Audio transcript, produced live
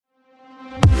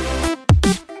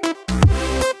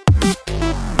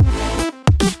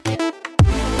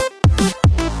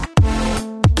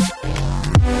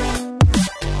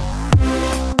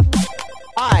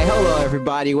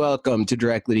everybody. Welcome to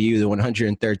Directly to You, the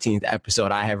 113th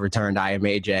episode. I have returned. I am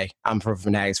AJ. I'm from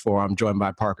Fanatics 4. I'm joined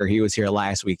by Parker. He was here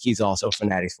last week. He's also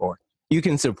Fanatics 4. You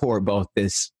can support both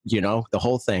this, the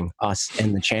whole thing, us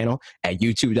and the channel at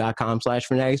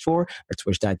youtube.com/Fanatics4 or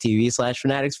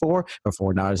twitch.tv/Fanatics4 for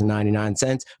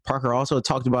 $4.99. Parker also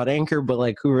talked about Anchor,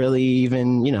 but who really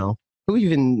even, who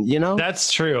even,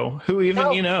 That's true. Who even,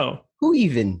 Who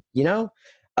even,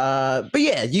 But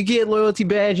yeah, you get loyalty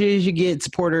badges, you get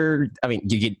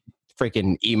you get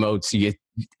freaking emotes, you get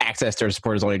access to our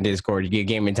supporters only Discord, you get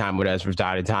gaming time with us from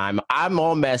time to time. I'm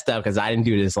all messed up because I didn't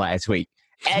do this last week.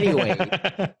 Anyway,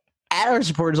 at our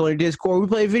supporters only Discord, we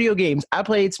play video games. I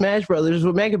played Smash Brothers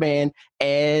with Mega Man,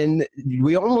 and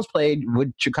we almost played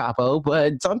with Chicapo,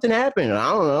 but something happened.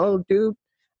 I don't know, dude.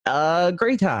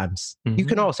 Great times. Mm-hmm. You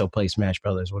can also play Smash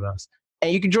Brothers with us.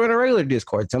 And you can join our regular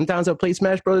Discord. Sometimes I'll play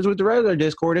Smash Brothers with the regular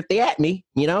Discord if they at me,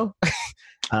 If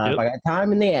I got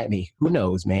time and they at me. Who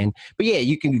knows, man? But yeah,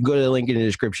 you can go to the link in the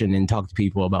description and talk to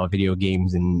people about video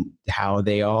games and how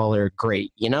they all are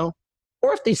great,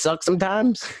 Or if they suck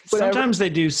sometimes. Whatever. Sometimes they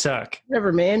do suck.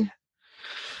 Whatever, man.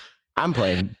 I'm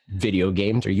playing video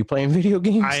games. Are you playing video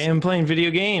games? I am playing video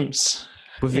games.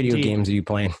 What video games are you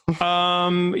playing?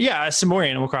 Some more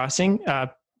Animal Crossing.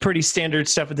 Pretty standard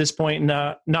stuff at this point.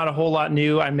 Not a whole lot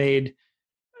new. I made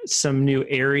some new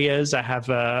areas. I have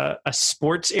a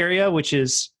sports area, which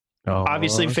is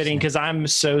obviously fitting because I'm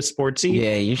so sportsy.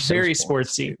 Yeah, you're so very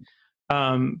sportsy.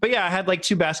 But yeah, I had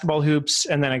 2 basketball hoops,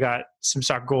 and then I got some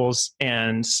soccer goals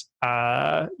and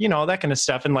all that kind of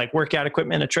stuff, and workout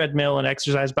equipment, a treadmill, an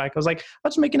exercise bike. I was like, I'll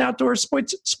just make an outdoor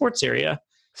sports area.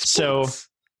 So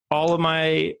all of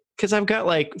because I've got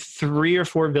 3 or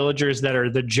 4 villagers that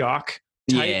are the jock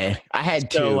type. Yeah, I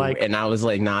had 2, and I was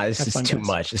like, nah, this is too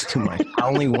much. It's too much. I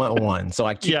only want 1. So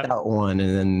I kicked out 1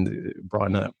 and then brought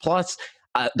another. Plus,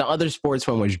 the other sports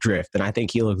one was Drift, and I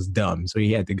think he looks dumb, so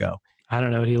he had to go. I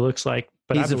don't know what he looks like,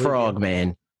 but he's a frog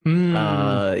man.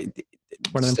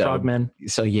 One of them frog men.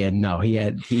 So yeah, no, he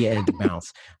had to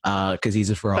bounce because he's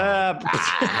a frog.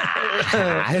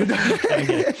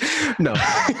 No,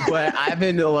 but I've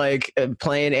been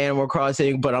playing Animal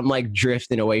Crossing, but I'm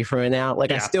drifting away from it now.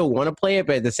 I still want to play it,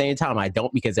 but at the same time, I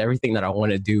don't because everything that I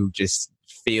want to do just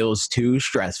feels too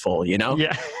stressful,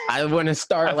 Yeah. I want to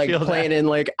start playing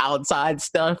in outside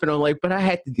stuff, and I'm but I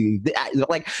had to do that.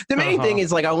 The main thing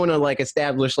is I want to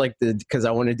establish because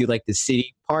I want to do the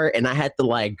city part, and I had to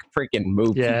freaking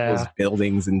move people's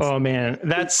buildings and stuff. Man,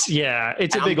 that's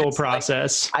it's a big old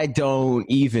process. I don't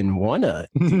even wanna.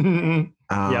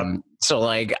 So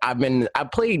I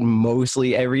played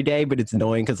mostly every day, but it's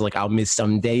annoying because I'll miss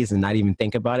some days and not even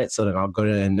think about it. So then I'll go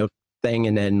to a Nook thing,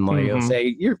 and then it'll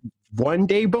say you're 1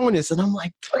 day bonus, and I'm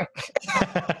frick.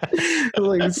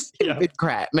 Stupid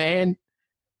crap, man.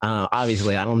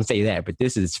 Obviously I don't say that, but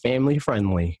this is family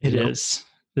friendly. It is.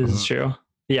 This is true.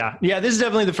 Yeah. This is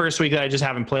definitely the first week that I just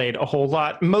haven't played a whole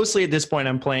lot. Mostly at this point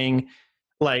I'm playing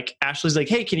Ashley's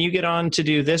hey, can you get on to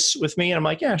do this with me? And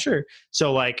I'm yeah, sure.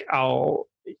 So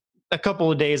a couple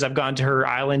of days I've gone to her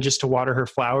island just to water her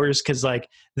flowers, because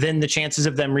then the chances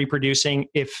of them reproducing,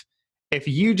 if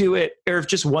you do it, or if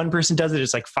just one person does it,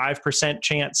 it's 5%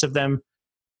 chance of them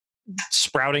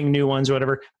sprouting new ones or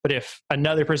whatever. But if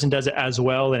another person does it as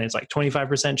well, then it's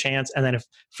 25% chance. And then if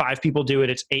 5 people do it,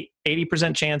 it's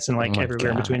 80% chance, and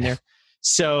everywhere in between there.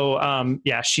 So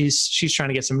she's trying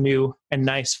to get some new and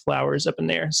nice flowers up in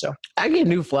there. So I get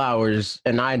new flowers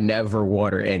and I never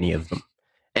water any of them.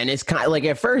 And it's kind of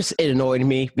at first it annoyed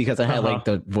me because I had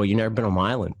you've never been on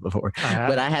my island before,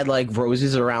 but I had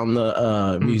roses around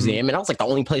the museum, and I was the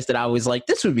only place that I was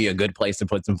this would be a good place to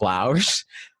put some flowers.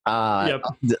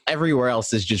 Everywhere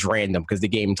else is just random because the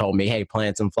game told me, hey,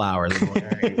 plant some flowers.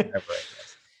 Whatever.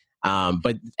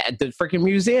 But at the freaking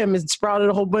museum, it sprouted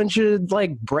a whole bunch of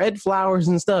bread flowers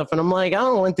and stuff, and I'm I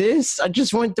don't want this. I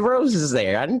just want the roses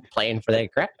there. I didn't plan for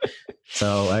that crap.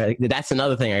 So that's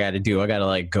another thing I got to do. I got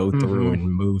to go through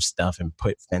and move stuff and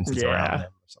put fences around them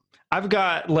or something. I've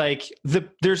got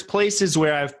there's places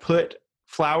where I've put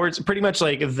flowers, pretty much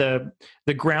the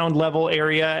ground level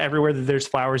area. Everywhere that there's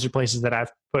flowers are places that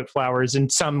I've put flowers,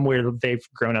 and some where they've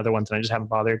grown other ones and I just haven't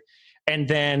bothered. And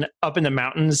then up in the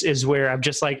mountains is where I've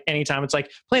just anytime it's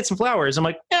plant some flowers, I'm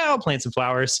yeah, I'll plant some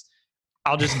flowers.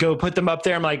 I'll just go put them up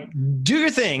there. I'm do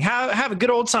your thing. Have a good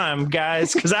old time,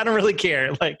 guys. Cause I don't really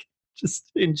care.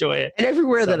 Just enjoy it. And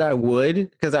everywhere that I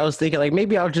would, because I was thinking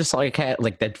maybe I'll just have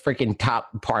that freaking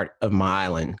top part of my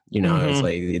island.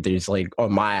 It's there's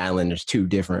on my island, there's 2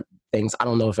 different things. I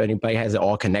don't know if anybody has it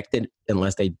all connected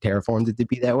unless they terraformed it to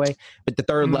be that way. But the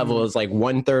third level is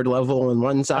 1/3 level on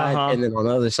one side, and then on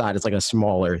the other side it's a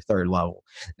smaller third level.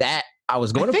 That I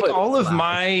was I going to think put all of flowers.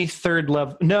 my third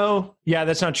level. No, yeah,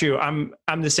 that's not true. I'm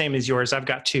the same as yours. I've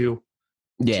got two.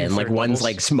 Yeah, two and like third one's levels.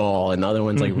 like small and the other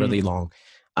one's like Mhm. really long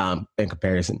in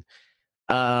comparison.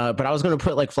 But I was gonna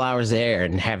put like flowers there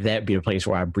and have that be a place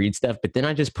where I breed stuff. But then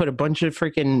I just put a bunch of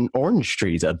freaking orange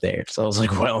trees up there. So I was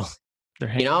like, well, They're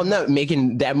you know, hanging I'm not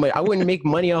making that much. I wouldn't make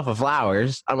money off of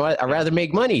flowers. I'd rather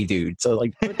make money, dude. So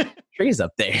like, put trees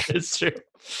up there. It's true.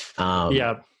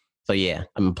 Yeah. So yeah,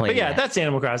 I'm playing. But yeah, that's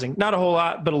Animal Crossing. Not a whole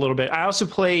lot, but a little bit. I also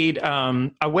played.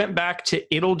 I went back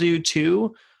to It'll Do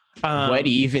 2. What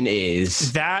even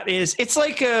is that? It's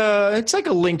like a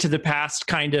Link to the Past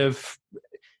kind of,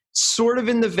 sort of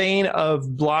in the vein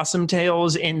of Blossom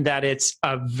Tales, in that it's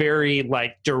a very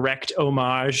like direct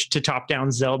homage to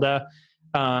top-down Zelda,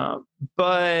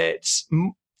 but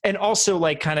and also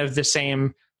like kind of the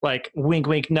same like wink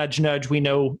wink nudge nudge. We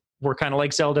know we're kind of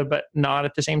like Zelda, but not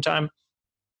at the same time.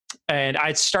 And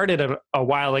I started a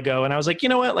while ago, and I was like, you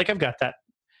know what? Like, I've got that.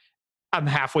 I'm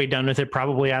halfway done with it,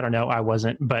 probably. I don't know. I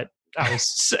wasn't, but I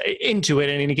was into it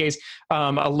in any case,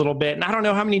 a little bit. And I don't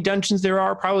know how many dungeons there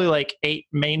are. Probably like 8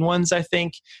 main ones, I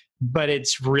think. But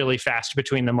it's really fast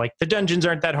between them. Like, the dungeons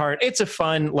aren't that hard. It's a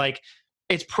fun, like,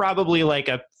 it's probably like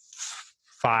a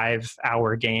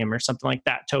 5-hour game or something like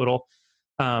that total.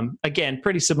 Again,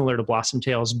 pretty similar to Blossom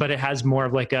Tales, but it has more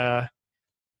of like a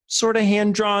sort of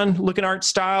hand-drawn looking art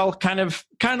style, kind of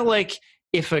like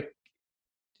if a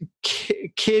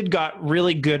kid got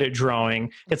really good at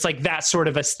drawing. It's like that sort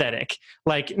of aesthetic,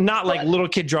 like not like little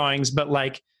kid drawings, but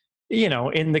like, you know,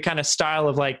 in the kind of style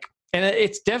of like, and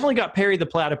it's definitely got Perry the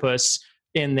Platypus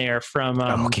in there from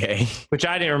okay? which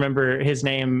I didn't remember his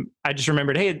name. I just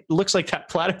remembered, hey, it looks like that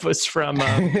platypus from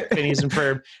Phineas and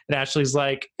Ferb. And Ashley's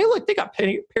like, hey, look, they got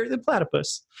Perry the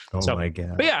Platypus. Oh my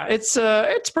god! But yeah, it's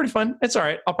pretty fun. It's all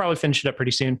right. I'll probably finish it up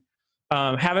pretty soon.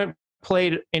 Haven't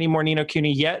played any more Ni no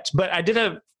Kuni yet, but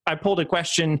I pulled a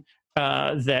question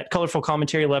that Colorful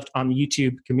Commentary left on the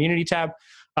YouTube community tab.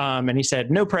 And he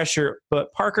said, no pressure,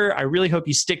 but Parker, I really hope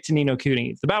you stick to Ni no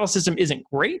Kuni. The battle system isn't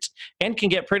great and can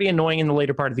get pretty annoying in the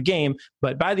later part of the game,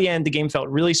 but by the end, the game felt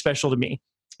really special to me.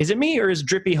 Is it me, or is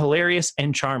Drippy hilarious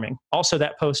and charming? Also,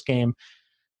 that post game,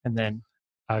 and then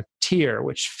a tear,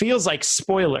 which feels like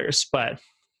spoilers, but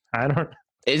I don't.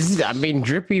 I mean,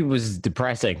 Drippy was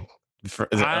depressing.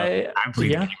 I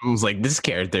was like, this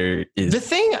character is the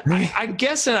thing. I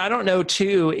guess, and I don't know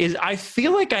too, is I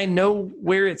feel like I know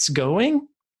where it's going.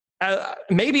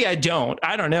 Maybe I don't.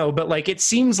 I don't know, but like it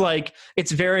seems like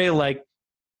it's very like,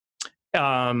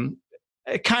 kind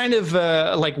of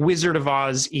like Wizard of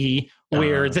Oz-y,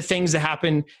 where the things that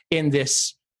happen in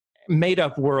this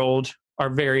made-up world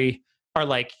are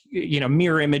like, you know,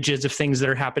 mirror images of things that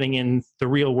are happening in the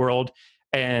real world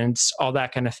and all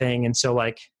that kind of thing. And so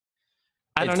like,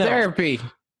 I don't know. Therapy.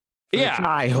 Yeah.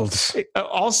 Child.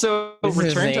 Also, What's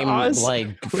Return to Oz.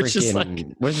 Like freaking. Like,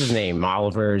 what's his name?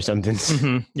 Oliver or something.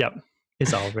 Mm-hmm. Yep,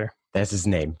 it's Oliver. That's his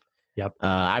name. Yep.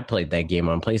 I played that game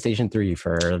on PlayStation 3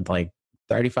 for like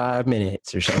 35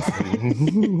 minutes or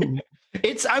something.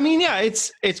 It's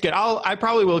good. I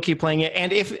probably will keep playing it,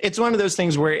 and if it's one of those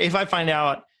things where if I find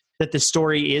out that the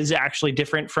story is actually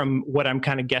different from what I'm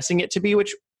kind of guessing it to be,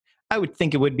 which I would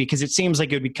think it would be, because it seems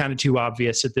like it would be kind of too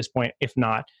obvious at this point. If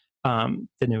not, then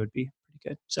it would be pretty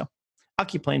good. So I'll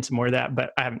keep playing some more of that,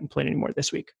 but I haven't played any more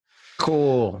this week.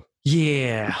 Cool.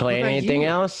 Yeah. Playing anything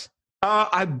else?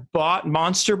 I bought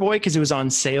Monster Boy because it was on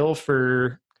sale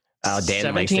for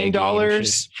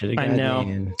 $17. I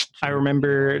know. I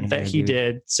remember that he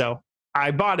did. So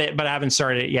I bought it, but I haven't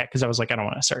started it yet because I was like, I don't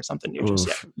want to start something new just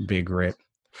yet. Big rip.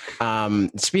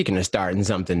 Speaking of starting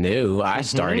something new, I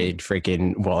started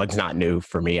freaking, well, it's not new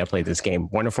for me. I played this game,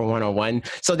 Wonderful 101.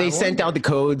 So they sent out the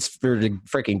codes for the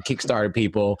freaking Kickstarter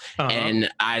people, and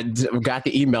I got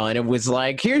the email, and it was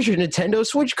like, here's your Nintendo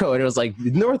Switch code. It was like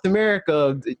North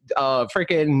America,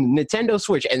 freaking Nintendo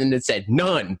Switch, and then it said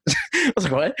none. I was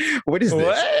like, what is this?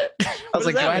 What? I was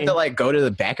like, do I have to like go to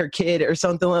the backer kit or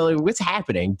something? Like, what's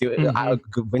happening? I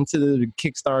went to the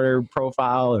Kickstarter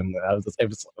profile, and it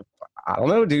was I don't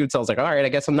know, dude. So I was like, all right, I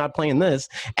guess I'm not playing this.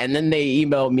 And then they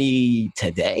emailed me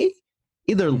today,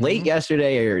 either late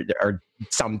yesterday or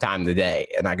sometime today.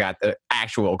 And I got the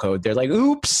actual code. They're like,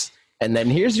 oops. And then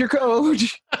here's your code.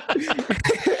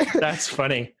 That's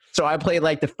funny. So I played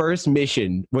like the first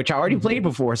mission, which I already played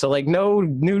before. So like no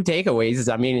new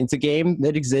takeaways. I mean, it's a game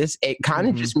that exists. It kind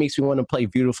of just makes me want to play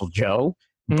Beautiful Joe,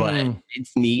 but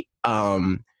it's neat.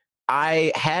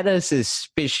 I had a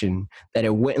suspicion that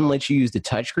it wouldn't let you use the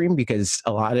touchscreen because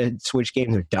a lot of Switch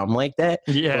games are dumb like that.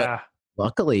 Yeah. But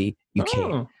luckily, you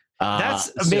can.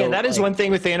 That is one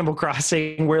thing with Animal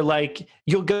Crossing where like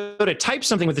you'll go to type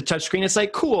something with the touchscreen. It's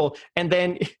like cool, and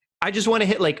then I just want to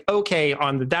hit like OK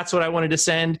on that's what I wanted to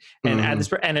send and add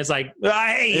this, and it's like,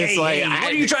 hey, what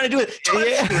are you trying to do with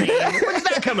touchscreen? Where's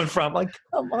that coming from? Like,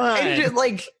 come on. And just,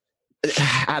 like,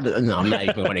 I don't know. I'm not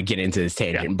even going to get into this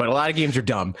tangent, but a lot of games are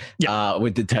dumb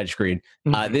with the touchscreen.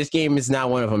 This game is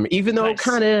not one of them, even though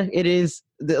kind of it is.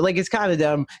 Like, it's kind of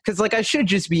dumb because like I should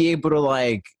just be able to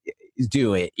like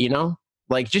do it, you know,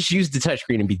 like just use the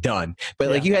touchscreen and be done. But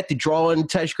like you have to draw on the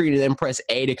touchscreen and then press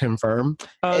A to confirm.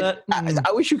 I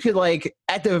wish you could like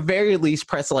at the very least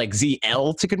press like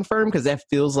ZL to confirm because that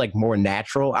feels like more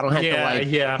natural. I don't have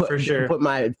to like put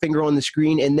my finger on the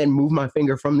screen and then move my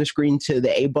finger from the screen to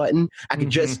the A button. I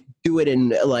could just do it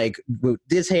in like with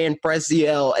this hand press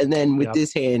ZL and then with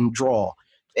this hand draw.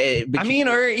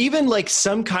 Or even like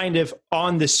some kind of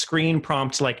on the screen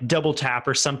prompt, like double tap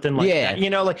or something like that, you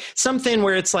know, like something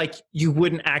where it's like you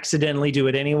wouldn't accidentally do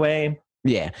it anyway.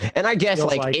 Yeah. And I guess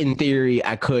like in theory,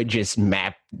 I could just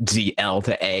map ZL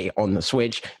to A on the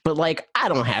Switch, but like I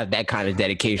don't have that kind of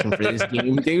dedication for this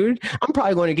game, dude. I'm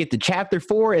probably going to get to chapter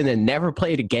 4 and then never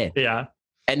play it again. Yeah.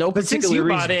 And no particular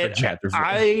reason for chapter 4.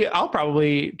 I'll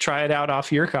probably try it out off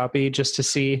your copy just to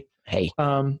see. Hey,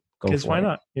 because why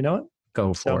not? You know what?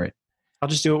 Go for it. I'll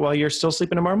just do it while you're still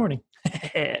sleeping tomorrow morning.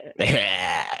 Yeah.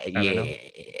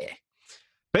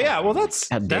 But yeah, well, that's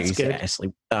good.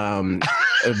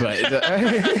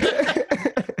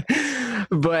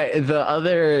 But the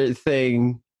other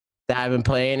thing that I've been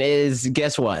playing is,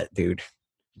 guess what, dude?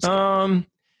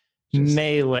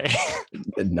 Melee.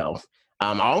 No.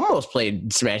 I almost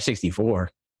played Smash 64.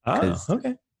 Oh,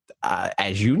 okay.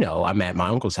 As you know, I'm at my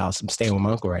uncle's house. I'm staying with my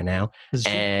uncle right now.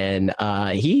 And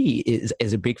he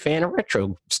is a big fan of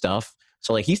retro stuff.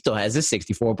 So like he still has his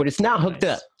 64, but it's not hooked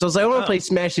up. So it's like I want to play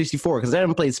Smash 64 because I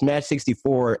haven't played Smash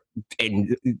 64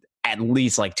 in at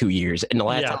least like 2 years. And the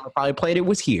last time I probably played it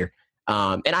was here.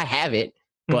 And I have it,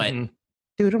 but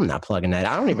dude, I'm not plugging that.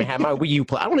 I don't even have my Wii U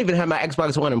I don't even have my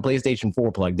Xbox One and PlayStation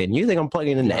 4 plugged in. You think I'm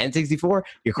plugging in the N64?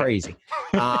 You're crazy.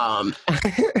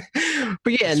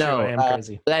 But yeah,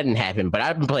 that didn't happen. But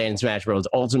I've been playing Smash Bros.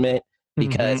 Ultimate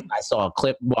because I saw a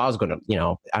clip. Well, I was going to, you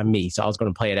know, I'm me, so I was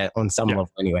going to play it on some level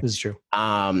anyway. This is true.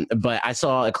 But I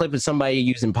saw a clip of somebody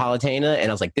using Palutena, and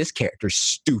I was like, this character's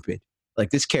stupid.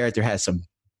 Like, this character has some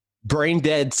brain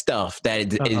dead stuff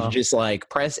that is just like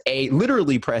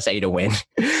literally press A to win.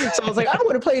 So I was like, I don't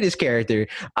want to play this character.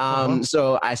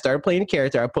 So I started playing the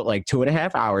character. I put like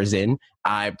 2.5 hours in.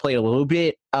 I played a little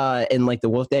bit in like the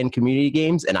Wolf Den community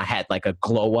games, and I had like a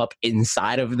glow up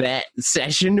inside of that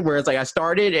session where it's like I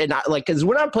started and I like, because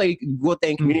when I play Wolf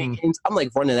Den community games, I'm like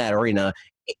running that arena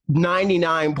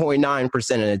 99.9%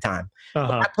 of the time.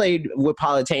 I played with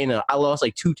Palutena. I lost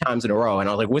like 2 times in a row, and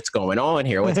I was like, what's going on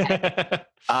here? What's happening?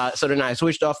 So then I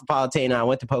switched off of Palutena. I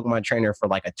went to Pokemon Trainer for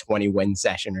like a 20-win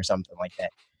session or something like that.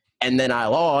 And then I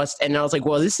lost, and I was like,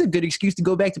 well, this is a good excuse to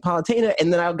go back to Palutena,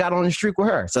 and then I got on a streak with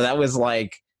her. So that was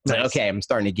like, okay, I'm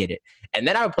starting to get it. And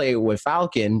then I played with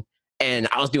Falcon, and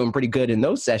I was doing pretty good in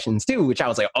those sessions too, which I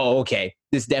was like, oh, okay,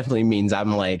 this definitely means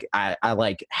I'm like, I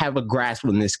like have a grasp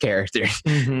on this character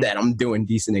that I'm doing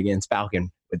decent against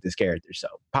Falcon with this character. So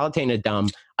Palutena dumb.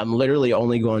 I'm literally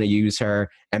only going to use her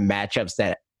in matchups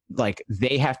that like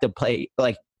they have to play,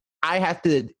 like I have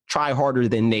to try harder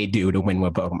than they do to win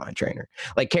with Pokemon Trainer.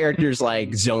 Like characters like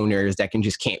zoners that can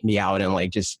just camp me out and like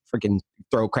just freaking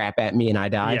throw crap at me and I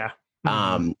die. Yeah.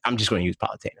 I'm just going to use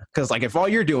Palutena because like if all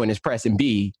you're doing is pressing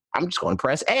B, I'm just going to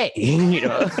press A, you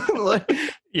know?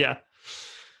 Yeah.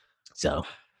 So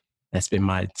that's been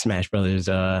my Smash Brothers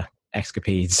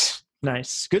escapades.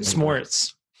 Nice. Good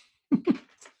smorts.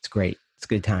 It's great. It's a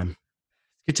good time.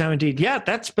 Good time indeed. Yeah,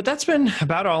 that's been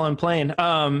about all I'm playing.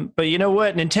 But you know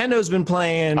what? Nintendo's been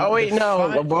playing. Oh wait,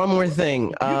 no, one more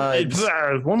thing.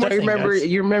 One more thing.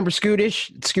 You remember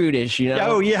Scootish, you know?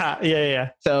 Oh yeah.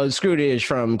 So Scootish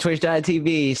from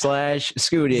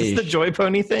twitch.tv/Scootish. Is this the Joy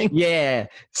Pony thing? Yeah.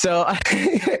 So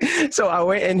I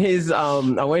went in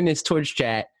his Twitch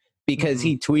chat because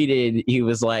he tweeted, he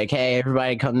was like, hey,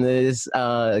 everybody come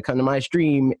to my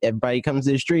stream. Everybody comes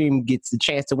to the stream, gets the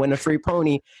chance to win a free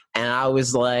pony. And I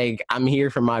was like, I'm here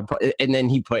for my and then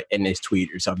he put in his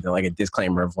tweet or something like a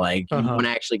disclaimer of like, you want to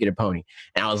actually get a pony.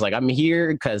 And I was like, I'm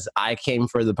here because I came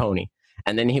for the pony.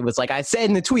 And then he was like, I said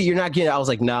in the tweet, you're not getting it. I was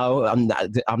like, no,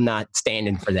 I'm not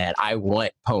standing for that. I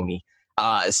want pony.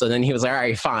 So then he was like, all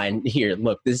right, fine. Here,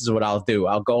 look, this is what I'll do.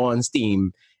 I'll go on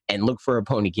Steam and look for a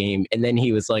pony game. And then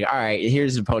he was like, all right,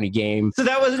 here's a pony game. So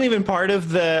that wasn't even part of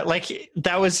the, like,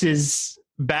 that was his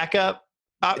backup?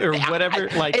 or whatever.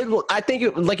 I think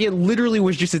it literally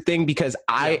was just a thing because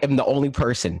I am the only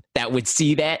person that would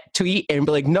see that tweet and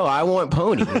be like, no, I want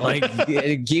pony. Like,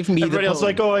 give me everybody else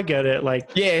like, oh, I get it. Like,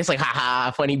 yeah, it's like,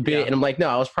 haha, funny bit. Yeah. And I'm like, no,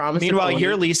 I was promised. Meanwhile,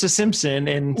 you're Lisa Simpson.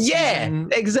 And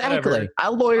exactly. I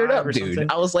lawyered up, dude.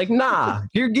 Something. I was like, nah,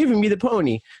 you're giving me the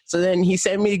pony. So then he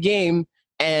sent me the game.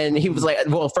 And he was like,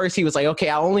 well, first he was like, okay,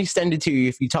 I'll only send it to you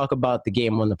if you talk about the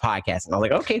game on the podcast. And I was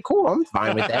like, okay, cool. I'm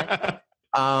fine with that.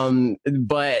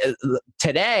 But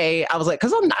today I was like,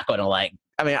 cause I'm not going to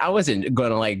I wasn't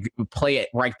going to play it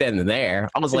right then and there.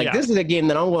 I was like, this is a game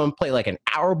that I'm going to play like an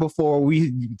hour before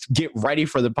we get ready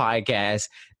for the podcast.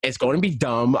 It's going to be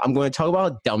dumb. I'm going to talk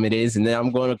about how dumb it is. And then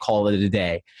I'm going to call it a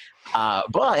day.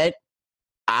 But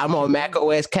I'm on Mac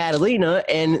OS Catalina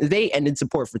and they ended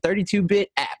support for 32-bit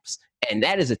apps. And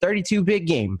that is a 32-bit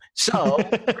game. So,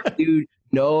 dude,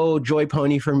 no Joy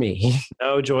Pony for me.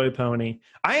 No Joy Pony.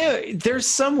 There's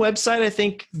some website I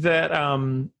think that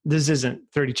this isn't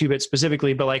 32-bit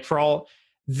specifically, but like for all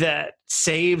that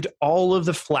saved all of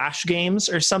the Flash games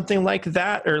or something like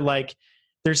that, or like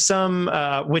there's some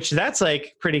which that's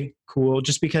like pretty cool,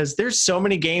 just because there's so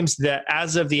many games that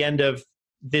as of the end of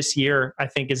this year, I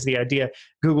think is the idea.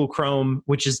 Google Chrome,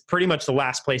 which is pretty much the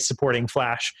last place supporting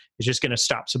Flash, is just going to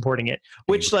stop supporting it.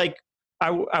 Which, like,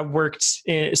 I worked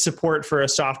in support for a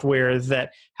software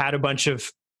that had a bunch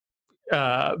of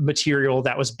material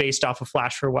that was based off of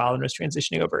Flash for a while and was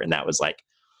transitioning over, and that was like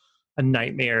a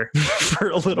nightmare for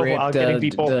a little while getting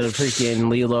people. The freaking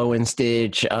Lilo and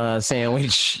Stitch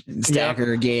sandwich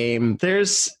stacker game.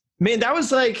 Man, that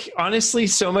was like honestly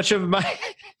so much of my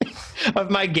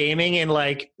of my gaming in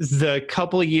like the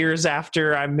couple years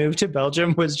after I moved to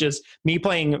Belgium was just me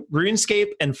playing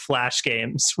RuneScape and Flash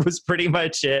games was pretty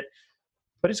much it.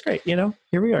 But it's great, here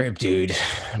we are. Rip, dude.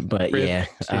 But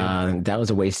that was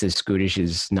a waste of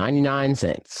Scootish's 99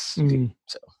 cents.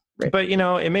 So, but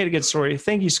it made a good story.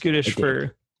 Thank you, Scootish,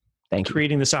 for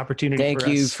creating this opportunity. Thank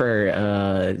you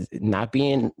for not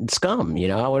being scum.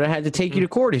 I would have had to take you to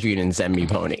court if you didn't send me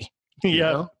pony.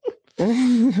 Yeah.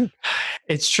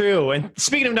 It's true. And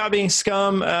speaking of not being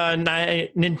scum,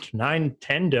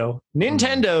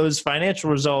 Nintendo's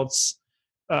financial results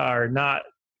are not,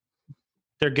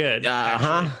 they're good.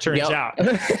 Turns out.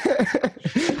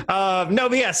 No,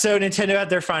 but yeah, so Nintendo had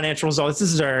their financial results.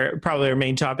 This is probably our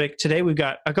main topic today. We've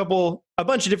got a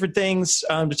bunch of different things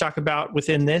to talk about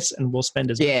within this, and we'll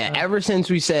spend as much time. Ever since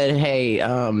we said, hey,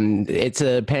 it's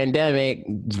a pandemic,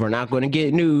 we're not going to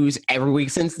get news every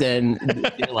week since then.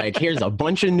 Like, here's a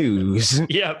bunch of news.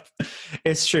 Yep,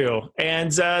 it's true.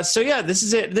 And so yeah, this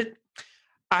is it.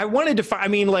 I wanted to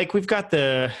find, we've got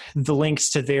the links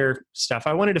to their stuff.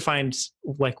 I wanted to find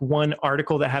like one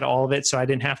article that had all of it so I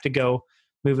didn't have to go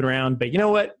moving around. But you know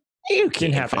what? You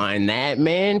can't find that,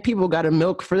 man. People got to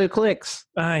milk for the clicks.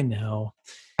 I know.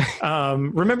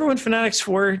 Remember when Fanatics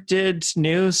 4 did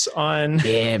news on on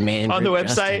the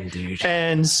website? Dude.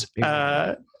 And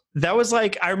that was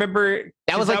like, I remember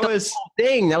that was like the whole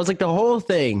thing. That was like the whole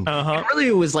thing. Uh-huh. Really,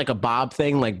 it was like a Bob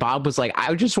thing. Like Bob was like,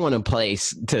 I just want a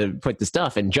place to put the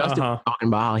stuff. And Justin was talking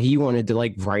about how he wanted to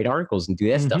like write articles and do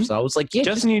that stuff. So I was like, yeah,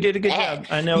 Justin, you did a good job.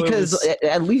 I know, because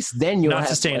at least then you'll not have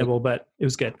sustainable, but it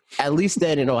was good. At least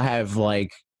then it'll have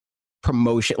like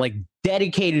promotion, like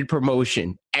dedicated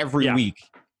promotion every week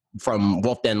from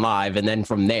Wolf Den Live, and then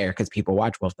from there, because people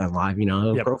watch Wolf Den Live,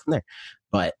 it'll grow from there.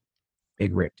 But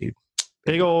big rip, dude.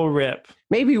 Big old rip.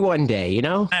 Maybe one day,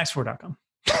 Max4.com.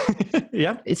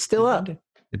 Yep. It's still up.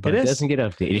 But it doesn't get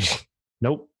updated.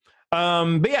 Nope.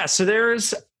 But yeah, so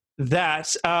there's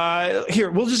that.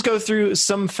 Here, we'll just go through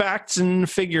some facts and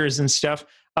figures and stuff.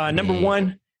 Number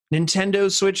one,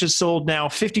 Nintendo Switch has sold now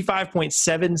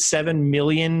 55.77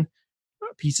 million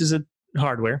pieces of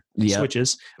hardware,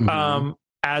 Switches,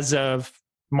 as of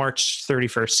March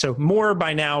 31st. So more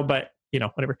by now, but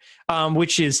whatever,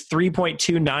 which is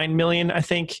 3.29 million, I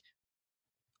think,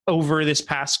 over this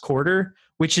past quarter,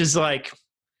 which is like,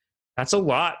 that's a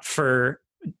lot for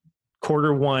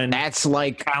quarter one. That's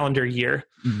like calendar year.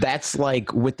 That's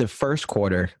like what the first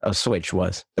quarter of Switch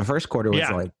was. The first quarter was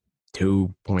like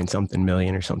 2 point something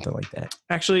million or something like that.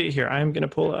 Actually, here, I'm going to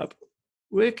pull up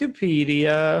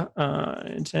Wikipedia,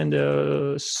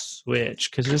 Nintendo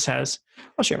Switch, because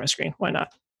I'll share my screen. Why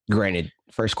not? Granted,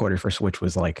 first quarter for Switch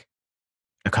was like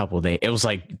a couple of days. It was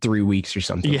like 3 weeks or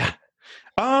something. Yeah.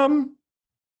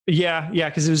 Yeah,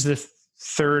 because it was the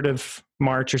 3rd of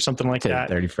March or something like that.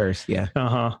 31st, yeah.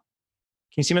 Can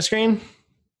you see my screen?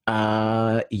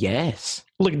 Yes.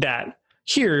 Look at that.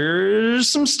 Here's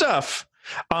some stuff.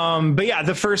 But yeah,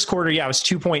 the first quarter, it was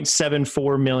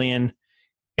 2.74 million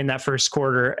in that first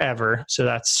quarter ever. So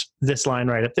that's this line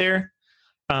right up there.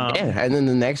 Yeah, and then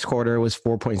the next quarter was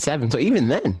 4.7. So even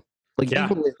then, like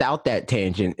even without that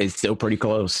tangent, it's still pretty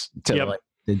close to like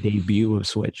the debut of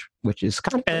Switch, which is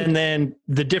kind of. And then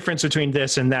the difference between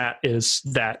this and that is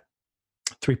that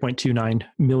 3.29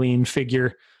 million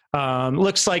figure.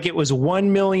 Looks like it was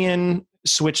 1 million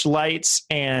Switch Lites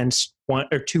and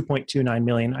 2.29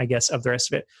 million, I guess, of the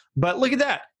rest of it. But look at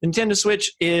that. Nintendo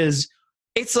Switch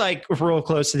it's like real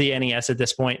close to the NES at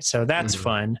this point. So that's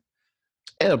fun.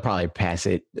 It'll probably pass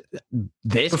it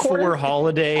this before quarter.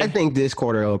 Holiday. I think this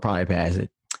quarter it'll probably pass it.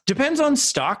 Depends on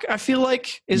stock, I feel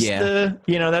like, is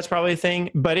that's probably a thing.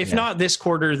 But if not this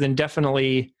quarter, then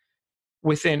definitely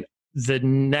within the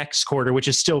next quarter, which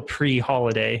is still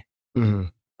pre-holiday.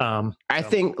 I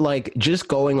think like just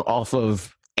going off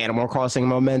of Animal Crossing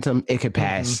momentum, it could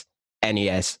pass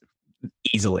NES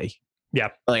easily. Yeah.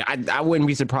 Like I wouldn't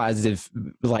be surprised if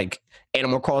like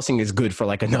Animal Crossing is good for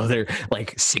like another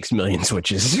like 6 million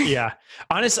Switches. Yeah.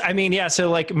 Honestly, I mean, so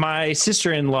like my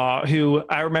sister-in-law, who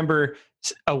I remember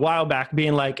a while back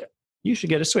being like, you should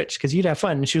get a Switch because you'd have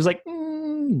fun. And she was like,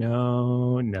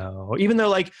 no. Even though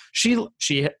like she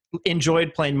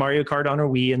enjoyed playing Mario Kart on her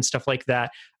Wii and stuff like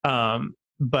that.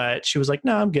 But she was like,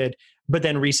 no, I'm good. But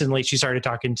then recently she started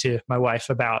talking to my wife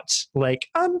about like,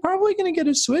 I'm probably going to get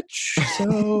a Switch.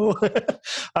 So,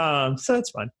 so that's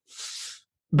fun.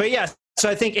 But yeah, so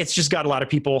I think it's just got a lot of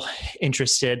people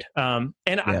interested. One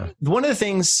of the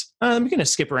things, I'm going to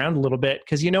skip around a little bit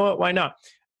because you know what? Why not?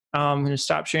 I'm going to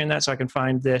stop sharing that so I can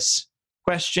find this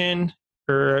question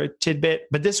or tidbit.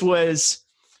 But this was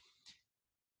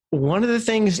one of the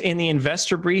things in the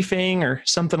investor briefing or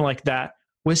something like that,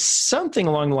 was something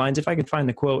along the lines, if I could find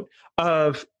the quote,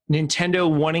 of Nintendo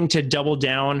wanting to double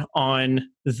down on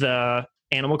the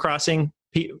Animal Crossing,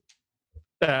 the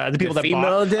people that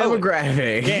female bought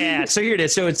demographic. Yeah, so here it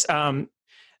is. So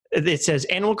it says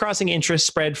Animal Crossing interest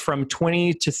spread from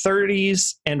 20 to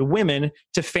 30s and women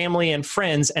to family and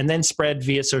friends, and then spread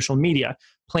via social media.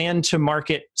 Plan to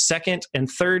market second and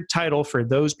third title for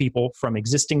those people from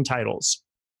existing titles.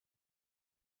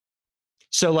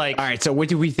 So like, all right. So what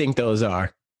do we think those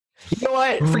are? You know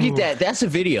what? Forget that. That's a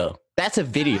video. That's a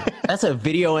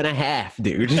video and a half,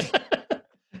 dude.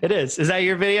 It is. Is that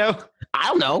your video? I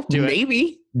don't know.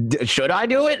 Maybe. Should I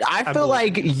do it? I feel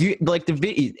like you like the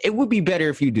video. It would be better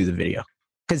if you do the video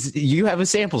because you have a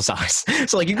sample size.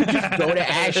 So like you could just go to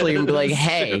Ashley and be like,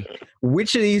 "Hey,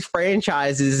 which of these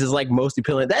franchises is like most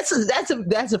appealing?" That's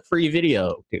a free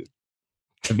video, dude.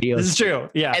 This is true.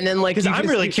 Yeah. And then like, because I'm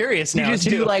really curious now. You just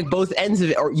do like both ends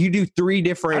of it, or you do 3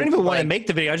 different. I don't even want to make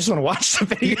the video. I just want to watch the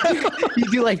video. You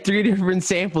do like 3 different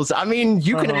samples. I mean,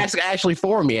 you can ask Ashley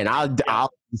for me and I'll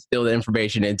distill the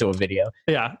information into a video.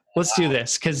 Yeah. Let's do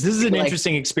this. Cause this is an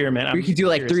interesting experiment. We could do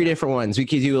like 3 different ones. We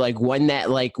could do like one that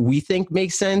like we think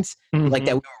makes sense, like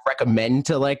that we would recommend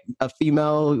to like a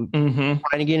female trying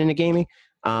to get into gaming.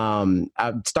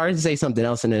 I started to say something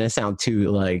else and then it sounded too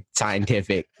like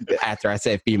scientific after I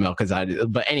said female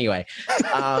but anyway,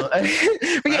 but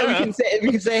yeah, we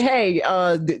can say, hey,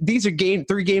 these are 3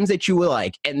 games that you will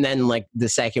like, and then like the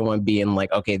second one being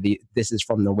like, okay, this is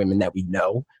from the women that we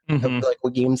know, like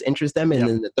what games interest them, and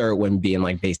then the third one being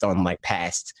like based on like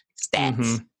past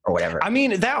stats. Or whatever. I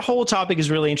mean, that whole topic is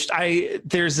really interesting.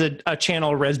 There's a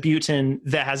channel, Resbutin,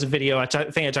 that has a video. I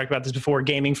think I talked about this before,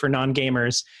 Gaming for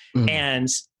Non-Gamers. And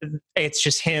it's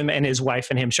just him and his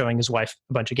wife and him showing his wife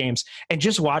a bunch of games. And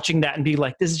just watching that and be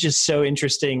like, this is just so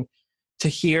interesting to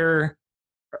hear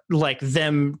like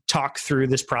them talk through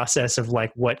this process of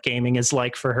like what gaming is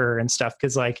like for her and stuff.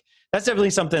 Cause like, that's definitely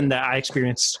something that I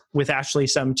experienced with Ashley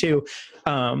some too.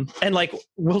 And like,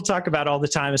 we'll talk about all the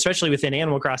time, especially within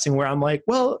Animal Crossing, where I'm like,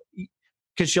 well,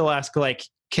 cause she'll ask like,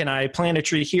 can I plant a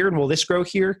tree here and will this grow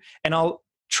here? And I'll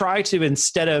try to,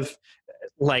 instead of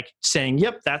like saying,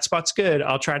 yep, that spot's good,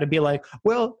 I'll try to be like,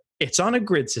 well, it's on a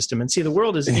grid system and see the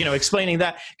world is, explaining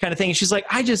that kind of thing. And she's like,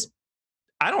 I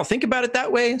don't think about it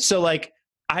that way. So like,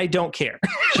 I don't care.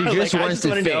 She just wants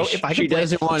to fish. She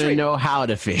doesn't want to know how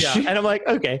to fish. Yeah. And I'm like,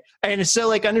 okay. And so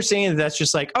like understanding that's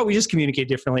just like, oh, we just communicate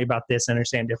differently about this,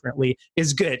 understand differently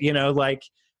is good,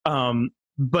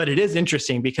 but it is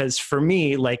interesting because for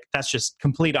me, like that's just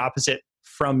complete opposite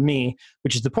from me,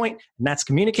 which is the point. And that's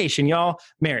communication, y'all.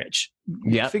 Marriage.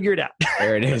 Yeah. Figure it out.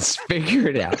 There it is. Figure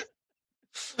it out.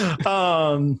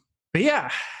 But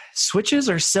yeah, Switches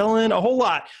are selling a whole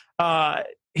lot.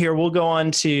 Here, we'll go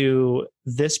on to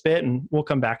this bit and we'll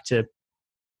come back to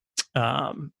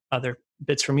other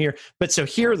bits from here. But so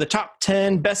here are the top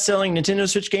 10 best-selling Nintendo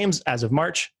Switch games as of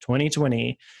March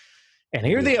 2020. And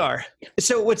here they are.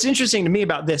 So what's interesting to me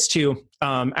about this too,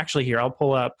 actually here, I'll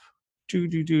pull up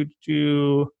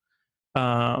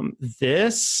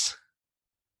this.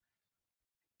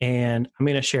 And I'm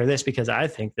going to share this because I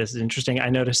think this is interesting. I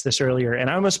noticed this earlier and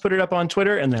I almost put it up on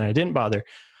Twitter and then I didn't bother.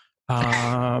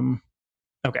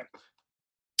 Okay.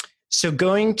 So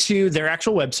going to their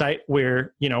actual website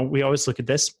where, we always look at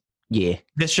this. Yeah.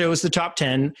 This shows the top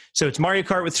 10. So it's Mario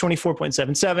Kart with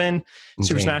 24.77,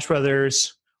 Super Smash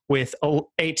Brothers with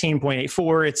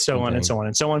 18.84. It's so on and so on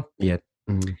and so on. Yeah.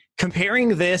 Mm-hmm.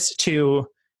 Comparing this to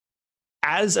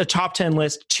as a top 10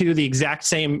 list to the exact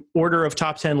same order of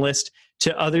top 10 list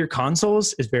to other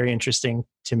consoles is very interesting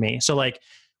to me. So like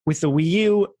with the Wii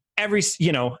U,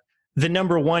 the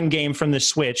number one game from the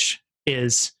Switch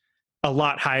is a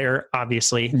lot higher,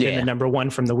 obviously, than the number one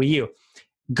from the Wii U.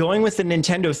 Going with the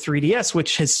Nintendo 3DS,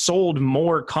 which has sold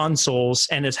more consoles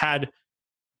and has had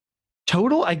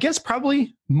total, I guess,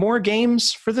 probably more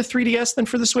games for the 3DS than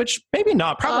for the Switch. Maybe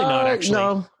not. Probably not, actually.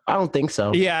 No, I don't think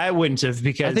so. Yeah, I wouldn't have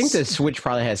because I think the Switch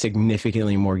probably has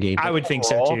significantly more games. I would think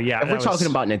so too. Yeah, if we're talking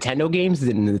about Nintendo games,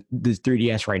 then the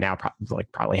 3DS right now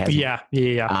probably has. Yeah.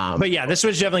 But yeah, the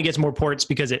Switch definitely gets more ports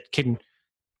because it can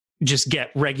just get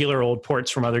regular old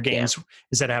ports from other games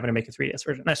instead of having to make a 3DS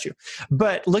version. That's true.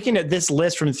 But looking at this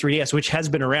list from the 3DS, which has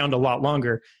been around a lot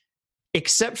longer,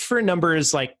 except for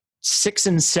numbers like 6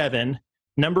 and 7,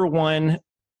 number one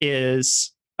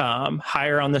is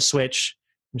higher on the Switch.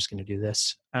 I'm just going to do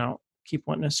this. I don't keep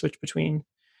wanting to switch between.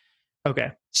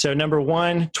 Okay. So number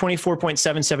one,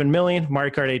 24.77 million,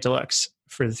 Mario Kart 8 Deluxe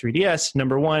for the 3DS.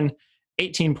 Number one,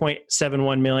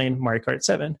 18.71 million, Mario Kart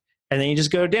 7. And then you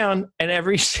just go down and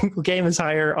every single game is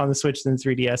higher on the Switch than the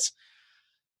 3DS,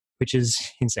 which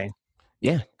is insane.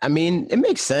 Yeah. I mean, it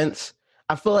makes sense.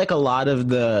 I feel like a lot of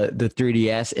the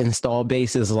 3DS install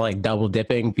base is like double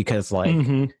dipping because like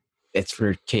it's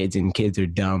for kids and kids are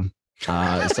dumb.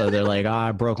 So they're like,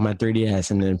 I broke my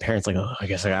 3DS. And then parents like, I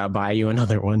guess I gotta buy you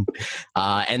another one.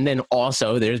 And then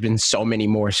also there's been so many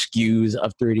more SKUs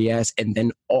of 3DS. And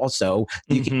then also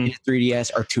you can get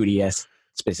 3DS or 2DS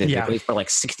specifically for like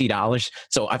 $60.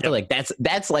 So I feel like that's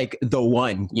like the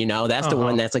one, that's the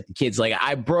one that's like the kids like,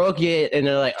 I broke it. And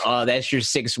they're like, oh, that's your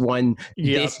 6-1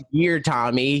 this year,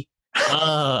 Tommy.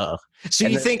 So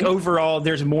you think overall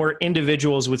there's more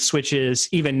individuals with Switches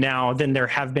even now than there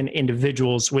have been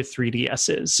individuals with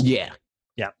 3DSs? Yeah.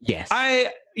 Yes.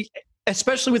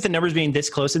 Especially with the numbers being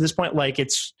this close at this point, like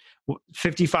it's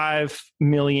 55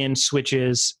 million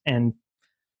Switches and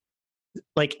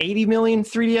like 80 million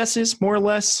 3DSs, more or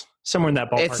less, somewhere in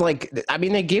that ballpark. It's like, I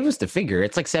mean, they gave us the figure.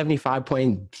 It's like 75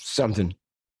 point something.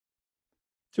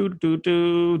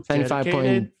 75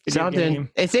 point something.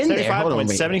 It's in there. Hold on,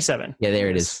 77. Yeah, there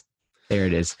it is. There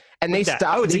it is. And they stopped.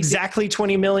 Oh, it's exactly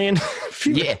 20 million.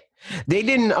 Yeah, they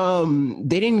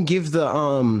didn't give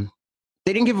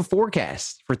a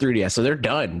forecast for 3DS, so they're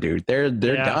done, dude. They're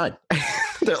done.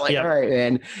 They're like, all right,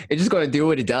 man, it's just going to do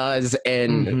what it does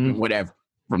and whatever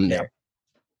from there.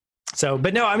 So,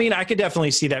 but no, I mean, I could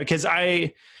definitely see that because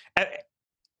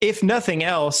if nothing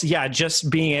else, just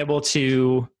being able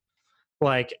to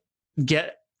like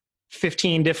get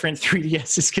 15 different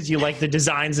 3DSs because you like the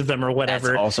designs of them or whatever.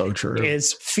 That's also true.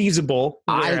 Is feasible.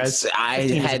 I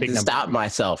had to stop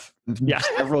myself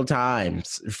several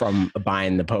times from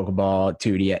buying the Pokeball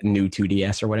 2DS, new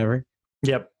 2DS or whatever.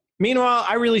 Yep. Meanwhile,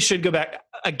 I really should go back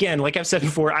again. Like I've said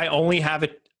before, I only have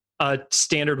a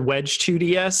standard Wedge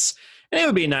 2DS, and it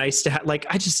would be nice to have. Like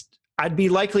I'd be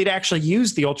likely to actually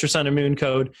use the Ultra Sun and Moon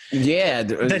code. Yeah,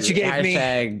 that you gave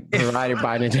me. Provided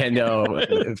by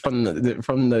Nintendo from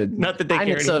the not that they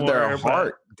care anymore, of their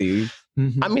heart, dude.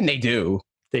 I mean, they do.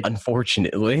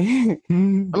 Unfortunately, I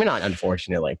mean, not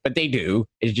unfortunately, but they do.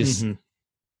 It's just,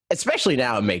 especially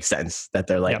now, it makes sense that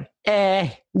they're like,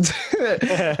 I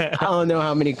don't know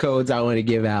how many codes I want to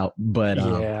give out, but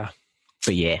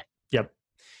yeah. Yep.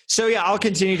 So I'll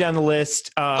continue down the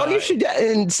list. You should,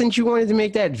 and since you wanted to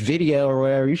make that video or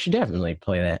whatever, you should definitely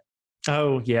play that.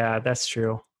 Oh yeah, that's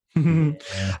true.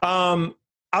 I'll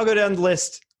go down the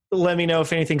list. Let me know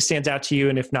if anything stands out to you,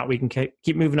 and if not, we can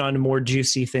keep moving on to more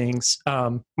juicy things.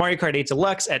 Mario Kart 8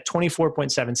 Deluxe at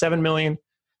 24.77 million.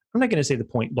 I'm not going to say the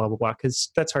point blah blah blah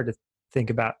because that's hard to think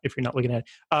about if you're not looking at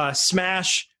it.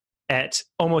 Smash at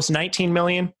almost 19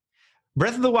 million.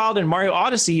 Breath of the Wild and Mario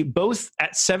Odyssey both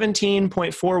at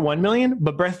 17.41 million,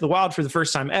 but Breath of the Wild for the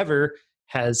first time ever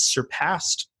has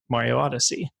surpassed Mario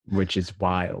Odyssey. Which is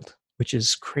wild. Which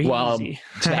is crazy. Well,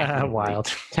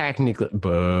 wild. Technically,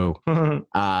 boo.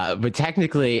 But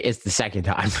technically, it's the second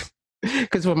time.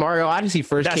 Because when Mario Odyssey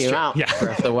first came out,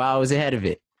 Breath of the Wild was ahead of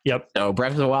it. Yep. So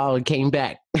Breath of the Wild came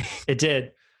back. It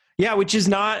did. Yeah, which is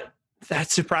not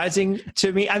that surprising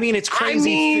to me. I mean, it's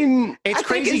crazy. It's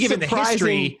crazy given the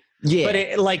history. Yeah. But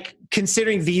it, like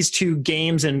considering these two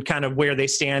games and kind of where they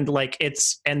stand, like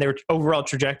and their overall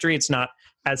trajectory, it's not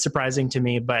as surprising to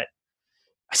me. But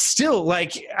still,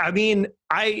 like, I mean,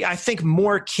 I think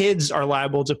more kids are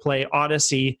liable to play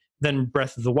Odyssey than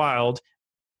Breath of the Wild.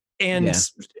 And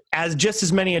as just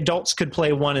as many adults could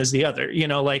play one as the other, you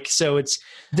know, like, so it's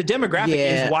the demographic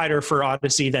is wider for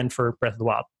Odyssey than for Breath of the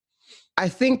Wild. I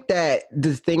think that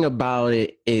the thing about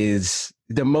it is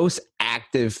the most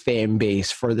active fan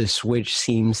base for the Switch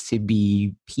seems to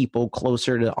be people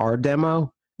closer to our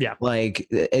demo. Yeah. Like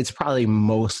it's probably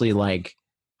mostly like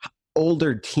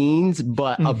older teens,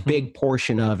 but a big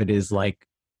portion of it is like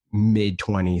mid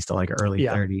 20s to like early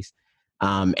 30s.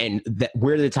 And that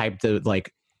we're the type to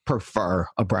like prefer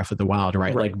a Breath of the Wild,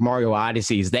 right? Like Mario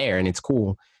Odyssey is there and it's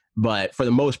cool, but for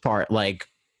the most part, like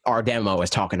our demo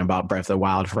is talking about Breath of the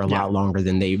Wild for a lot longer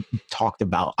than they talked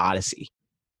about Odyssey.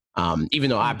 Even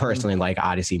though I personally like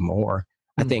Odyssey more,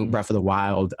 I think Breath of the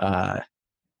Wild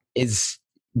is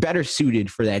better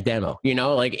suited for that demo. You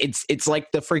know, like it's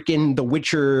like The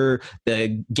Witcher,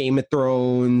 the Game of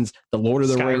Thrones, the Lord of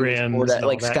the Rings, or that,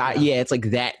 like it's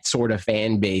like that sort of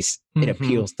fan base. It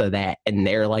appeals to that, and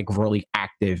they're like really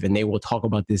active, and they will talk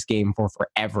about this game for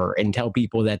forever and tell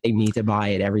people that they need to buy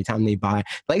it every time they buy,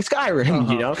 like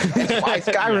Skyrim. You know, that's why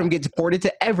Skyrim gets ported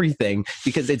to everything,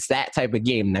 because it's that type of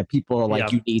game that people are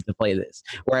like, you need to play this.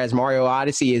 Whereas Mario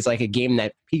Odyssey is like a game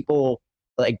that people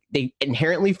like, they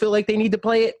inherently feel like they need to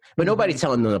play it, but nobody's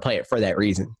telling them to play it for that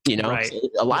reason. You know, so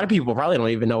a lot of people probably don't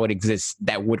even know it exists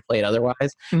that would play it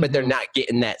otherwise, but they're not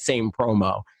getting that same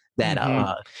promo that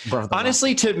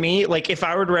honestly, to me, like if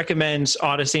I were to recommend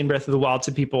Odyssey and Breath of the Wild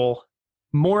to people,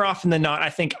 more often than not, I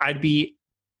think I'd be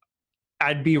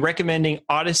recommending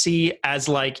Odyssey as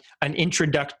like an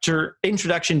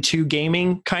introduction to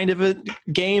gaming kind of a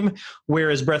game,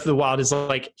 whereas Breath of the Wild is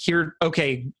like, here's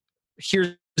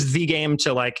the game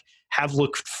to like have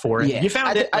looked for. You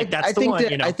found it. Like that's the one.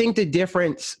 You know? I think the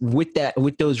difference with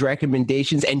those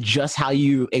recommendations and just how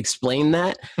you explain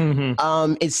that,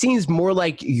 it seems more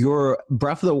like your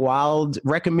Breath of the Wild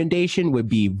recommendation would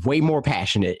be way more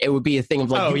passionate. It would be a thing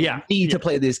of like, you need to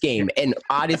play this game. And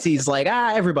Odyssey's like,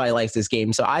 everybody likes this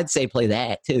game, so I'd say play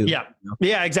that too. Yeah, you know?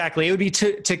 Yeah, exactly. It would be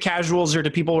to casuals or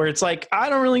to people where it's like, I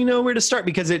don't really know where to start,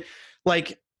 because it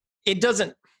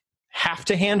doesn't have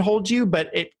to handhold you, but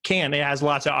it has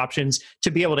lots of options to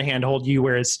be able to handhold you,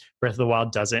 whereas Breath of the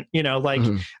Wild doesn't. You know, like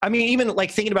I mean, even like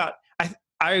thinking about,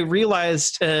 I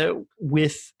realized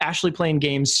with Ashley playing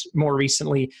games more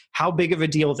recently how big of a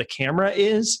deal the camera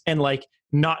is, and like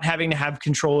not having to have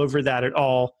control over that at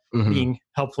all being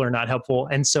helpful or not helpful.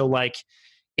 And so like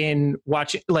in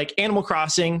watching like Animal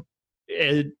Crossing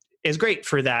is great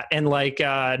for that, and like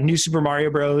New Super Mario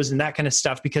Bros. And that kind of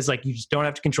stuff, because like you just don't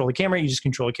have to control the camera, you just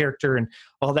control a character and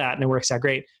all that, and it works out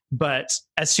great. But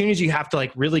as soon as you have to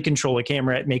like really control the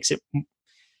camera, it makes it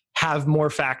have more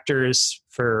factors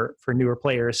for newer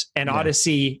players. And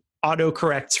Odyssey auto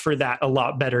corrects for that a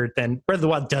lot better than Breath of the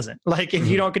Wild doesn't. Like if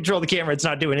you don't control the camera, it's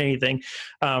not doing anything.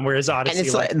 Whereas Odyssey,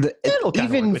 and it's like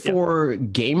even for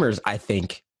gamers, I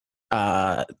think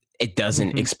it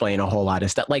doesn't explain a whole lot of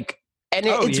stuff. Like. And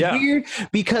it's weird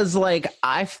because, like,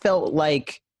 I felt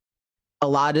like a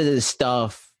lot of this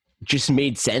stuff just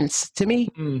made sense to me.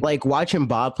 Like, watching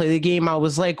Bob play the game, I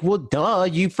was like, well, duh,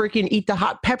 you freaking eat the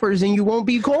hot peppers and you won't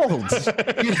be cold.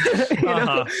 You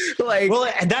know? Like,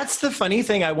 well, and that's the funny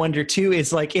thing I wonder, too,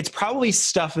 is, like, it's probably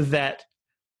stuff that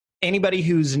anybody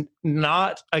who's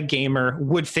not a gamer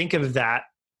would think of that.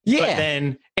 Yeah, but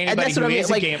then anybody who is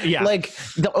a gamer, like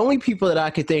the only people that I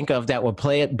could think of that would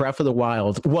play it Breath of the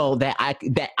Wild, well, that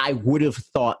I would have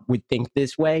thought would think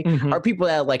this way, are people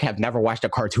that like have never watched a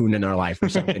cartoon in their life or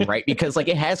something, right? Because like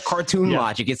it has cartoon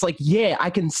logic. It's like,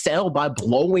 I can sell by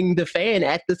blowing the fan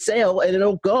at the sail and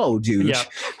it'll go, dude. Yeah.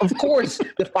 Of course,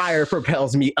 the fire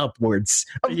propels me upwards.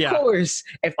 Of course,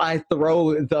 if I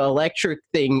throw the electric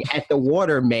thing at the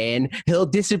water man, he'll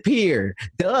disappear.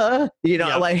 Duh, you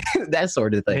know, like that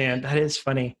sort of thing. Man, that is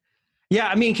funny. Yeah,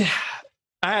 I mean,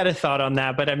 I had a thought on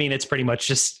that, but I mean, it's pretty much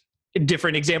just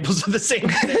different examples of the same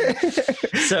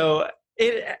thing. So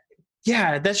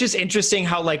that's just interesting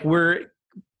how like we're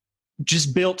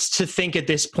just built to think at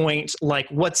this point, like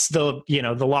what's the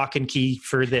lock and key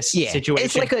for this situation.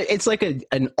 It's like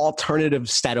an alternative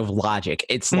set of logic.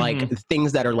 It's like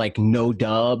things that are like no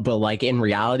duh, but like in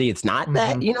reality it's not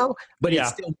that, you know, but it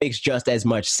still makes just as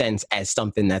much sense as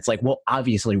something that's like, well,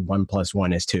 obviously 1 +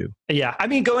 1 is 2. Yeah, I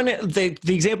mean, going to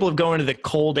the example of going to the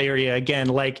cold area again,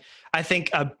 like I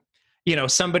think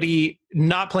somebody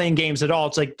not playing games at all,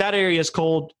 it's like that area is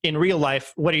cold in real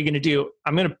life. What are you going to do?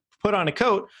 I'm going to put on a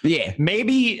coat, Yeah.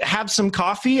 maybe have some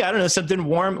coffee. I don't know, something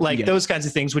warm, like those kinds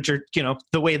of things, which are, you know,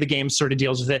 the way the game sort of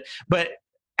deals with it. But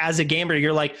as a gamer,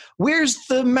 you're like, where's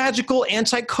the magical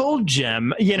anti-cold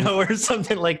gem, you know, or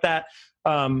something like that.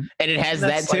 And it has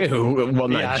that like, too. Well,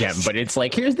 not gem, but it's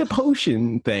like, here's the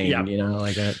potion thing, you know,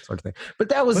 like that sort of thing. But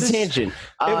that was a tangent.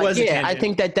 It was a tangent. I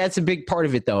think that that's a big part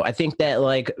of it, though. I think that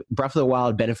like Breath of the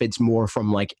Wild benefits more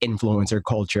from like influencer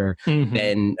culture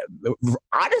than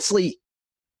honestly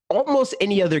almost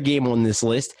any other game on this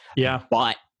list. Yeah.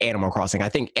 But Animal Crossing. I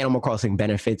think Animal Crossing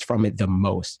benefits from it the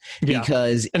most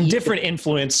because different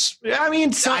influence. I mean,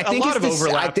 I think a lot of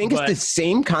overlap. I think it's the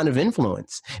same kind of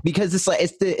influence because it's like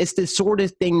it's the sort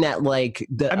of thing that like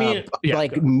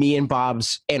me and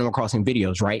Bob's Animal Crossing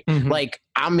videos, right? Like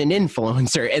I'm an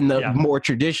influencer in the more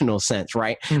traditional sense,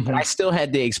 right? But I still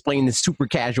had to explain the super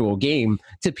casual game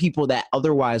to people that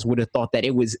otherwise would have thought that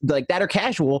it was like that or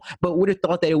casual, but would have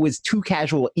thought that it was too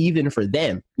casual even for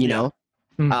them, you know?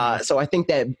 So I think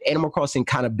that Animal Crossing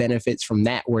kind of benefits from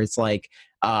that, where it's like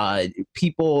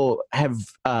people have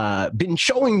been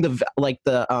showing the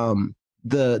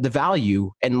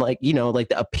value and like, you know, like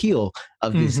the appeal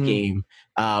of this game.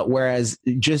 Whereas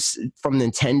just from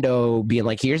Nintendo being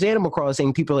like, here's Animal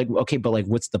Crossing, people are like, okay, but like,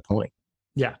 what's the point?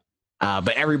 Yeah. But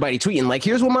everybody tweeting like,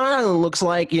 here's what my island looks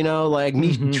like, you know, like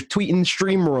me tweeting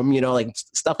Stream Room, you know, like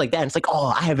stuff like that. And it's like,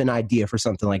 oh, I have an idea for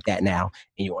something like that now,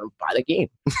 and you want to buy the game.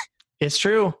 It's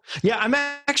true. Yeah, I'm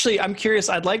curious.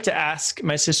 I'd like to ask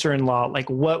my sister-in-law,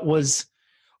 like, what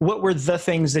were the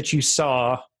things that you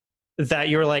saw that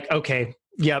you were like, okay,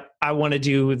 yep, I want to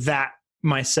do that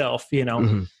myself, you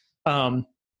know?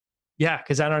 Yeah,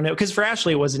 because I don't know. Because for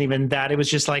Ashley, it wasn't even that. It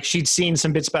was just like she'd seen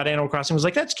some bits about Animal Crossing, was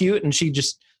like, that's cute, and she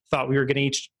just thought we were going to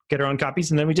each get our own copies,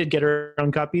 and then we did get our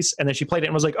own copies, and then she played it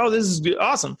and was like, oh, this is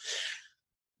awesome.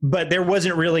 But there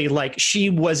wasn't really like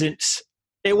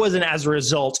it wasn't as a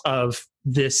result of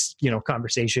this, you know,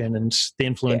 conversation and the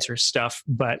influencer stuff,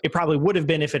 but it probably would have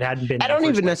been if it hadn't been. I don't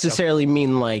even necessarily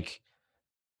mean like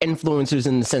influencers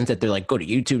in the sense that they're like, go to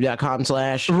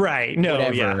youtube.com/ right. No,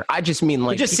 whatever. Yeah. I just mean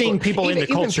like just seeing people in the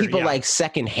culture, people like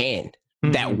secondhand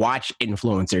that watch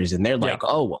influencers and they're like,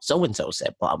 oh, well, so-and-so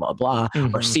said blah, blah, blah,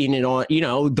 or seeing it on, you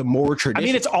know, the more traditional. I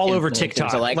mean, it's all over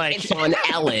TikTok. Like it's on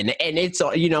Ellen and it's,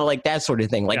 you know, like that sort of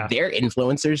thing. Like they're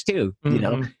influencers too, you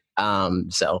know?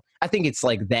 So I think it's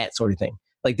like that sort of thing.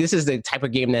 Like this is the type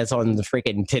of game that's on the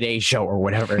freaking Today Show or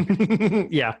whatever.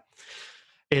 Yeah,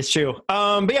 it's true.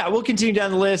 But yeah, we'll continue down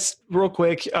the list real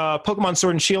quick. Pokemon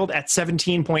Sword and Shield at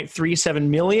 17.37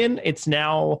 million. It's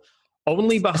now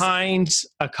only behind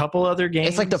a couple other games.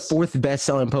 It's like the fourth best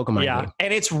selling Pokemon game.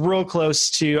 And it's real close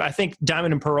to, I think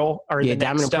Diamond and Pearl are the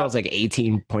Diamond and Pearl is like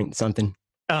 18 point something.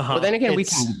 But then again, we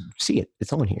can see it.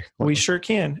 It's on here. We sure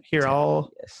can. Here,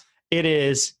 it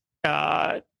is.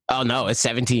 Oh no, it's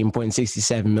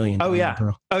 17.67 million. Oh yeah.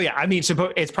 I mean,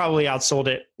 it's probably outsold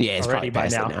it. Yeah, it's probably by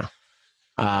now.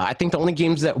 I think the only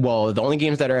games that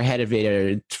are ahead of it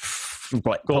are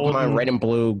Pokemon Red and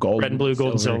Blue, Gold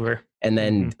and Silver, and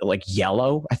then like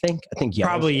Yellow. I think Yellow.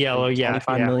 Probably Yellow. Yeah,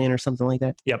 25 million or something like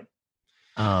that. Yep.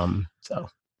 So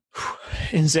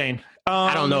insane.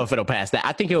 I don't know if it'll pass that.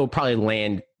 I think it will probably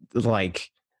land like.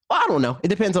 I don't know. It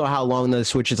depends on how long the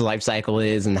Switch's life cycle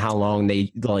is and how long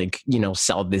they like, you know,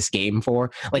 sell this game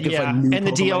for. Like if a new and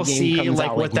the Pokemon DLC game comes like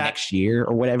out, what that next year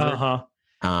or whatever.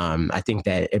 I think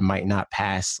that it might not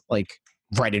pass like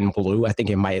Red and Blue. I think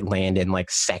it might land in like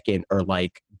second or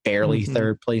like barely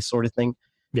third place sort of thing.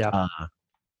 Yeah.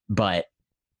 But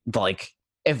like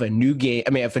if a new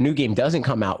game doesn't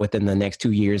come out within the next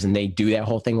 2 years and they do that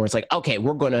whole thing where it's like, okay,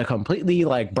 we're going to completely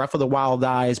like Breath of the Wild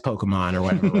eyes Pokemon or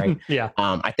whatever, right? Yeah.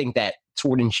 I think that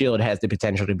Sword and Shield has the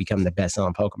potential to become the best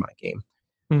selling Pokemon game,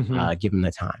 given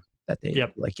the time that they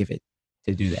like give it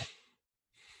to do that.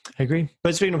 I agree.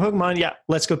 But speaking of Pokemon,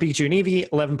 Let's Go Pikachu and Eevee,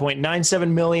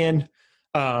 11.97 million.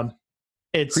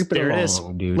 It is.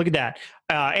 Dude. Look at that.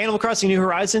 Animal Crossing New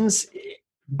Horizons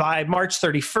by March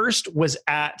 31st was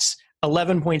at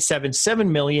 11.77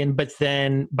 million, but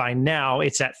then by now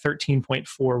it's at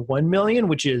 13.41 million,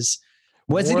 which is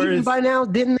it even by now?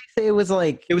 Didn't they say it was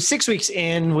like it was 6 weeks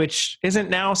in, which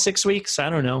isn't now 6 weeks? I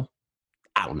don't know.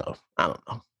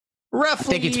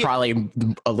 Roughly, I think it's probably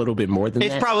a little bit more than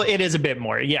that. It is a bit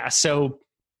more. Yeah. So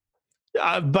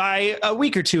by a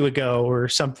week or two ago or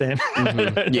something.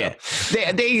 Yeah.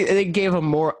 They gave a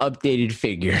more updated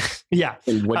figure. Yeah.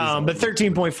 But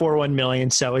 13.41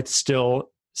 million. So it's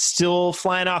still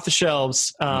flying off the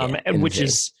shelves, which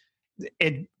is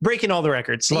breaking all the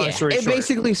records. It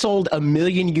basically sold 1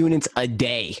 million units a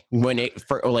day when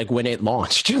it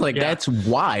launched. That's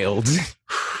wild.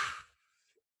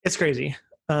 It's crazy.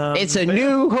 It's a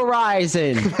new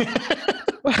horizon.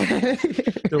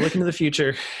 They're looking to the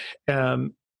future.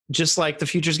 Just like the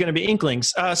future is going to be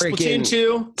Inklings. Splatoon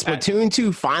 2. Splatoon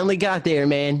 2 finally got there,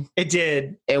 man. It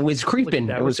did. It was creeping.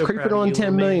 It was creeping on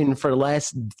 10 million for the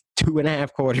last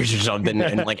 2.5 quarters or something.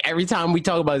 And like every time we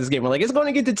talk about this game, we're like, it's going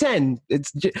to get to 10.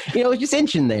 It's just, it's just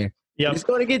inching there. Yeah, it's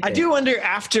going to get there. I do wonder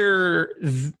after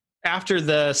the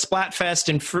Splatfest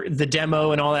and the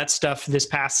demo and all that stuff this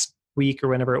past week or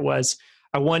whenever it was,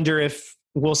 I wonder if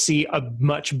we'll see a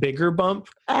much bigger bump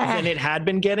than it had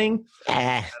been getting.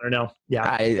 I don't know. Yeah,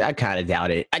 I kind of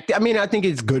doubt it. I mean, I think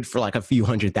it's good for like a few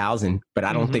 100,000, but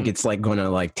I don't think it's like going to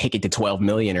like take it to 12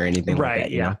 million or anything like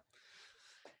that. Yeah.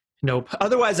 Nope.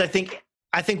 Otherwise, I think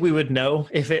we would know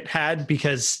if it had,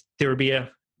 because there would be a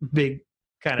big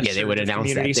kind of they would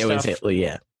announce that there was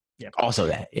also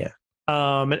that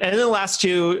and then the last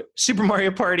two, Super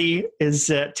Mario Party is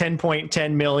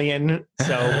 10.10 million.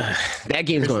 So that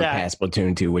game's going to pass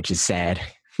Splatoon 2, which is sad.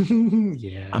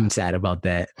 Yeah, I'm sad about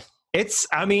that.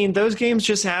 Those games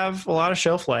just have a lot of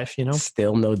shelf life,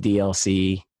 Still no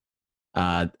DLC.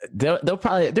 They're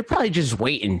probably just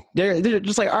waiting. They're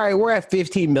just like, all right, we're at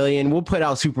 15 million. We'll put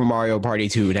out Super Mario Party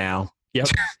 2 now. Yep.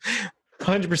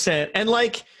 100%. And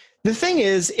like, the thing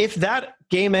is, if that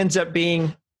game ends up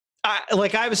being, I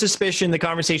have a suspicion the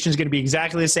conversation is going to be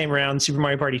exactly the same around Super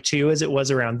Mario Party 2 as it was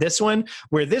around this one,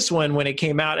 where this one, when it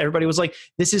came out, everybody was like,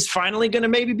 this is finally going to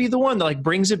maybe be the one that like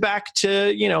brings it back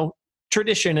to,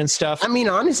 tradition and stuff. I mean,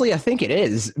 honestly, I think it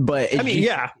is, but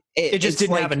it just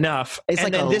didn't have enough. It's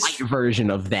and like a light version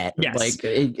of that. Yes. Like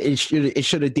it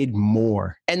should have did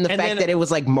more. And the fact that it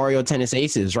was like Mario Tennis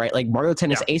Aces, right? Like Mario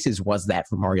Tennis Aces was that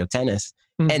for Mario Tennis.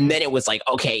 Mm-hmm. And then it was like,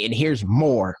 okay, and here's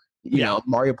more. Super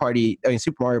Mario Party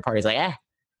is like,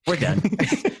 we're done.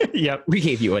 Yep. We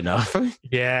gave you enough.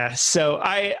 Yeah. So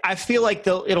I feel like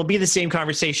it'll be the same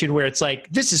conversation where it's like,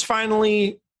 this is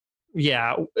finally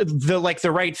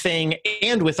the right thing,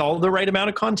 and with all the right amount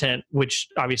of content, which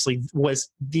obviously was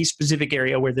the specific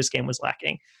area where this game was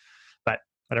lacking. But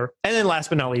whatever. And then last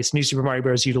but not least, New Super Mario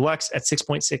Bros. U Deluxe at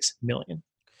 6.6 million.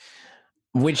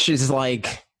 Which is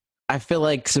like, I feel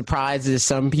like surprises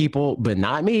some people, but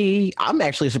not me. I'm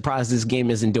actually surprised this game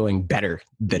isn't doing better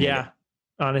than it.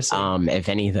 Honestly. If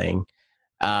anything.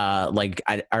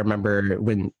 I remember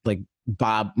when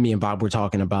me and Bob were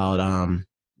talking about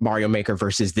Mario Maker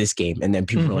versus this game, and then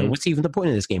people were like, what's even the point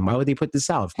of this game? Why would they put this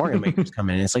out if Mario Maker's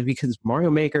coming in? It's like, because Mario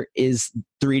Maker is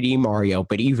 3D Mario,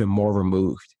 but even more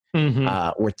removed. Where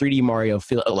 3D Mario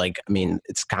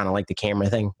it's kind of like the camera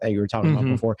thing that you were talking about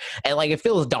before, and like it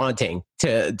feels daunting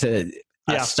to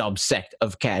a subsect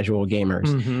of casual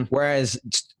gamers, whereas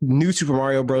new Super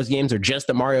Mario Bros. Games are just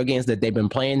the Mario games that they've been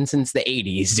playing since the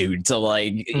 80s, dude. So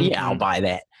like, I'll buy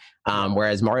that.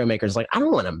 Whereas Mario Maker is like, I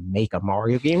don't want to make a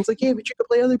Mario game. It's like, yeah, but you can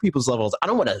play other people's levels. I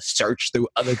don't want to search through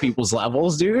other people's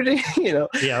levels, dude.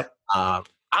 Yeah.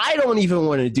 I don't even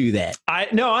want to do that.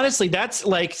 Honestly, that's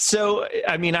like, so,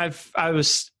 I mean, I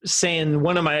was saying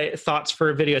one of my thoughts for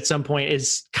a video at some point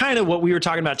is kind of what we were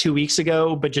talking about 2 weeks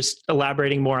ago, but just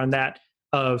elaborating more on that,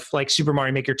 of like Super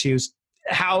Mario Maker 2's,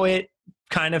 how it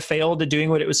kind of failed at doing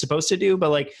what it was supposed to do, but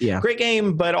like, great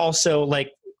game, but also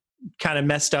like kind of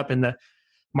messed up in the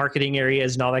marketing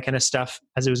areas and all that kind of stuff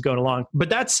as it was going along. But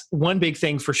that's one big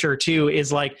thing for sure too,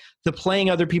 is like the playing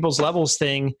other people's levels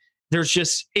thing. There's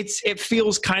just, it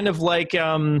feels kind of like,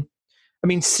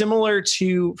 similar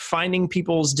to finding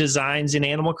people's designs in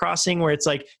Animal Crossing, where it's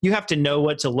like, you have to know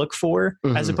what to look for,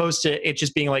 as opposed to it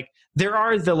just being like, there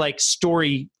are the like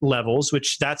story levels,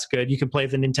 which that's good. You can play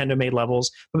the Nintendo made levels.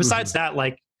 But besides that,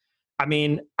 like,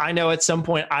 I know at some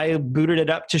point I booted it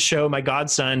up to show my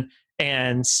godson,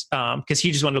 and because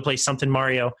he just wanted to play something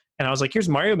Mario, and I was like, here's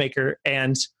Mario Maker.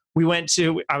 And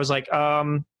I was like,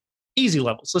 easy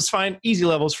levels. Let's find easy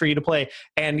levels for you to play.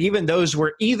 And even those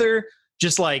were either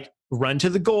just like run to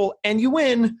the goal and you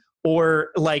win,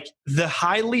 or like the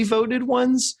highly voted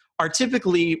ones are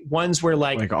typically ones where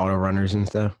like auto runners and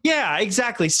stuff. Yeah,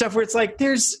 exactly. Stuff where it's like,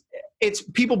 it's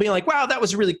people being like, wow, that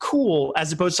was really cool,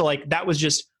 as opposed to like, that was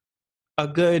just a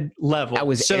good level. That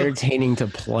was entertaining to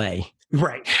play.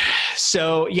 Right.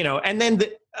 So, and then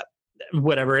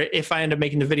whatever, if I end up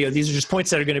making the video, these are just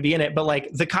points that are going to be in it. But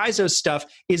like the Kaizo stuff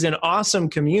is an awesome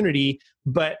community,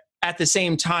 but at the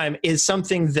same time is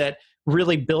something that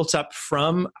really built up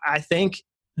from, I think,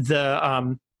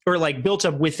 built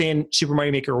up within Super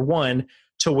Mario Maker 1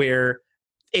 to where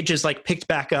it just like picked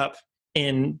back up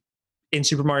in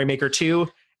Super Mario Maker 2.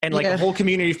 And like a whole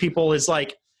community of people is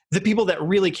like, the people that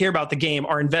really care about the game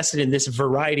are invested in this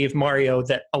variety of Mario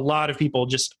that a lot of people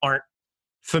just aren't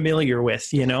familiar with,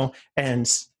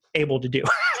 and able to do.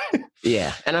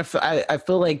 Yeah, and I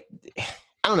feel like,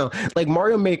 I don't know, like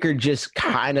Mario Maker just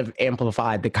kind of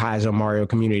amplified the Kaizo Mario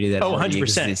community that already 100%.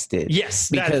 existed. Yes,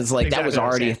 because like exactly that was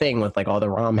already a thing with like all the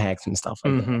ROM hacks and stuff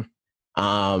like that.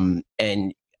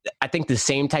 And I think the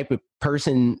same type of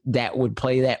person that would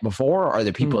play that before are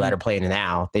the people that are playing it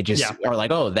now. They just are like,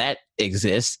 oh, that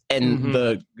exists, and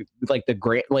the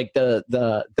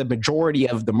majority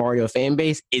of the Mario fan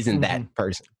base isn't that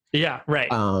person. Yeah,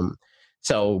 right.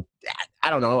 So I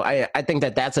don't know. I think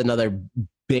that that's another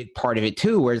big part of it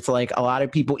too, where it's like a lot of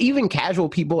people, even casual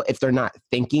people, if they're not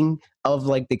thinking of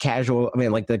like the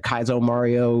like the Kaizo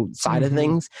Mario side of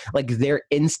things, like their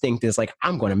instinct is like,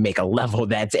 I'm going to make a level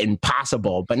that's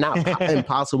impossible, but not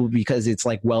impossible because it's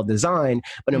like well designed,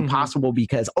 but impossible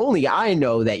because only I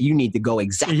know that you need to go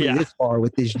exactly this far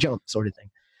with this jump sort of thing.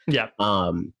 Yeah.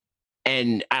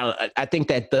 And I think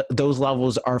that those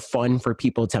levels are fun for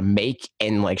people to make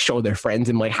and like show their friends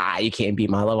and like, ha, you can't beat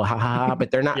my level, ha ha ha. But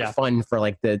they're not fun for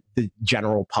like the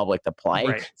general public to play.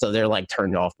 Right. So they're like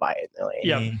turned off by it. They're like,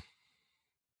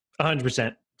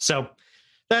 100%. So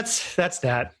that's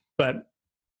that. But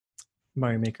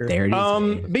Mario Maker. There it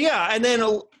is. But yeah, and then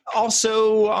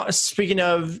also speaking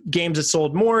of games that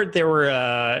sold more, there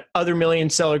were other million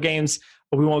seller games.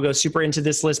 We won't go super into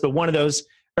this list, but one of those,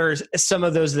 or some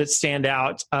of those that stand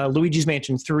out, Luigi's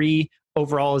Mansion 3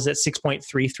 overall is at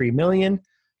 6.33 million.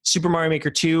 Super Mario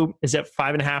Maker 2 is at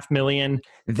 5.5 million.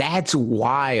 That's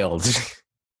wild.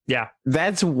 Yeah.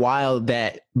 That's wild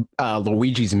that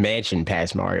Luigi's Mansion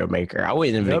passed Mario Maker. I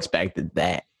wouldn't have expected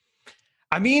that.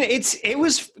 I mean,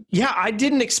 I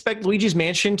didn't expect Luigi's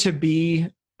Mansion to be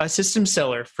a system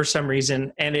seller for some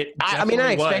reason. And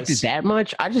I expected that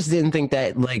much. I just didn't think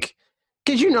that, like,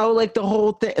 because, like the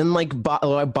whole thing, and like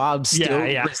Bob still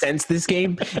resents this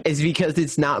game is because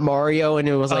it's not Mario, and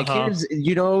it was like, here's,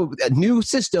 a new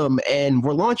system, and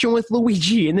we're launching with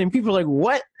Luigi, and then people are like,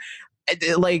 what?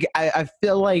 Like, I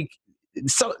feel like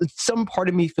some part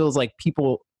of me feels like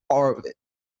people are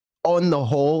on the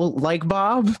whole like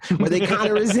Bob, where they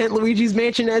kind of resent Luigi's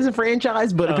Mansion as a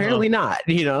franchise, but apparently not,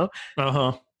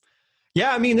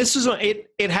 Yeah, I mean, this was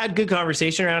it had good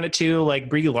conversation around it too. Like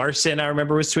Brie Larson, I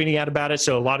remember, was tweeting out about it.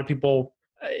 So a lot of people,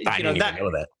 I didn't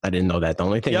know that. I didn't know that. The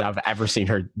only thing I've ever seen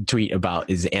her tweet about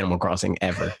is Animal Crossing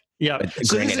ever. Yeah.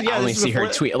 So granted, I only see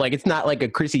her tweet. Like, it's not like a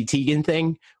Chrissy Teigen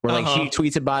thing where like she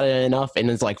tweets about it enough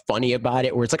and is like funny about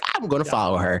it, where it's like, I'm going to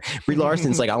follow her. Brie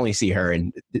Larson's like, I only see her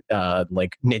in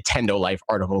like Nintendo Life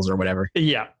articles or whatever.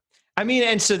 Yeah. I mean,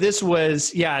 and so this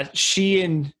was, she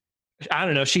and, I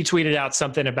don't know, she tweeted out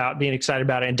something about being excited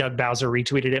about it, and Doug Bowser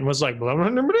retweeted it and was like, blah,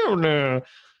 blah, blah, blah, blah.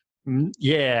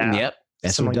 Yeah. Yep.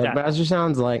 That's what Doug Bowser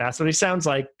sounds like. That's what he sounds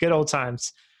like. Good old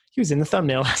times. He was in the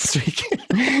thumbnail last week.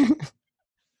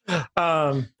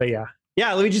 But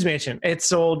yeah, Luigi's Mansion. It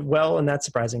sold well, and that's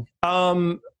surprising.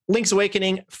 Link's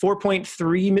Awakening,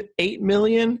 4.38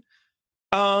 million.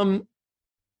 I'm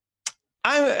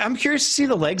curious to see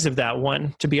the legs of that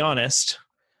one, to be honest.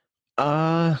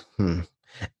 I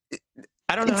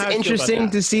don't know. It's interesting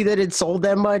to see that it sold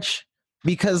that much,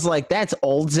 because like that's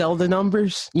old Zelda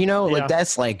numbers, like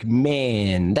that's like,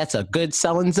 man, that's a good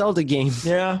selling Zelda game.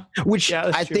 Yeah. Which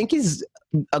I think is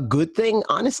a good thing,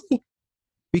 honestly,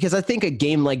 because I think a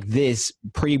game like this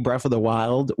pre Breath of the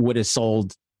Wild would have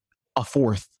sold a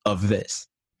fourth of this.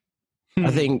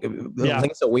 I think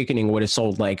Link's Awakening would have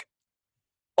sold like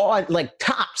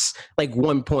tops like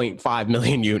 1.5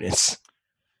 million units.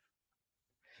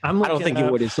 I don't think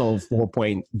it would have sold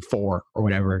 4.4 or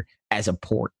whatever as a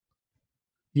port.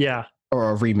 Yeah. Or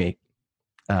a remake,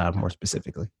 more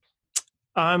specifically.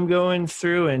 I'm going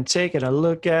through and taking a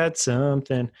look at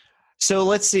something. So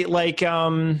let's see, like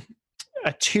a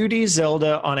 2D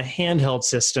Zelda on a handheld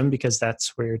system, because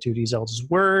that's where 2D Zeldas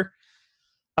were.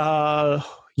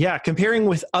 Comparing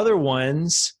with other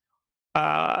ones,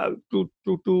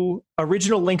 original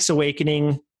Link's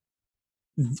Awakening,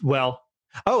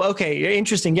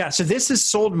 interesting. Yeah, so this has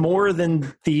sold more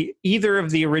than either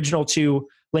of the original two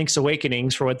Link's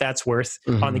Awakenings, for what that's worth,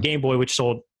 on the Game Boy, which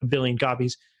sold 1 billion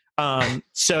copies.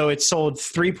 So it sold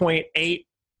 3.8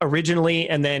 originally,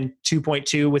 and then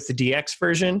 2.2 with the DX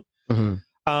version. And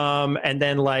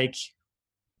then I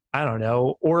don't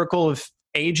know, Oracle of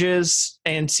Ages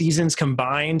and Seasons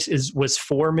combined was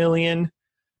 4 million.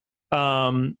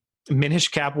 Minish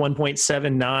Cap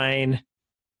 1.79.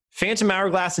 Phantom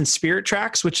Hourglass and Spirit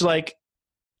Tracks, which I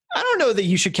don't know that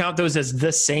you should count those as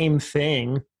the same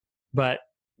thing, but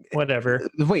whatever.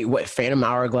 Wait, what? Phantom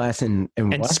Hourglass and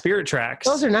what? Spirit Tracks.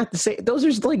 Those are not the same. Those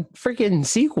are like freaking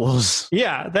sequels.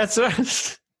 Yeah, that's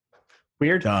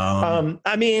weird.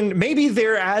 I mean, maybe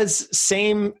they're as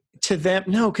same to them.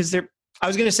 No, because they're I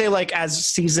was going to say like as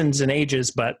seasons and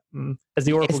ages, but as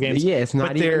the Oracle games. Yeah, it's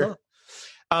not even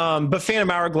that. But Phantom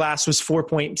Hourglass was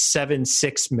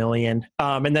 4.76 million.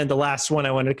 And then the last one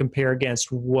I wanted to compare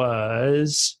against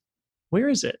was, where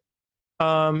is it?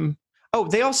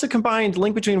 They also combined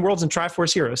Link Between Worlds and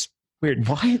Triforce Heroes. Weird.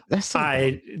 What? That's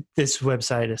so this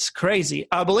website is crazy.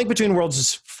 But Link Between Worlds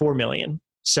is 4 million.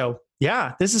 So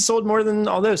yeah, this is sold more than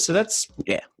all those. So that's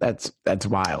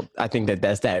wild. I think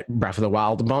that's that Breath of the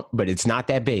Wild bump, but it's not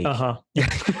that big.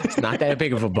 It's not that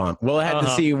big of a bump. We'll have to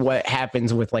see what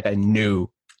happens with like a new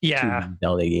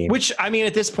Zelda game. Which I mean,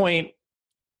 at this point,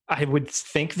 I would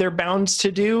think they're bound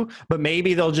to do, but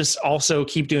maybe they'll just also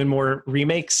keep doing more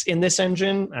remakes in this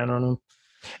engine. I don't know.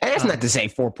 And that's not to say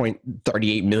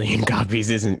 4.38 million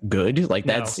copies isn't good. Like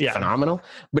that's phenomenal,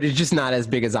 but it's just not as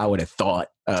big as I would have thought.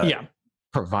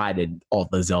 Provided all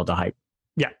the Zelda hype.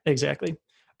 Yeah, exactly.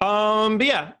 But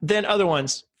yeah, then other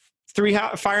ones.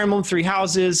 Fire Emblem Three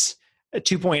Houses at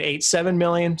 2.87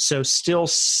 million, so still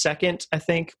second, I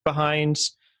think, behind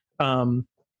Shadows,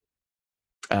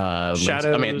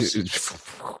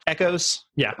 Echoes.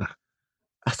 Yeah.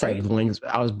 Sorry,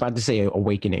 I was about to say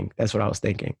Awakening. That's what I was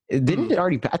thinking. Didn't it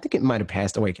already? I think it might have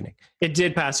passed Awakening. It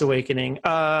did pass Awakening.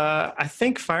 I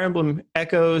think Fire Emblem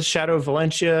Echoes, Shadow of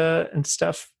Valencia, and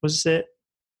stuff was it.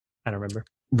 I don't remember.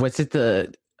 Was it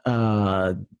the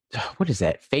what is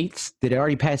that? Fates? Did it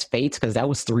already pass Fates? Because that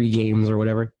was 3 games or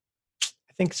whatever.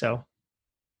 I think so.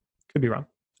 Could be wrong.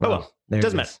 Well,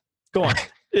 doesn't matter. Go on.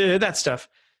 That stuff.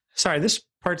 Sorry, this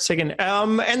part's taken.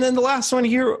 And then the last one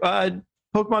here,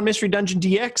 Pokemon Mystery Dungeon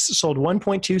DX sold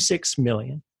 1.26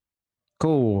 million.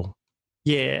 Cool.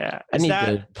 Yeah. I need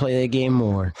to play the game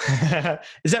more.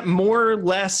 Is that more or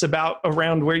less about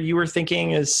around where you were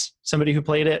thinking as somebody who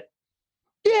played it?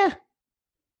 Yeah.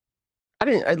 I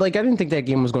didn't think that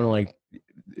game was going to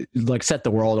like set the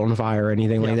world on fire or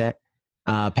anything like that.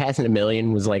 Passing 1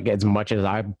 million was like as much as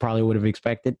I probably would have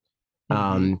expected.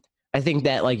 I think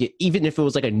that like even if it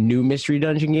was like a new Mystery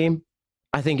Dungeon game,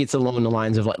 I think it's along the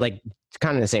lines of like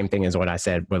kind of the same thing as what I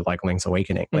said with like Link's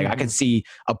Awakening. Like I could see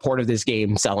a port of this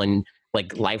game selling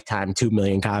like lifetime 2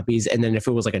 million copies, and then if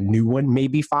it was like a new one,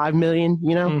 maybe 5 million.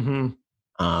 You know,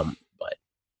 but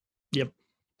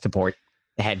support.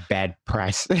 It had bad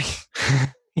press.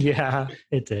 Yeah,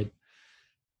 it did.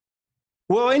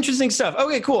 Well, interesting stuff.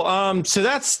 Okay, cool. So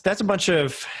that's a bunch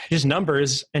of just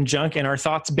numbers and junk and our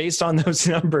thoughts based on those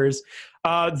numbers.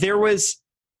 There was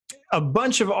a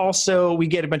bunch of we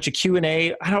get a bunch of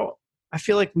Q&A. I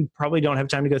feel like we probably don't have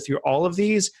time to go through all of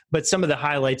these, but some of the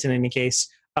highlights in any case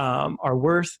are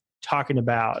worth talking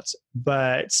about.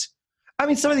 But I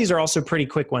mean, some of these are also pretty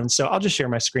quick ones. So I'll just share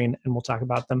my screen and we'll talk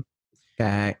about them.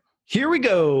 Okay. Here we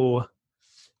go.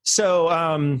 So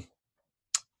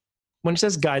when it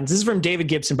says guidance, this is from David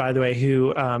Gibson, by the way,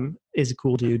 who is a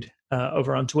cool dude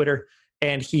over on Twitter.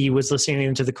 And he was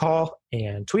listening to the call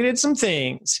and tweeted some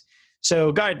things.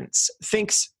 So guidance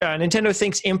Nintendo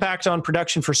thinks impact on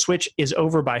production for Switch is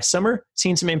over by summer.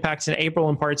 Seen some impacts in April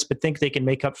in parts, but think they can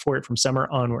make up for it from summer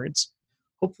onwards.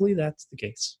 Hopefully that's the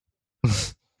case.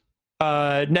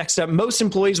 Next up, most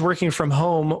employees working from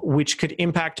home, which could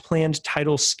impact planned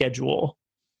title schedule.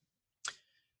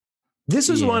 This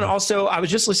was one also, I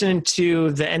was just listening to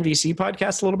the NVC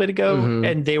podcast a little bit ago,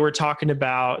 and they were talking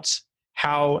about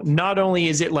how not only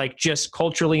is it like just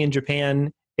culturally in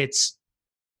Japan, it's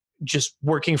just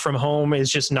working from home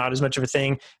is just not as much of a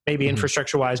thing, maybe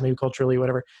infrastructure wise, maybe culturally,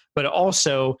 whatever, but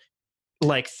also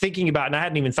like thinking about, and I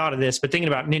hadn't even thought of this, but thinking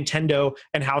about Nintendo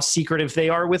and how secretive they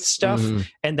are with stuff.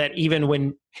 And that even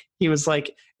when he was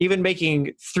like, even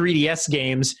making 3DS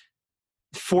games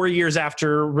 4 years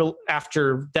after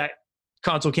that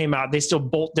console came out, they still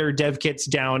bolt their dev kits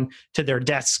down to their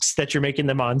desks that you're making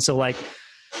them on. So like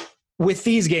with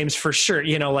these games for sure,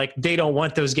 you know, like they don't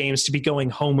want those games to be going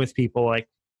home with people. Like,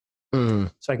 so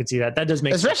I could see that. That does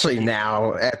make especially sense.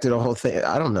 Now after the whole thing.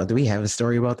 I don't know. Do we have a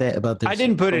story about that? About this? I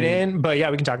didn't put it in, but yeah,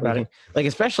 we can talk about it. Like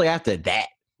especially after that,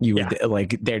 you would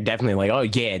like they're definitely like, oh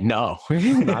yeah, no,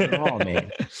 not at all,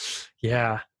 man.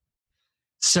 Yeah.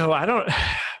 So I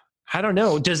don't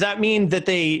know. Does that mean that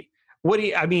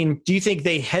do you think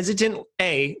they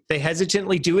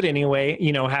hesitantly do it anyway?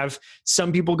 You know, have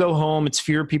some people go home. It's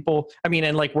fewer people. I mean,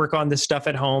 and like work on this stuff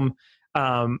at home,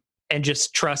 and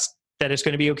just trust that it's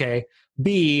going to be okay.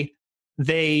 B,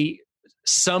 they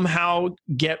somehow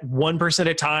get one person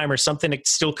at a time or something to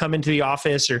still come into the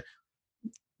office or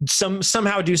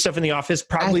somehow do stuff in the office.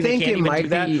 Probably they can't even do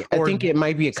that. I think it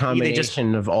might be a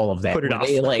combination of all of that. Put it off.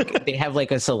 They have like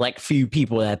a select few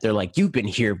people that they're like, you've been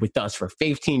here with us for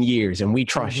 15 years and we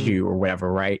trust you or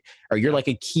whatever, right? Or you're like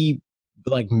a key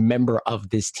like member of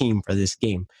this team for this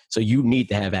game, so you need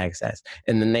to have access.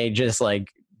 And then they just like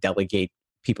delegate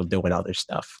people doing other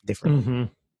stuff differently.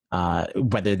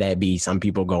 Whether that be some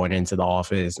people going into the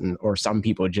office or some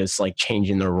people just like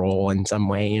changing their role in some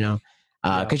way, you know.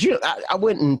 Because I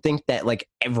wouldn't think that like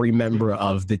every member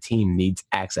of the team needs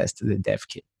access to the dev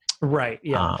kit. Right.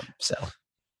 Yeah. So.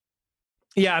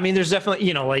 Yeah, I mean, there's definitely,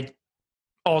 you know, like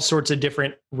all sorts of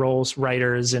different roles,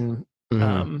 writers and I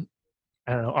don't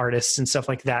know, artists and stuff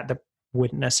like that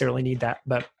wouldn't necessarily need that,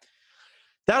 but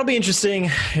that'll be interesting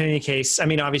in any case. I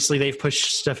mean, obviously they've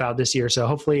pushed stuff out this year, so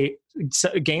hopefully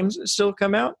games still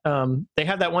come out. They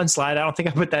have that one slide. I don't think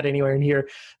I put that anywhere in here.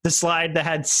 The slide that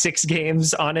had 6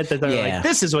 games on it that they're like,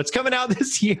 this is what's coming out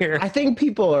this year. I think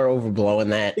people are overblowing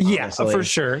that. Yeah, honestly. for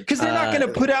sure. Because they're not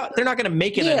going to they're not going to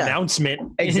make an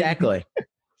announcement. Exactly.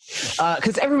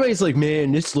 Because everybody's like,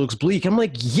 man, this looks bleak. I'm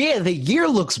like, yeah, the year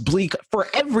looks bleak for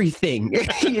everything.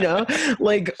 You know,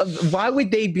 like, why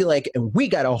would they be like, we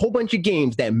got a whole bunch of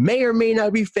games that may or may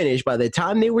not be finished by the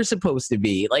time they were supposed to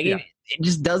be? Like, it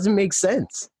just doesn't make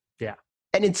sense. Yeah.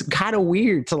 And it's kind of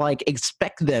weird to like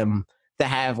expect them to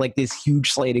have like this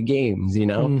huge slate of games, you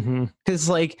know? Because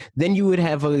like, then you would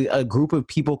have a group of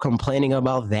people complaining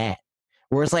about that.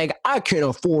 Where it's like, I can't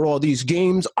afford all these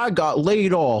games. I got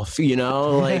laid off, you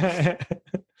know? Like,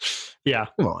 yeah.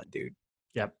 Come on, dude.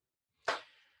 Yep.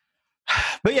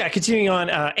 But yeah, continuing on,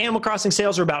 Animal Crossing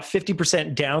sales are about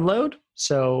 50% download.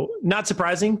 So not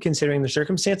surprising considering the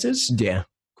circumstances. Yeah.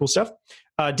 Cool stuff.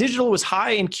 Digital was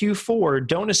high in Q4.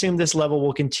 Don't assume this level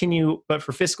will continue, but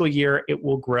for fiscal year, it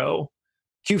will grow.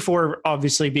 Q4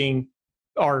 obviously being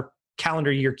our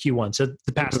calendar year Q1. So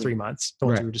the past 3 months, the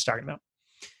ones we were just talking about.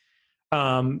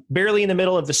 Barely in the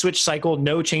middle of the Switch cycle,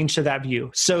 no change to that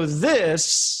view. So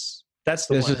that's the this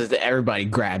one. Was everybody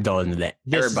grabbed onto that.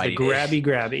 This everybody is the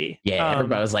grabby. Yeah,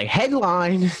 everybody was like,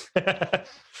 headline.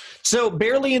 So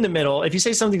barely in the middle. If you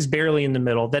say something's barely in the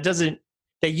middle, that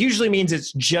usually means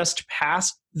it's just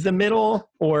past the middle,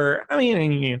 or I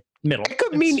mean, middle. It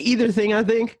could mean either thing. I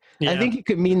think. Yeah. I think it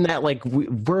could mean that like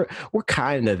we're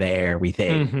kind of there. We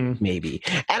think maybe,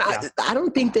 and I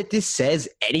don't think that this says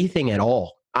anything at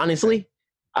all. Honestly,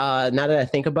 now that I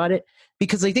think about it,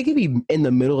 because like they could be in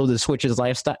the middle of the Switch's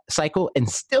life cycle and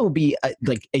still be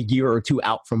like a year or two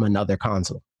out from another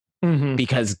console.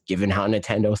 Because given how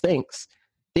Nintendo thinks,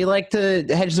 they like to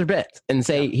hedge their bets and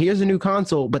say, here's a new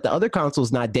console, but the other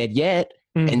console's not dead yet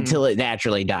until it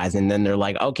naturally dies. And then they're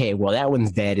like, okay, well, that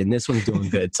one's dead and this one's doing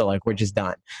good. So like, we're just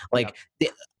done. Like,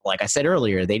 like I said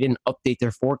earlier, they didn't update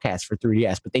their forecast for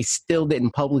 3DS, but they still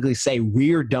didn't publicly say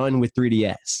we're done with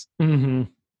 3DS.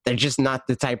 They're just not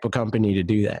the type of company to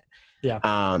do that.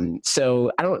 Yeah.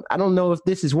 So I don't know if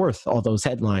this is worth all those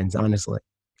headlines, honestly.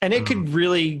 And it could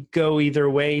really go either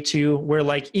way too, where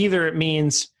like either it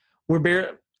means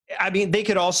they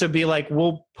could also be like,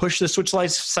 we'll push the Switch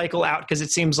life cycle out because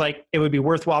it seems like it would be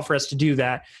worthwhile for us to do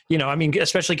that. You know, I mean,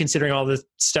 especially considering all the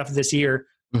stuff this year.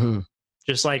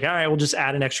 Just like, all right, we'll just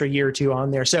add an extra year or two on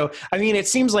there. So, I mean, it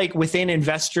seems like within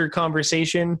investor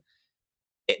conversation,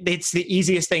 it's the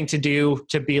easiest thing to do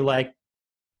to be like,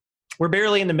 we're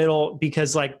barely in the middle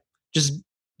because like, just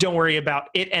don't worry about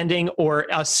it ending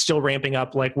or us still ramping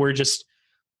up. Like we're just,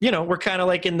 you know, we're kind of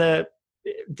like in the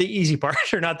easy part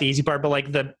or not the easy part, but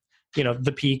like the, you know,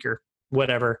 the peak or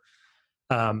whatever.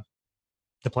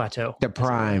 The plateau. The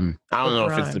prime. I don't know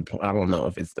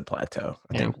if it's the plateau.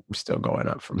 I think we're still going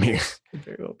up from here. Could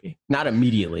very well be. Not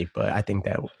immediately, but I think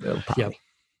that'll probably. Yep.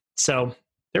 So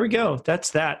there we go. That's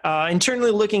that.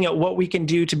 Internally looking at what we can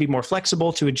do to be more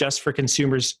flexible to adjust for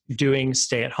consumers doing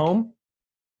stay at home.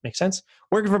 Makes sense.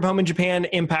 Working from home in Japan,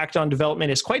 impact on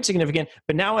development is quite significant,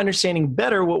 but now understanding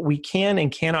better what we can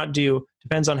and cannot do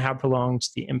depends on how prolonged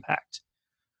the impact.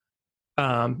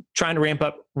 Trying to ramp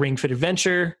up Ring Fit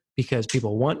Adventure because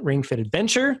people want Ring Fit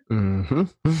Adventure.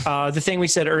 The thing we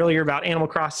said earlier about Animal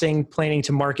Crossing, planning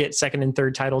to market second and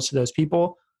third titles to those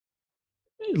people.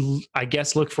 I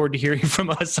guess look forward to hearing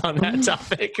from us on that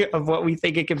topic of what we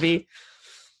think it could be.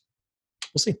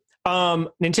 We'll see.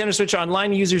 Nintendo Switch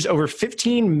Online users over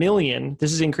 15 million.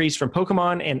 This is increased from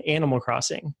Pokemon and Animal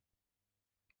Crossing.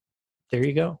 There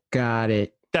you go. Got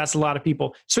it. That's a lot of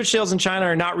people. Switch sales in China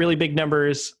are not really big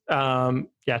numbers. China,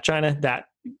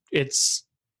 it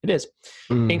is.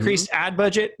 Increased ad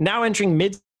budget. Now entering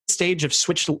mid-stage of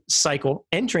Switch cycle.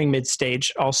 Entering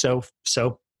mid-stage also.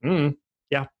 So,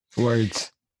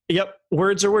 Words. Yep.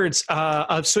 Words are words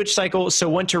of Switch cycle. So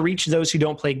want to reach those who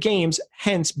don't play games,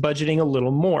 hence budgeting a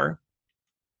little more.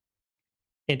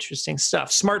 Interesting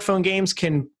stuff. Smartphone games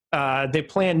they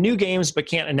plan new games, but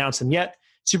can't announce them yet.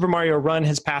 Super Mario Run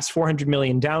has passed 400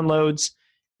 million downloads.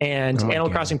 And Oh my Animal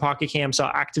God. Crossing Pocket Camp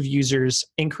saw active users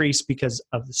increase because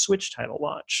of the Switch title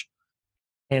launch.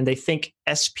 And they think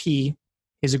SP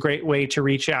is a great way to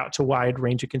reach out to a wide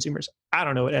range of consumers. I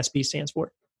don't know what SP stands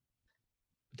for.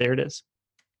 There it is.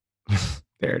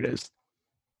 There it is.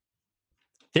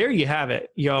 There you have it,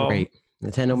 y'all. Great.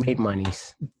 Nintendo made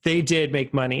monies. They did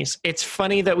make monies. It's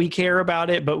funny that we care about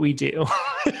it, but we do.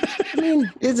 I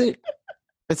mean, is it?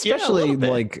 Especially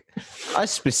like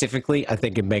us specifically, I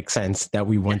think it makes sense that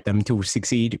we want them to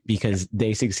succeed because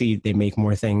they succeed, they make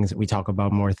more things, we talk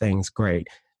about more things. Great.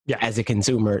 Yeah. As a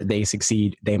consumer, they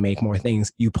succeed, they make more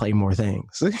things, you play more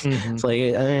things. Mhm. It's like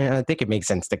I think it makes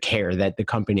sense to care that the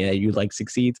company that you like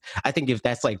succeeds. I think if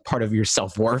that's like part of your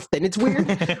self-worth, then it's weird.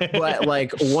 But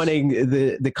like wanting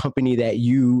the company that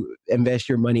you invest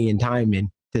your money and time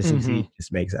in to succeed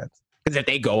just makes sense. Because if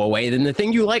they go away, then the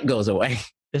thing you like goes away.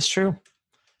 It's true.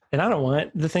 And I don't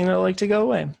want the thing that I like to go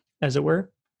away, as it were.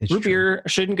 Root beer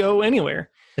shouldn't go anywhere.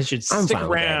 It should stick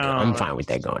around. I'm fine with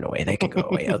that going away. They can go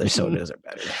away. Other sodas are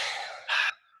better.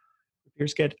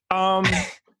 Beer's good. But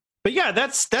yeah,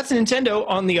 that's Nintendo.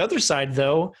 On the other side,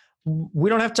 though, we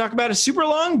don't have to talk about it super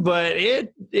long, but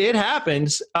it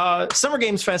happens. Summer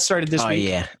Games Fest started this week.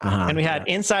 Yeah. And we had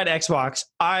Inside Xbox.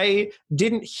 I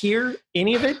didn't hear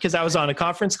any of it because I was on a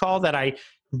conference call that I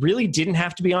really didn't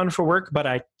have to be on for work, but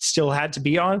I still had to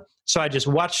be on. So I just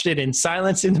watched it in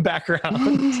silence in the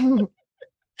background.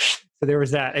 So there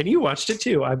was that. And you watched it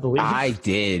too, I believe. I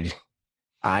did.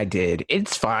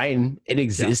 It's fine. It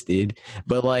existed. Yeah.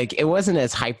 But like it wasn't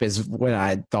as hype as what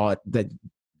I thought that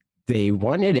they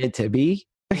wanted it to be.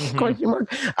 Question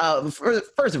mark.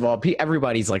 First of all,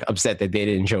 everybody's like upset that they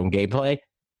didn't show gameplay.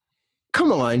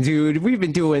 Come on, dude. We've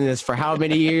been doing this for how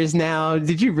many years now?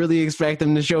 Did you really expect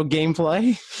them to show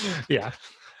gameplay? Yeah.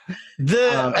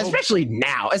 Especially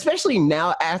now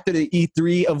after the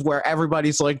E3 of where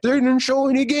everybody's like, they didn't show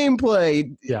any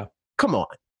gameplay. Yeah. Come on.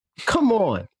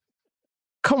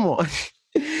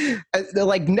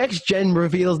 Like next gen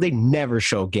reveals, they never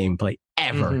show gameplay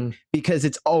ever because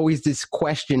it's always this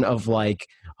question of like,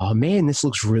 oh man, this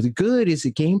looks really good. Is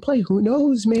it gameplay? Who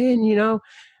knows, man? You know,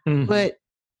 but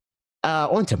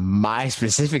on to my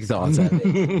specific thoughts of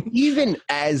it. Even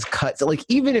as cuts, like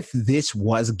even if this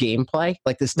was gameplay,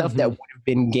 like the stuff that would have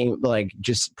been like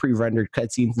just pre-rendered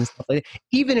cutscenes and stuff like that,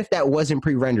 even if that wasn't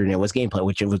pre-rendered and it was gameplay,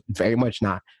 which it was very much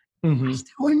not, I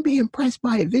still wouldn't be impressed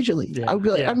by it visually. Yeah. I would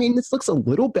be like, I mean, this looks a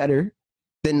little better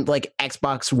than like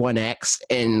Xbox One X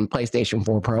and PlayStation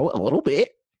 4 Pro, a little bit.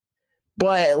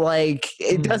 But like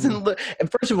it doesn't look,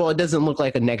 first of all, it doesn't look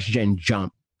like a next gen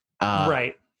jump.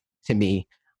 Right. To me.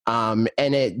 And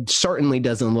it certainly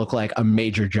doesn't look like a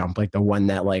major jump like the one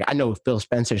that like I know Phil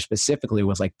Spencer specifically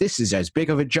was like, this is as big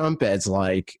of a jump as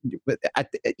like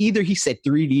either he said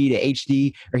 3D to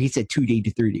HD or he said 2D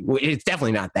to 3D. It's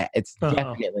definitely not that. It's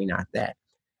definitely not that.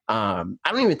 I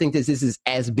don't even think this is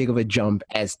as big of a jump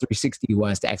as 360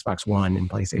 was to Xbox One and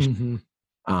PlayStation.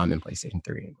 And PlayStation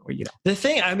 3, or, you know. The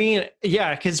thing, I mean,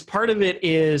 yeah, because part of it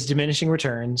is diminishing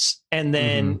returns, and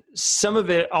then some of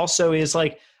it also is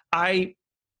like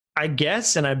I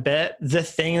guess, and I bet the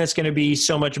thing that's going to be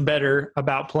so much better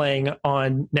about playing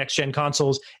on next gen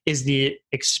consoles is the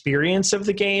experience of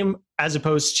the game, as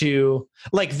opposed to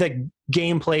like the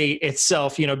gameplay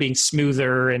itself, you know, being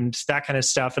smoother and that kind of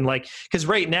stuff. And like, because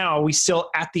right now we still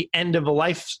at the end of a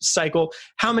life cycle.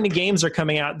 How many games are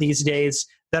coming out these days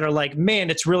that are like, man,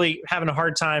 it's really having a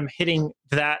hard time hitting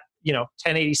that, you know,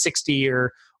 1080 60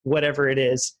 or whatever it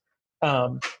is,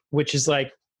 which is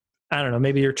like, I don't know,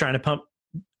 maybe you're trying to pump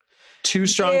too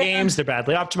strong games, they're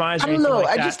badly optimized. I don't know.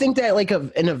 I just think that like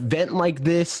an event like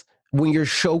this, when you're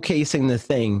showcasing the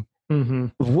thing,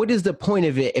 what is the point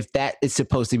of it if that is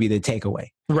supposed to be the takeaway?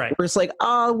 Right. Where it's like,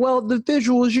 well, the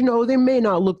visuals, you know, they may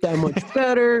not look that much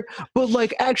better, but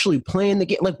like actually playing the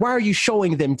game, like why are you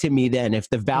showing them to me then if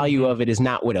the value of it is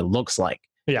not what it looks like?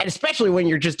 Yeah. And especially when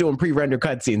you're just doing pre-rendered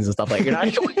cutscenes and stuff like that. You're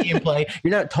not showing gameplay.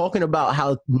 You're not talking about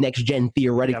how next gen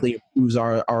theoretically improves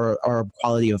our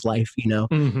quality of life, you know?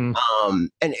 And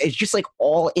it's just like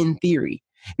all in theory.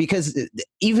 Because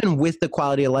even with the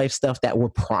quality of life stuff that were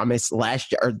promised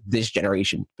last year, or this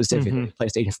generation specifically,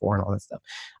 PlayStation 4 and all that stuff,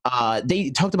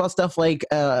 they talked about stuff like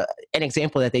an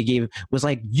example that they gave was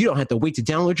like, you don't have to wait to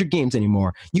download your games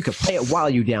anymore. You can play it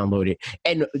while you download it.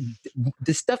 And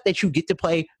the stuff that you get to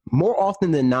play more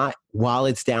often than not while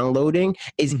it's downloading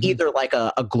is either like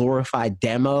a glorified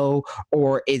demo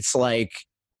or it's like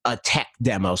a tech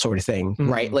demo sort of thing,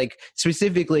 right? Like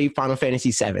specifically Final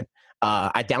Fantasy VII.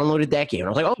 I downloaded that game. I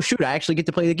was like, oh shoot, I actually get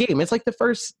to play the game. It's like the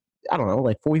first I don't know,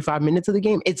 like 45 minutes of the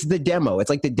game. It's the demo. It's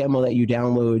like the demo that you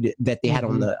download that they had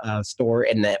on the store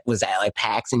and that was at like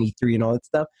PAX and E3 and all that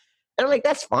stuff. And I'm like,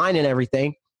 that's fine and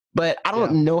everything. But I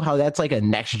don't know how that's like a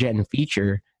next gen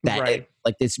feature that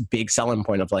like this big selling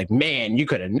point of like, man, you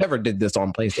could have never did this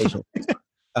on PlayStation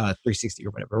 360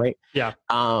 or whatever, right? Yeah.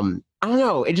 I don't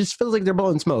know. It just feels like they're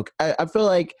blowing smoke. I feel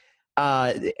like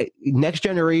next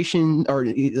generation or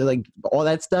like all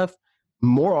that stuff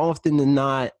more often than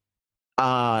not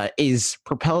is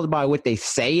propelled by what they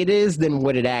say it is than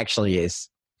what it actually is.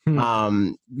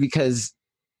 Because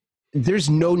there's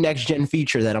no next gen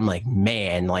feature that I'm like,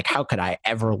 man, like how could I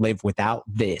ever live without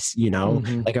this? You know,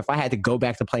 like if I had to go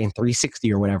back to playing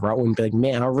 360 or whatever, I wouldn't be like,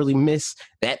 man, I really miss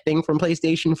that thing from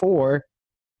PlayStation 4.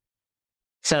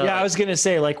 So yeah, I was gonna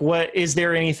say, like, what is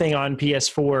there anything on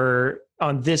PS4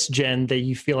 on this gen that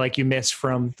you feel like you missed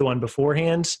from the one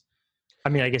beforehand? I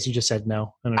mean, I guess you just said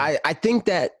no. I think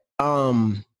that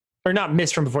or not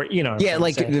missed from before, you know. Yeah,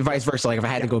 like vice versa. Like if I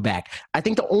had to go back, I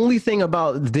think the only thing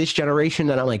about this generation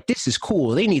that I'm like, this is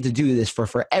cool. They need to do this for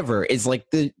forever. Is like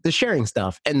the sharing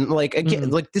stuff, and like again,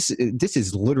 like this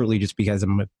is literally just because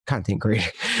I'm a content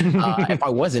creator. If I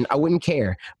wasn't, I wouldn't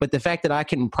care. But the fact that I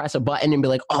can press a button and be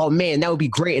like, oh man, that would be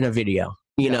great in a video.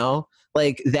 You know,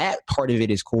 like that part of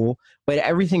it is cool. But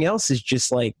everything else is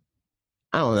just like,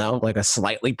 I don't know, like a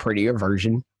slightly prettier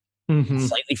version,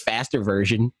 slightly faster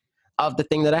version of the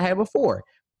thing that I had before.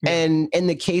 And in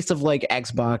the case of like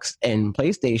Xbox and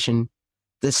PlayStation,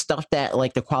 the stuff that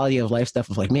like the quality of life stuff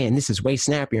of like, man, this is way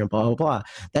snappier and blah, blah, blah,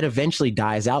 that eventually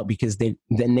dies out because then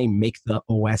they make the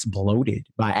OS bloated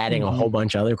by adding a whole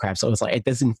bunch of other crap. So it's like, it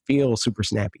doesn't feel super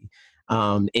snappy.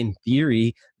 In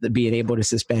theory, being able to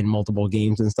suspend multiple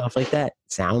games and stuff like that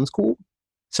sounds cool.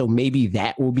 So maybe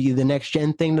that will be the next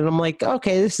gen thing that I'm like,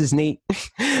 okay, this is neat.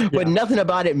 But nothing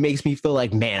about it makes me feel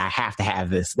like, man, I have to have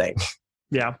this thing.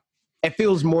 Yeah. It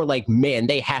feels more like, man,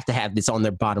 they have to have this on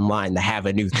their bottom line to have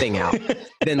a new thing out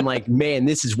than like, man,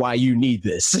 this is why you need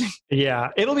this.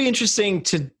 Yeah. It'll be interesting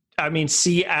to, I mean,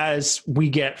 see as we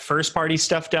get first party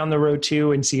stuff down the road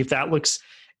too, and see if that looks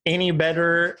any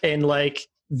better. And like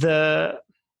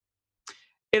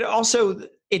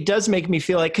it does make me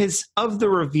feel like, because of the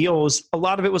reveals, a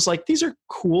lot of it was like, these are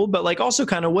cool, but like also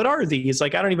kind of, what are these?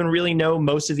 Like, I don't even really know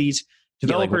most of these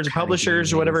developers, like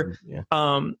publishers or whatever.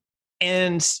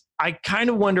 And I kind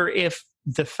of wonder if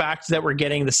the fact that we're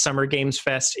getting the Summer Games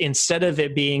Fest, instead of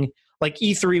it being like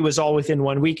E3 was all within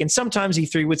 1 week, and sometimes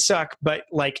E3 would suck, but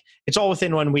like it's all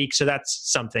within 1 week. So that's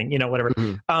something, you know, whatever.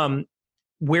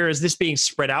 Whereas this being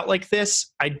spread out like this,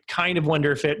 I kind of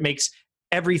wonder if it makes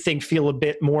everything feel a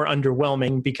bit more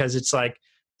underwhelming, because it's like,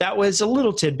 that was a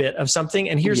little tidbit of something,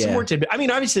 and here's some more tidbit. I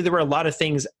mean, obviously there were a lot of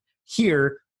things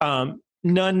here.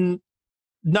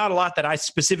 Not a lot that I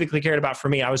specifically cared about for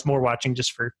me. I was more watching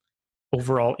just for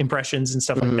overall impressions and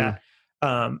stuff like that.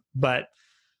 But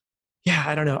yeah,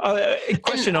 I don't know.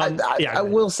 Question on. I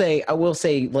will say,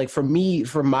 like for me,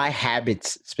 for my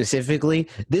habits specifically,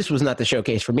 this was not the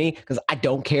showcase for me because I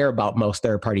don't care about most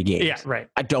third-party games. Yeah, right.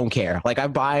 I don't care. Like I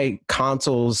buy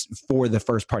consoles for the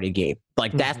first-party game.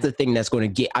 Like that's the thing that's going to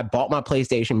get. I bought my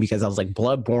PlayStation because I was like,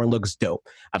 Bloodborne looks dope.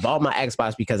 I bought my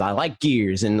Xbox because I like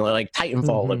Gears and like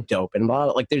Titanfall looked dope and blah.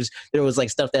 Like there was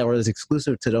like stuff that was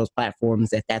exclusive to those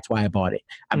platforms. That's why I bought it.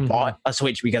 I bought a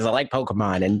Switch because I like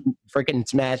Pokemon and freaking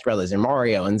Smash Brothers and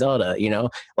Mario and Zelda, you know,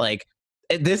 like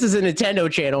this is a Nintendo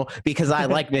channel because I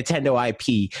like Nintendo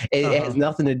IP. It has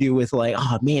nothing to do with like,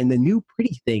 oh man, the new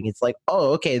pretty thing. It's like,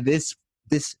 oh, okay, this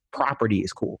property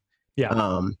is cool.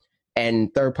 Yeah.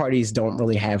 And third parties don't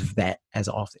really have that as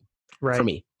often for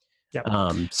me.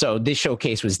 Yeah. So this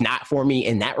showcase was not for me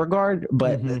in that regard,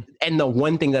 but and the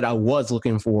one thing that I was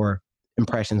looking for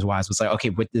impressions wise was like, okay,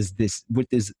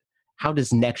 how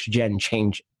does next gen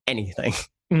change anything?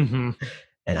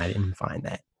 And I didn't find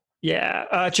that. Yeah.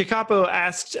 Chicapo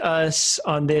asked us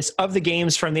on this, of the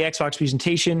games from the Xbox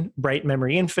presentation, Bright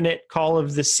Memory Infinite, Call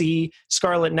of the Sea,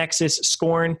 Scarlet Nexus,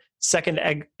 Scorn,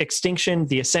 Second Extinction,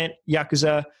 The Ascent,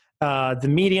 Yakuza, The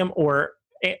Medium, or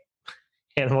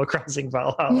Animal Crossing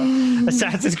Valhalla,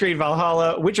 Assassin's Creed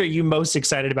Valhalla, which are you most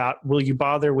excited about? Will you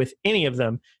bother with any of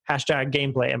them? Hashtag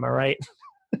gameplay, am I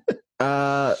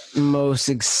right? Most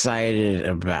excited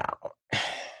about...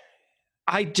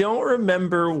 I don't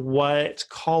remember what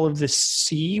Call of the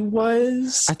Sea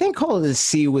was. I think Call of the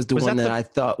Sea was the one that I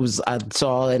thought I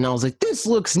saw and I was like, this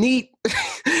looks neat,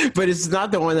 but it's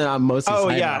not the one that I'm most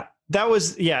excited about. That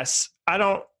was, yes. I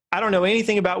don't know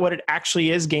anything about what it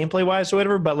actually is gameplay wise or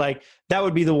whatever, but like that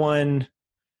would be the one.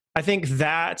 I think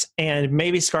that and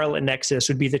maybe Scarlet Nexus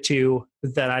would be the two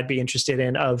that I'd be interested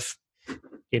in of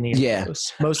any of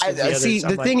those. Most of the others. See,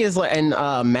 the thing is, like, and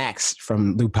Max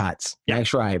from Lupots,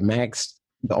 Max Wright, Max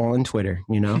on Twitter,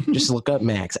 just look up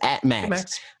Max at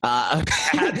Max.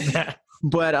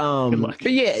 But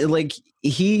yeah, like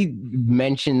he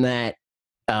mentioned that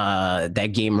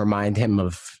that game reminded him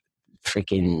of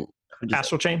freaking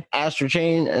Astral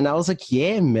Chain, and I was like,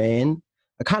 yeah, man,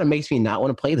 it kind of makes me not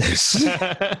want to play this.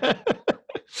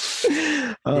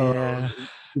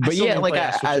 But yeah, like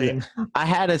I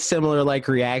had a similar like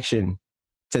reaction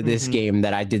to this game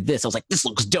that I did this. I was like, this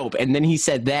looks dope, and then he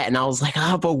said that, and I was like,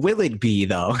 but will it be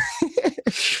though?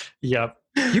 Yep.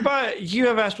 You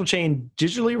have Astral Chain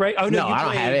digitally, right? Oh no, I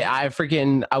don't have it.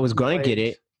 I was gonna get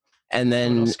it, and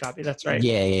then copy. That's right.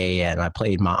 Yeah. And I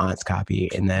played my aunt's copy,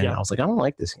 and then I was like, I don't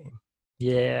like this game.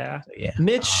 Yeah.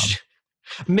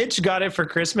 Mitch got it for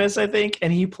Christmas, I think,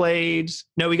 and he played.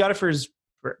 No, we got it for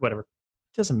whatever.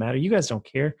 It doesn't matter. You guys don't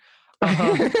care.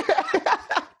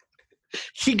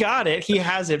 He got it. He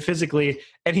has it physically,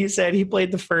 and he said he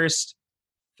played the first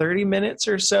 30 minutes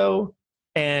or so,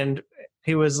 and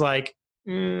he was like,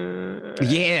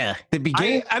 yeah, the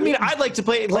beginning. I mean, I'd like to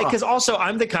play it, like, because also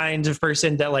I'm the kind of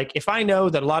person that, like, if I know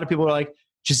that a lot of people are like,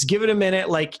 just give it a minute,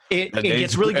 like it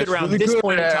gets really good around this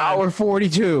point in time, hour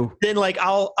 42. Then like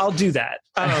I'll do that.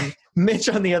 Mitch,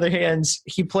 on the other hand,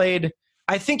 he played,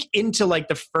 I think, into like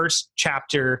the first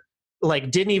chapter,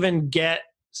 like didn't even get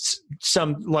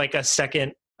some like a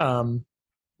second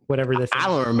whatever the thing. I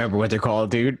don't remember what they're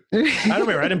called, dude. I don't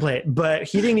remember. I didn't play it, but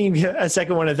he didn't even get a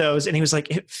second one of those. And he was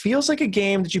like, it feels like a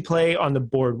game that you play on the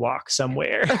boardwalk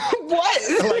somewhere.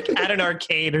 What? Like at an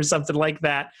arcade or something like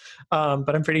that.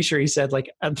 But I'm pretty sure he said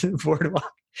like at the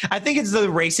boardwalk. I think it's the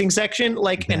racing section.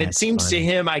 Like, and it seems to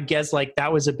him, I guess, like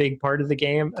that was a big part of the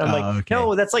game. I'm like, okay.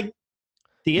 No, that's like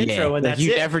the intro, and that's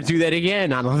you it. Never do that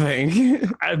again, I don't think.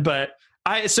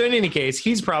 So in any case,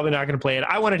 he's probably not going to play it.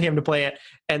 I wanted him to play it,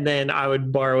 and then I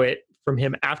would borrow it from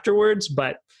him afterwards.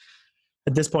 But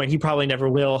at this point, he probably never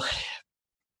will.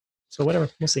 So whatever,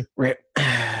 we'll see. Rip.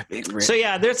 Big rip. So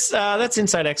yeah, that's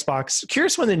Inside Xbox.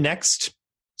 Curious when the next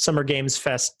Summer Games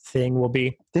Fest thing will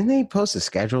be. Didn't they post a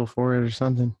schedule for it or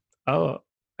something? Oh,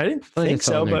 I didn't think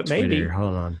so, but Twitter. maybe.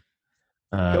 Hold on.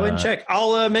 Go ahead and check.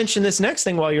 I'll mention this next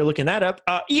thing while you're looking that up.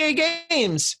 EA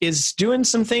Games is doing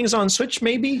some things on Switch,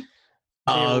 maybe.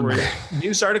 There were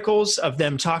news articles of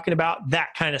them talking about that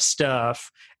kind of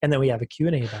stuff, and then we have a Q&A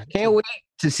about it. Can't wait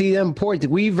to see them port the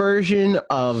Wii version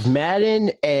of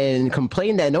Madden and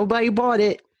complain that nobody bought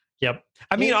it. Yep.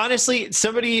 I mean, honestly,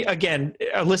 somebody, again,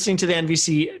 listening to the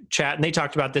NVC chat, and they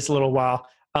talked about this a little while.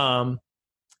 I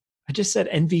just said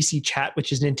NVC chat,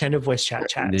 which is Nintendo Voice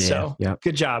Chat. Yeah, so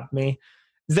Good job, me.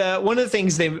 One of the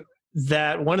things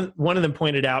one of them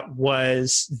pointed out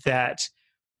was that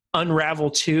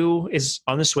Unravel 2 is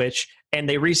on the Switch, and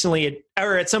they recently,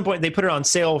 or at some point, they put it on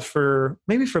sale for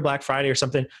Black Friday or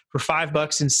something for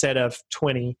 $5 instead of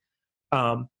 $20.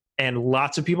 And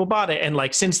lots of people bought it. And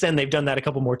like since then, they've done that a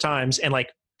couple more times, and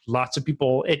like lots of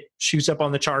people, it shoots up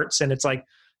on the charts, and it's like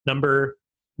number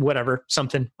whatever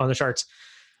something on the charts.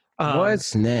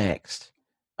 What's next?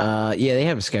 They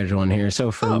have a schedule in here.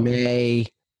 So for May,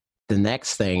 the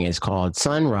next thing is called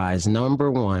Sunrise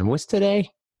 #1. What's today?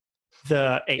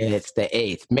 The 8th. It's the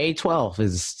 8th. May 12th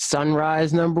is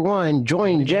Sunrise #1.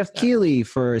 Join Jeff Keighley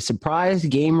for a surprise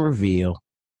game reveal.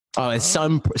 Oh, it's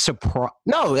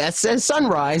No, that says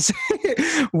Sunrise.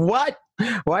 What?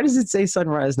 Why does it say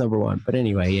Sunrise #1? But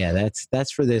anyway, yeah,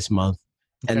 that's for this month.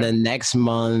 Okay. And then next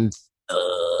month,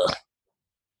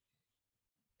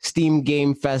 Steam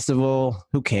Game Festival.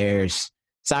 Who cares?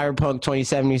 Cyberpunk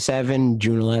 2077,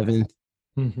 June 11th.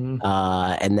 Mm-hmm.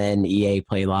 And then EA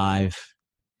Play Live.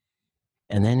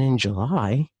 And then in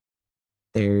July,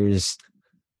 there's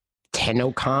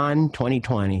TennoCon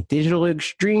 2020, Digital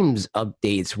Extremes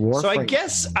updates. So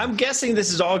I'm guessing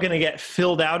this is all going to get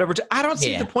filled out over. I don't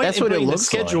see the point in putting the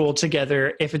schedule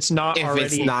together if it's not already.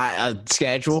 If it's not a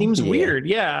schedule, seems weird.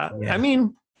 Yeah. I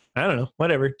mean, I don't know.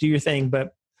 Whatever, do your thing,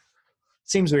 but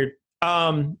seems weird.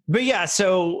 But yeah.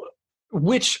 So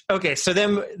so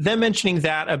them mentioning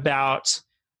that about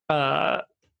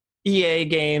EA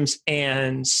Games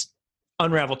and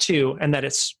Unravel 2, and that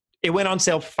it went on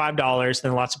sale for $5,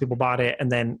 then lots of people bought it,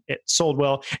 and then it sold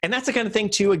well. And that's the kind of thing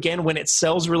too, again, when it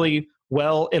sells really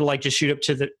well, it'll like just shoot up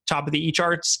to the top of the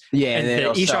eCharts, and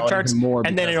the eShop charts,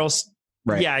 and then it'll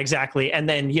right. Yeah, exactly. And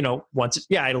then, once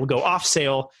it'll go off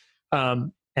sale,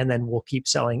 and then we'll keep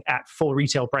selling at full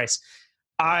retail price.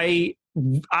 I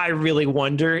really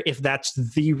wonder if that's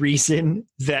the reason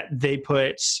that they're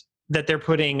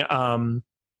putting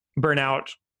Burnout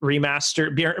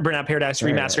Paradise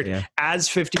Remastered as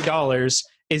 $50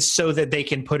 is so that they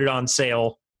can put it on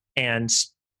sale and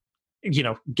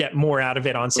get more out of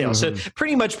it on sale. So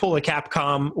pretty much pull a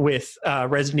Capcom with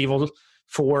Resident Evil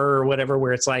 4 or whatever,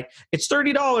 where it's like, it's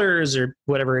 $30 or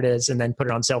whatever it is, and then put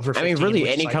it on sale for $15. I mean, really,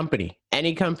 any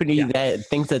company that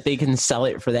thinks that they can sell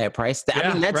it for that price.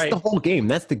 I mean, that's the whole game.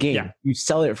 That's the game. Yeah. You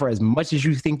sell it for as much as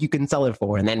you think you can sell it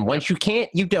for. And then once you can't,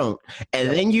 you don't.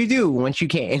 And then you do once you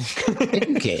can.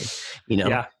 You can,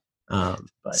 Yeah.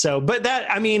 But that,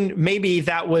 I mean, maybe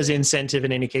that was incentive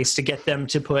in any case to get them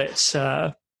to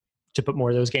put more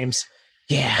of those games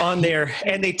on there.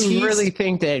 And they really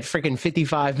think that freaking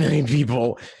 55 million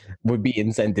people would be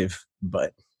incentive,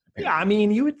 but yeah, I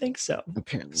mean, you would think so.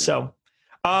 Apparently. So,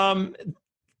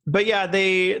 but yeah,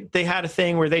 they had a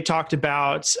thing where they talked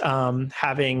about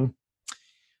having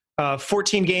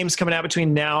 14 games coming out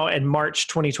between now and March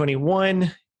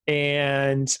 2021,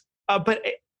 and but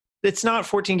it's not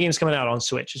 14 games coming out on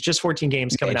Switch. It's just 14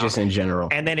 games coming out. Just in general.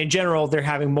 And then in general, they're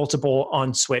having multiple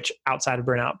on Switch outside of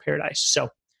Burnout Paradise. So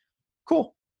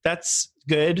cool. That's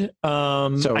good.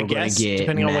 So I guess,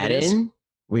 depending Madden, on what it is.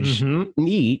 which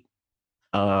neat.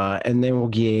 And then we'll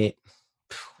get,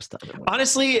 what's the other one?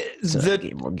 Honestly,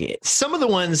 game we'll get. Some of the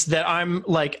ones that I'm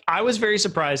like, I was very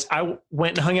surprised. I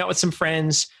went and hung out with some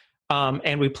friends,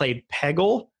 and we played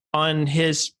Peggle on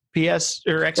his PS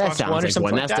or Xbox One or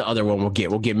something like that. That's the other one we'll get.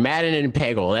 We'll get Madden and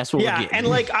Peggle. That's what we'll get. And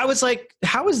like, I was like,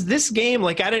 how is this game?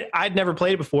 Like, I'd never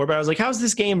played it before, but I was like, how is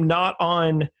this game not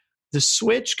on the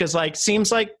Switch? Because like, seems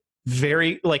like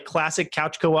very like classic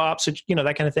couch co-ops,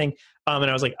 that kind of thing. And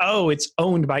I was like, oh, it's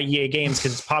owned by EA Games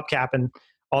because it's PopCap and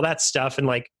all that stuff, and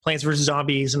like Plants vs.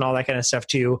 Zombies and all that kind of stuff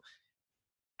too.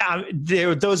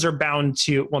 Those are bound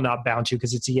to, well, not bound to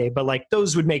because it's EA, but like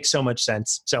those would make so much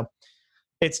sense. So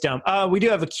it's dumb. We do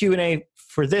have a Q&A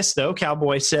for this, though.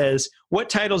 Cowboy says, what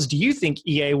titles do you think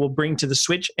EA will bring to the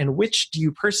Switch, and which do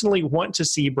you personally want to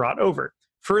see brought over?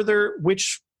 Further,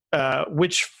 which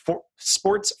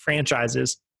sports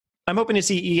franchises? I'm hoping to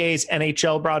see EA's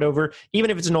NHL brought over, even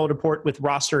if it's an older port with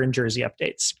roster and jersey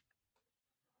updates.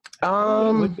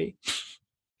 It would be.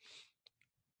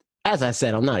 As I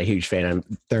said, I'm not a huge fan of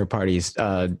third parties,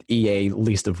 EA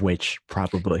least of which,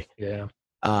 probably. Yeah.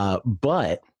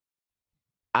 But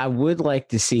I would like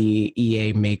to see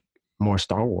EA make more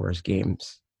Star Wars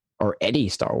games, or any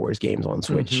Star Wars games on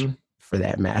Switch, for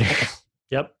that matter.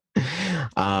 Yep.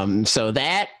 So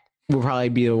that will probably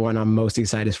be the one I'm most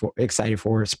excited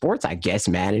for. Sports, I guess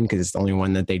Madden, because it's the only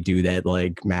one that they do that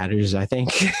like matters, I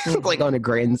think, like on a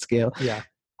grand scale. Yeah.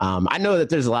 I know that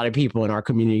there's a lot of people in our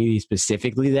community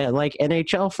specifically that like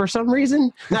NHL for some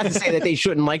reason. Not to say that they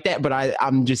shouldn't like that, but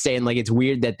I'm just saying like it's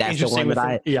weird that that's the one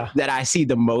that I see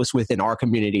the most within our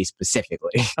community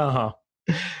specifically. So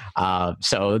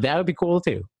that would be cool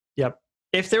too. Yep.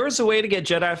 If there was a way to get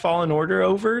Jedi Fallen Order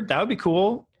over, that would be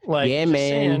cool. Like, yeah, man.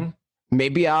 Saying.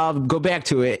 Maybe I'll go back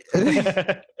to it.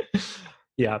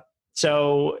 Yeah.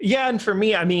 So yeah, and for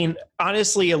me, I mean,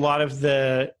 honestly, a lot of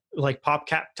the like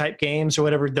PopCap type games or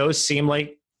whatever, those seem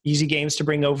like easy games to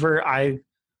bring over. I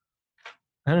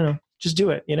don't know, just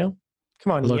do it, Come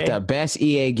on, looked up best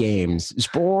EA games.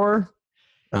 Spore.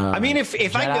 I mean, if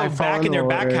I go back in their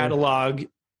back catalog,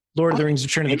 Lord of the Rings: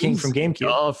 Return of the King from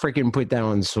GameCube. Oh, freaking put that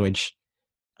on Switch.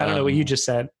 I don't know what you just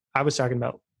said. I was talking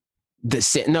about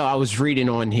No, I was reading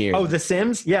on here. Oh, The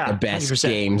Sims? Yeah. The best 100%.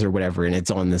 Games or whatever, and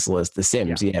it's on this list. The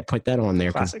Sims. Yeah, put that on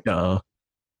there. Classic.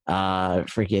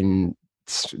 Freaking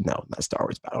no, not Star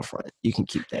Wars Battlefront. You can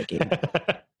keep that game.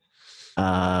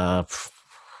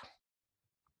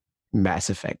 Mass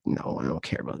Effect. No, I don't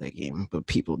care about that game, but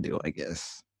people do, I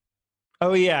guess.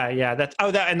 Oh yeah. That's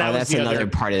that's another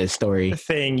part of the story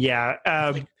thing. Yeah.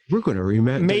 We're going to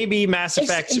remake. Maybe Mass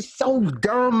Effect. It's so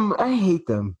dumb. I hate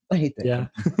them. I hate that. Yeah.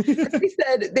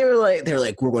 they were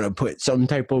like, we're going to put some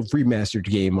type of remastered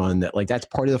game on that. Like that's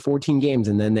part of the 14 games.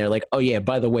 And then they're like, oh yeah,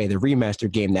 by the way, the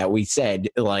remastered game that we said,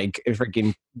 like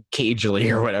freaking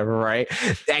cagely or whatever, right?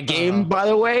 That game, by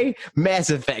the way, Mass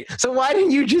Effect. So why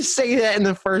didn't you just say that in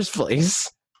the first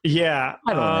place? Yeah.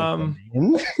 I don't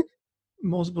like that,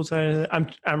 multiple times.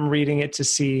 I'm reading it to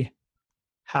see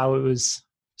how it was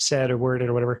said or worded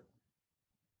or whatever.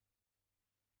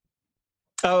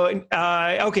 Oh,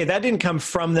 okay. That didn't come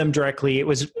from them directly. It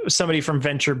was somebody from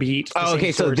VentureBeat. Oh,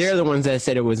 okay. So they're the ones that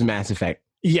said it was Mass Effect.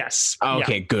 Yes. Oh,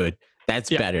 okay, good.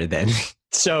 That's better then.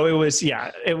 So it was,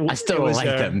 yeah. I still don't like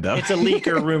them though. It's a leak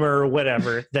or rumor or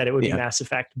whatever that it would be Mass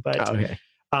Effect, but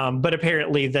but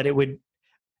apparently that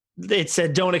it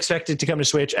said don't expect it to come to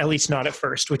Switch, at least not at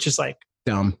first, which is like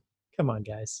dumb. Come on,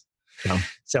 guys.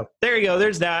 So there you go.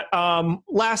 There's that.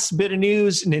 Last bit of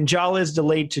news: Ninjala is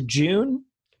delayed to June,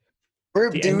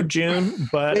 end of June,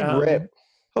 but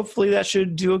hopefully that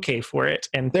should do okay for it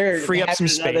and free up some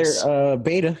space.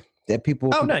 Beta that people.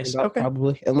 Oh, complain nice. about, Okay.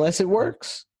 probably unless it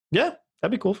works. Yeah,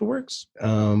 that'd be cool if it works.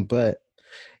 But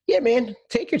yeah, man,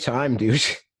 take your time, dude.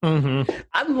 I'm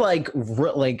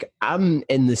I'm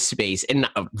in this space, and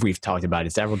we've talked about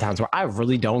it several times where I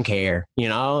really don't care,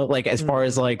 like as far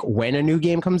as like when a new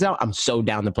game comes out, I'm so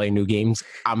down to play new games.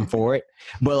 I'm for it.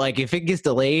 But like if it gets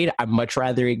delayed, I'd much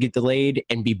rather it get delayed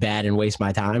and be bad and waste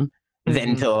my time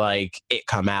than to like it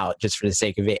come out just for the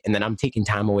sake of it. And then I'm taking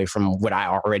time away from what I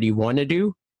already want to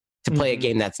do to play a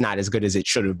game that's not as good as it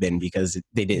should have been because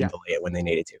they didn't delay it when they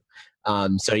needed to.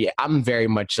 So yeah, I'm very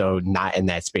much so not in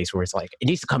that space where it's like it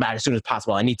needs to come out as soon as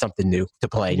possible. I need something new to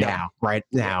play now, right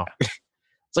now.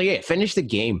 So yeah, finish the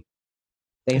game.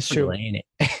 Thanks for delaying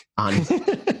it. Honestly,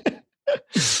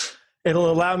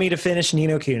 it'll allow me to finish Ni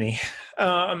no Kuni.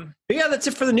 But yeah, that's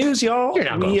it for the news, y'all. You're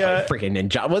not gonna play freaking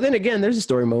Ninja. Well, then again, there's a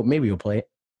story mode. Maybe you'll play it.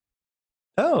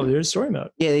 Oh, there's story mode.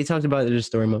 Yeah, they talked about there's a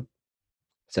story mode.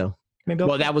 So maybe.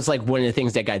 Well, that was like one of the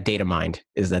things that got data mined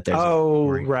is that there's. Oh,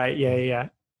 right. Yeah.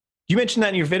 You mentioned that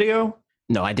in your video?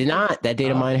 No, I did not. That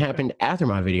data mine happened after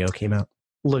my video came out.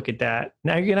 Look at that.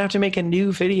 Now you're going to have to make a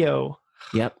new video.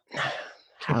 Yep.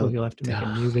 Can't believe you'll have to make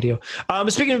a new video.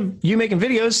 Speaking of you making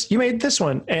videos, you made this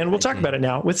one, and we'll talk about it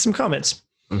now with some comments.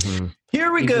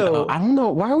 Here we go. I don't know.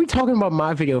 Why are we talking about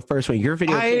my video first when your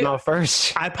video came out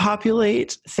first? I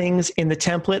populate things in the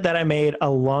template that I made a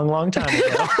long, long time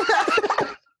ago.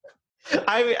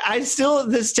 I still,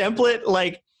 this template,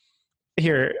 like,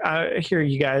 here,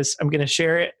 you guys, I'm going to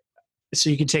share it so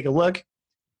you can take a look.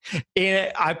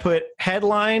 And I put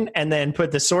headline and then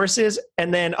put the sources.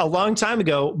 And then a long time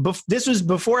ago, this was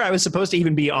before I was supposed to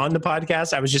even be on the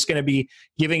podcast. I was just going to be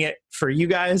giving it for you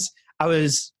guys. I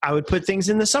would put things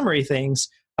in the summary things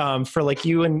for like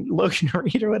you and Logan or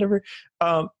Reed or whatever.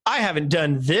 I haven't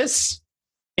done this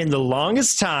in the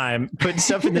longest time, putting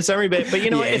stuff in the summary bit, but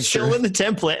you know what? It's still in the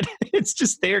template. It's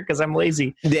just there because I'm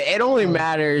lazy. It only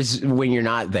matters when you're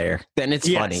not there. Then it's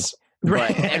funny.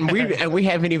 Right. But, and we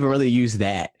haven't even really used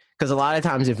that because a lot of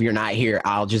times if you're not here,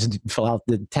 I'll just fill out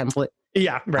the template.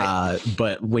 Yeah, right.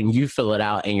 But when you fill it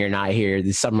out and you're not here,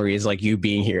 the summary is like you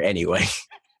being here anyway.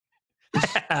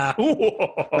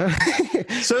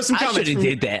 So some comments. I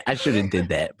should have did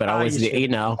that, but I was,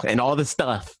 and all the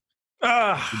stuff.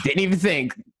 Didn't even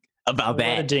think about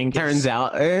that. Turns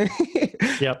out.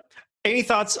 Yep. Any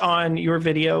thoughts on your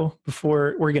video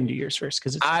before we're going to do yours first?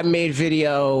 Because I made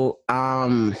video.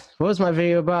 What was my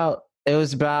video about? It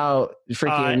was about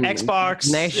freaking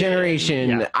Xbox Next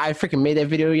Generation. Yeah. I freaking made that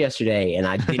video yesterday, and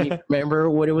I didn't remember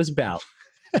what it was about.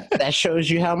 That shows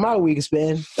you how my week's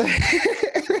been.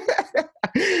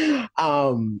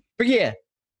 But yeah,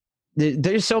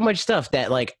 there's so much stuff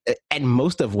that like, and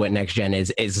most of what Next Gen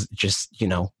is just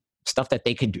stuff that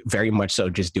they could very much so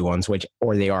just do on Switch,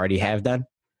 or they already have done.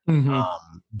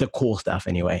 The cool stuff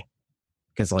anyway,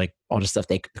 because like all the stuff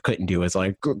they couldn't do is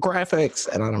like graphics,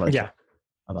 and I don't know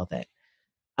about that.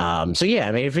 So yeah,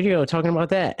 I made a video talking about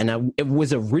that, and it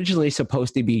was originally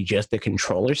supposed to be just the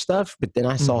controller stuff, but then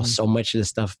I saw so much of the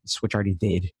stuff Switch already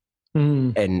did,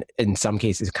 and in some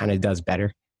cases kind of does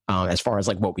better as far as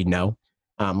like what we know.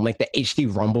 Like the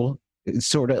HD Rumble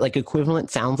sort of like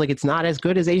equivalent sounds like it's not as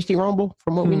good as HD Rumble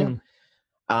from what we know,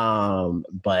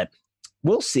 but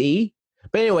we'll see.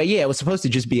 But anyway, yeah, it was supposed to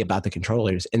just be about the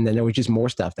controllers. And then there was just more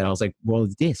stuff that I was like, well,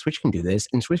 yeah, Switch can do this,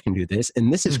 and Switch can do this.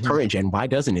 And this is current gen. Why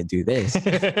doesn't it do this?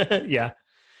 Yeah.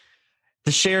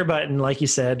 The share button, like you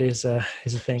said, is a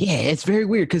thing. Yeah, it's very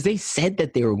weird because they said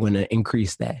that they were going to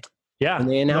increase that. Yeah. And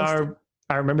they announced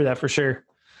I remember that for sure.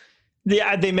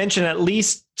 Yeah, they mentioned at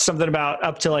least something about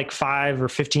up to like 5 or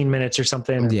 15 minutes or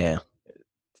something. Yeah.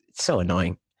 It's so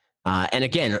annoying. And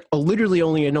again, literally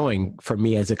only annoying for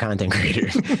me as a content creator.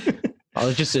 I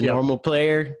was just a normal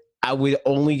player. I would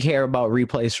only care about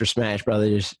replays for Smash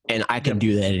Brothers, and I can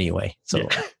do that anyway. So,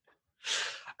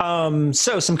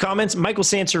 so some comments. Michael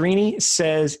Santorini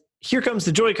says, "Here comes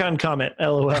the Joy-Con comment.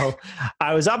 LOL.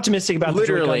 I was optimistic about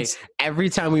literally the Joy-Cons. Every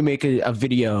time we make a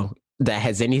video that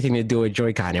has anything to do with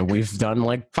Joy-Con, and we've done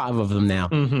like 5 of them now.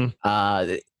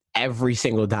 Every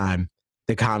single time."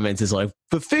 The comments is like,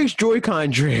 the fixed Joy-Con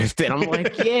drift. And I'm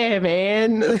like, yeah,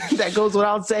 man, that goes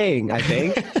without saying, I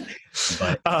think.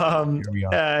 But here we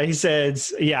are. He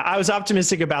says, yeah, I was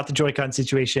optimistic about the Joy-Con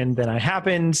situation. Then it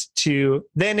happened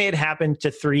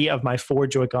to 3 of my 4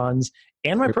 Joy-Cons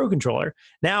and my Pro Controller.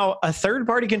 Now, a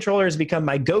third-party controller has become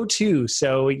my go-to.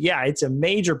 So yeah, it's a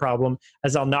major problem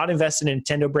as I'll not invest in a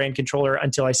Nintendo brand controller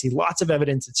until I see lots of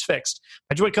evidence it's fixed.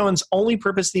 My Joy-Con's only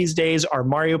purpose these days are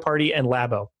Mario Party and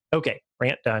Labo. Okay,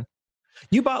 rant done.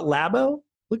 You bought Labo?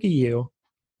 Look at you.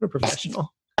 What a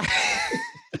professional.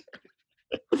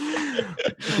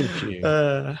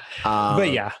 But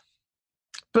yeah.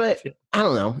 But I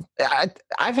don't know.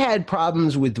 I've had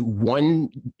problems with one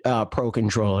Pro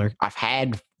controller. I've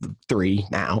had 3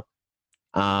 now.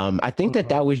 I think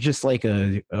that was just like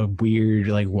a weird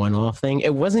like one-off thing.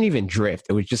 It wasn't even drift.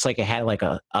 It was just like it had like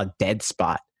a dead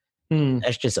spot.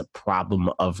 That's just a problem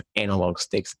of analog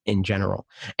sticks in general.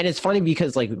 And it's funny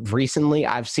because like recently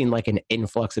I've seen like an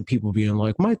influx of people being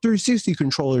like, my 360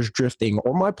 controller is drifting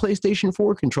or my PlayStation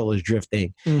 4 controller is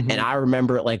drifting. And I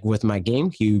remember like with my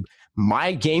GameCube,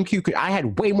 I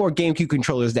had way more GameCube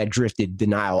controllers that drifted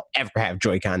than I'll ever have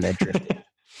Joy-Con that drifted.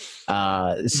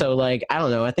 So like, I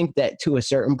don't know. I think that to a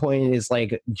certain point is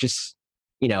like just,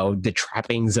 you know, the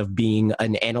trappings of being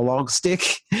an analog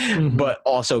stick, but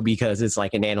also because it's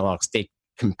like an analog stick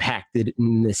compacted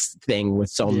in this thing with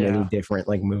so many different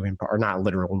like moving parts, or not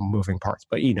literal moving parts,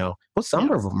 but you know, well,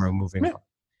 some of them are moving parts.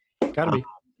 Gotta be.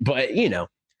 But you know,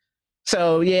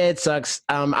 so yeah, it sucks.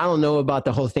 I don't know about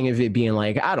the whole thing of it being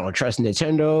like, I don't trust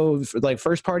Nintendo for like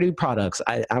first party products.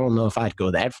 I don't know if I'd go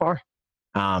that far.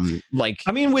 Like,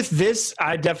 I mean, with this,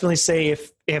 I definitely say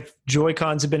if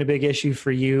Joy-Cons have been a big issue for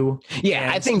you,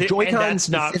 I think Joy-Cons that's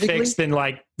not fixed, then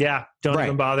like, don't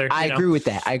even bother. I agree with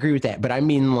that. But I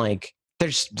mean, like,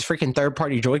 there's freaking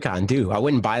third-party Joy-Con too. I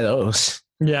wouldn't buy those.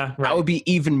 Yeah, right. I would be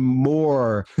even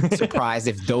more surprised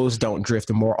if those don't drift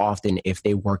more often if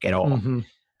they work at all.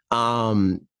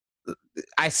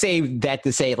 I say that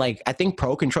to say, like, I think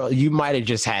Pro Controller, you might have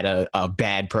just had a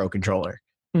bad Pro Controller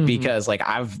because, like,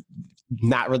 I've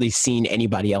not really seen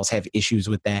anybody else have issues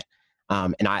with that.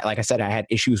 And like I said, I had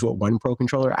issues with one Pro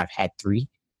Controller. I've had 3.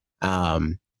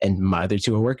 And my other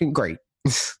 2 are working great.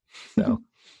 So,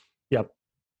 yep.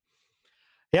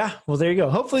 Yeah. Well, there you go.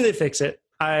 Hopefully they fix it.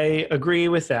 I agree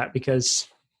with that because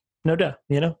no duh,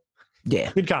 you know?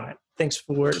 Yeah. Good comment. Thanks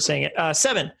for saying it.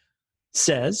 7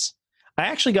 says, I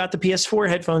actually got the PS4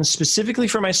 headphones specifically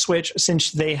for my Switch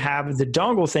since they have the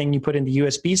dongle thing you put in the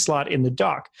USB slot in the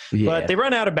dock. But they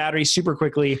run out of battery super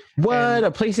quickly. What?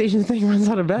 A PlayStation thing runs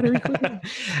out of battery quickly?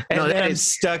 Then I'm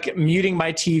stuck muting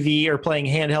my TV or playing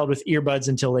handheld with earbuds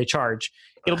until they charge.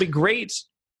 It'll be great.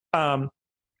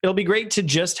 It'll be great to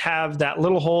just have that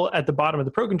little hole at the bottom of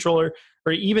the Pro Controller,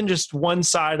 or even just one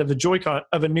side of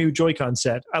a new Joy-Con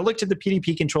set. I looked at the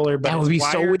PDP controller, but that would be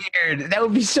so weird. That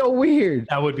would be so weird.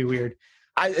 That would be weird.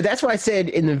 That's why I said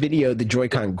in the video the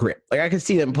Joy-Con grip. Like I could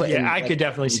see them putting. Yeah, I could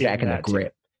definitely see back in the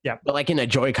grip. Yeah, but like in a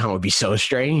Joy-Con would be so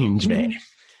strange, man.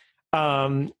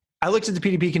 I looked at the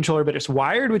PDP controller, but it's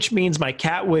wired, which means my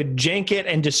cat would jank it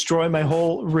and destroy my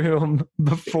whole room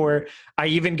before I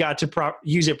even got to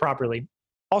use it properly.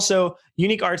 Also,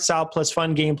 unique art style plus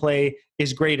fun gameplay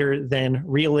is greater than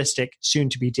realistic,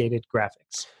 soon-to-be dated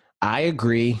graphics. I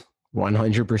agree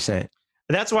 100%.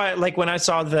 That's why, like, when I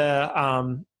saw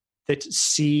the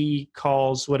Sea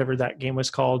Calls, whatever that game was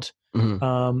called,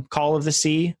 Call of the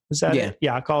Sea, was that it?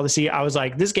 Yeah, Call of the Sea. I was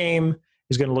like, this game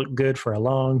is going to look good for a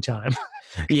long time.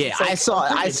 Yeah, like,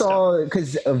 I saw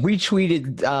because we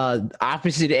tweeted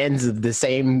opposite ends of the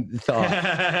same thought,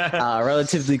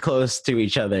 relatively close to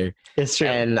each other. It's true.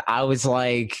 And I was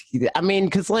like,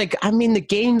 the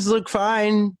games look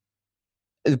fine,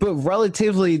 but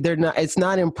relatively they're not. It's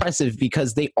not impressive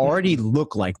because they already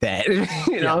look like that.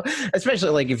 you know, especially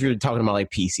like if you're talking about like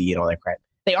PC and all that crap.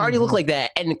 They already look like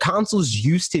that, and consoles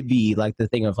used to be like the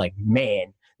thing of like,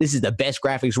 man, this is the best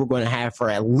graphics we're going to have for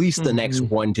at least the next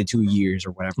 1 to 2 years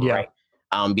or whatever, right?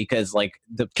 Because like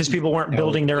because people weren't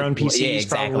building their own PCs,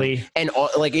 probably, and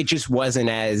like it just wasn't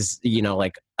as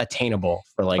like attainable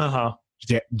for like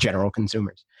general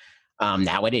consumers.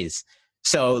 Now it is.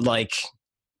 So like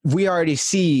we already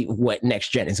see what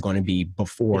next gen is going to be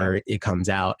before it comes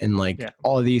out, and like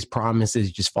all of these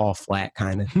promises just fall flat,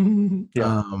 kind of.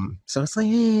 So it's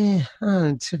like,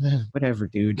 whatever,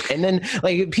 dude. And then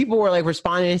like people were like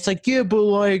responding, it's like, yeah, but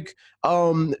like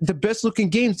the best looking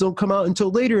games don't come out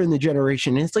until later in the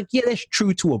generation. And it's like, yeah, that's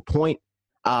true to a point.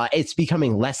 It's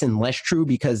becoming less and less true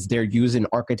because they're using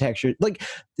architecture like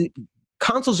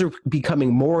consoles are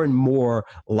becoming more and more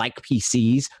like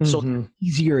PCs, so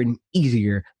easier and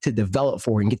easier to develop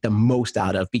for and get the most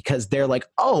out of because they're like,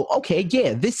 oh, okay,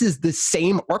 yeah, this is the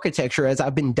same architecture as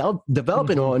I've been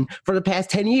developing on for the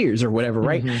past 10 years or whatever,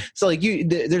 right? So like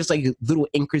there's like little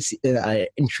intricacies that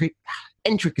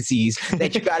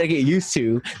you got to get used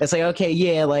to. That's like, okay,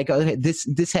 yeah, like okay,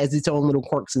 this has its own little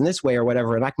quirks in this way or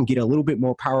whatever, and I can get a little bit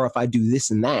more power if I do this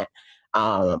and that.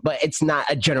 But it's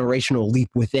not a generational leap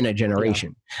within a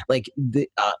generation. Like the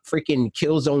freaking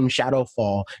Killzone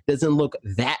Shadowfall doesn't look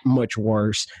that much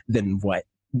worse than what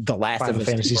The Last of Us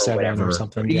Fantasy VII or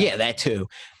something. Yeah, that too.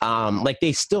 Like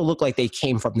they still look like they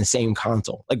came from the same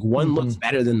console. Like one looks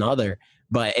better than the other,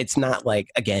 but it's not like,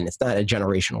 again, it's not a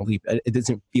generational leap. It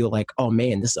doesn't feel like, oh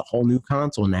man, this is a whole new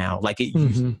console now. Like it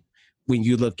used to, when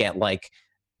you look at like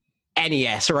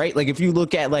NES, right? Like if you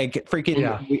look at like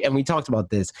freaking, and we talked about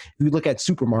this, if you look at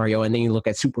Super Mario and then you look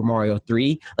at Super Mario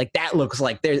 3, like that looks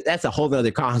like that's a whole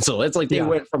nother console. It's like they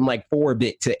went from like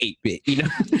 4-bit to 8-bit, you know?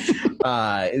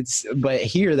 But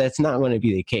here that's not going to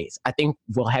be the case. I think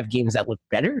we'll have games that look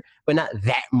better, but not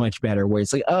that much better, where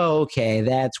it's like, oh, okay,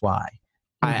 that's why.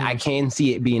 I can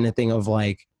see it being a thing of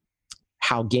like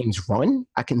how games run.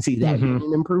 I can see that being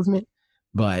an improvement,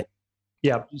 but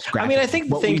yeah. I mean, I think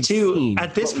the thing too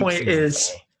at this point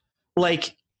is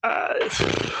like, I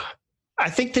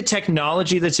think the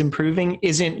technology that's improving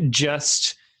isn't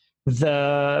just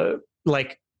the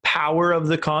like power of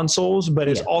the consoles, but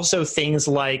it's also things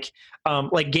like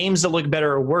games that look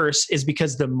better or worse is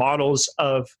because the models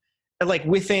of like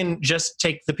within just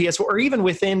take the PS4 or even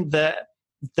within the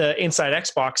Inside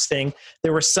Xbox thing,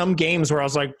 there were some games where I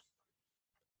was like,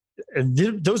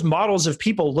 those models of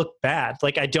people look bad.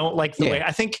 Like I don't like the way.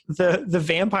 I think the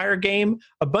vampire game,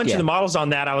 a bunch of the models on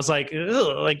that, I was like,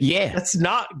 ugh, that's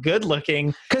not good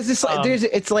looking. Because it's like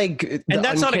it's like and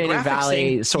that's not a graphics Valley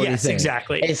thing. Sort of thing.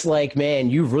 Exactly. It's like, man,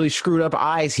 you've really screwed up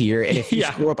eyes here, and if you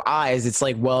screw up eyes, it's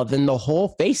like, well, then the whole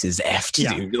face is effed.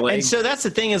 Dude. Like, and so that's the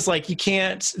thing is like you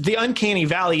can't. The uncanny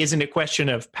valley isn't a question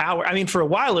of power. I mean, for a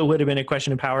while it would have been a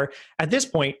question of power. At this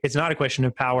point, it's not a question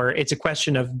of power. It's a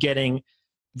question of getting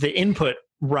the input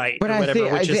right, but or whatever,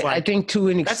 I think to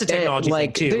an extent, that's a technology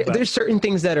like thing too, there's certain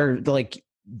things that are like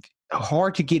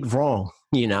hard to get wrong,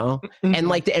 you know, and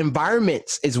like the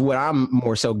environments is what I'm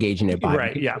more so gauging it by.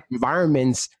 Right? Yeah,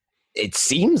 environments, it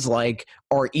seems like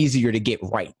are easier to get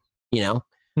right, you know.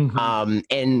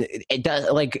 And it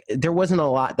does, like there wasn't a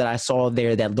lot that I saw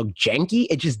there that looked janky.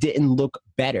 It just didn't look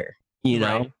better, you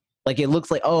know. Right. Like it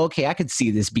looks like, oh, okay, I could see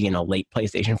this being a late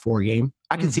PlayStation 4 game.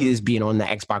 I could see this being on the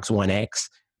Xbox One X.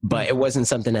 But it wasn't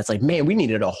something that's like, man, we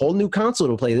needed a whole new console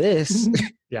to play this.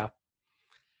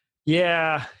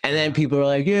 Yeah. And then people are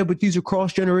like, yeah, but these are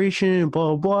cross-generation and blah,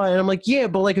 blah, blah. And I'm like, yeah,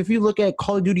 but like if you look at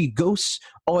Call of Duty Ghosts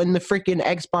on the freaking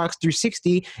Xbox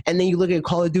 360 and then you look at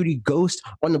Call of Duty Ghost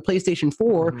on the PlayStation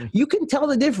 4, you can tell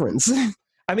the difference.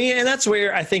 I mean, and that's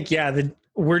where I think,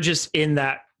 we're just in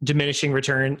that diminishing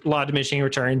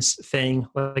returns thing,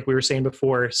 like we were saying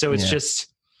before. So it's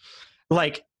just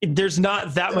like, there's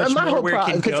not that much more where it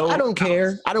can go. I don't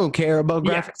care about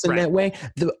graphics in that way.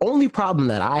 The only problem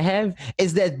that I have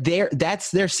is that that's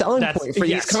their selling point for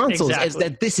these consoles is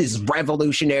that this is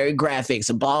revolutionary graphics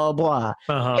and blah, blah,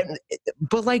 blah.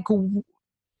 But like,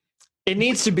 it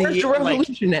needs to be where's the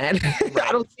revolution at?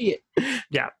 I don't see it.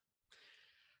 Yeah.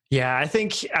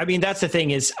 I mean, that's the thing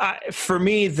is for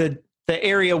me, the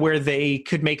area where they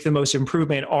could make the most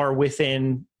improvement are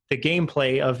within the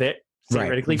gameplay of it.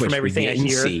 Theoretically, from everything I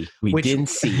hear, we didn't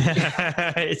see.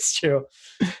 It's true.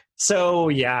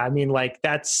 So I mean, like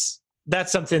that's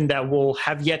something that we'll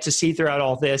have yet to see throughout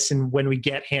all this, and when we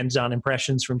get hands-on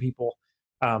impressions from people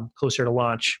closer to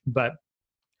launch. But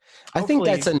I think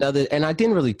that's another, and I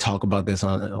didn't really talk about this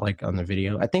on the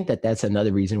video. I think that's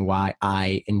another reason why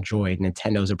I enjoy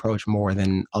Nintendo's approach more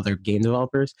than other game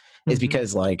developers is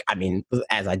because, like, I mean,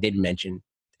 as I did mention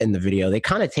in the video, they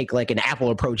kind of take like an Apple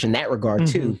approach in that regard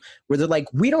too, where they're like,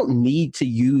 we don't need to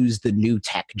use the new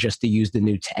tech just to use the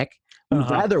new tech. We'd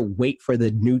rather wait for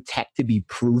the new tech to be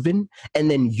proven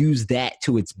and then use that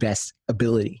to its best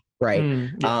ability. Right.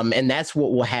 And that's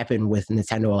what will happen with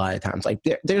Nintendo a lot of times. Like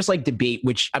there's like debate,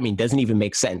 which I mean, doesn't even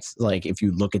make sense. Like if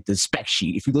you look at the spec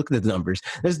sheet, if you look at the numbers,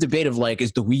 there's debate of like,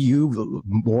 is the Wii U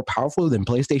more powerful than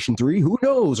PlayStation 3? Who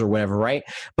knows or whatever. Right.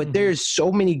 But there's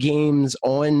so many games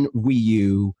on Wii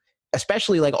U,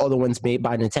 especially like all the ones made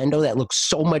by Nintendo that look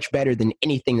so much better than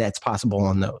anything that's possible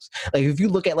on those. Like if you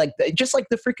look at like just like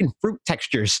the freaking fruit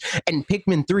textures and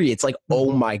Pikmin 3, it's like,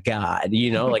 oh my God,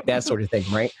 you know, like that sort of thing.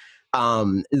 Right.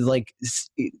 Like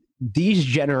these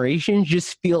generations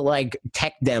just feel like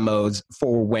tech demos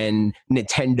for when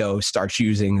Nintendo starts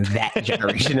using that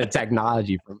generation of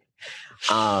technology for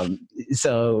me.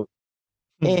 So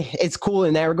it's cool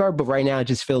in that regard, but right now it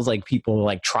just feels like people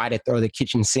like try to throw the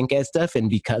kitchen sink at stuff, and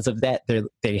because of that,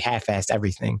 they half-assed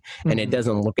everything, and it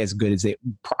doesn't look as good as it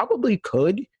probably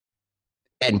could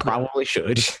and probably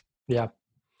should. Yeah.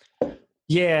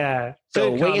 So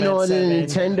waiting on the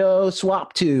Nintendo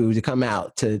Swap 2 to come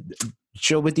out to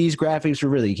show what these graphics are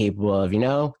really capable of, you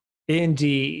know?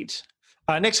 Indeed.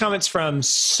 Next comment's from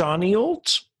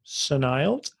Sonialt.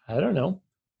 I don't know.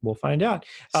 We'll find out.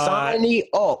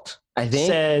 Sonialt, I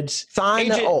think. Said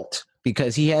Sonialt,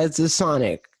 because he has the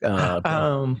Sonic.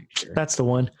 That's the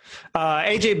one.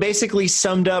 AJ basically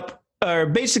summed up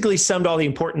basically summed all the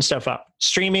important stuff up: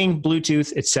 streaming,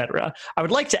 Bluetooth, etc. I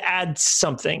would like to add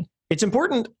something. It's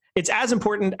important. It's as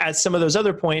important as some of those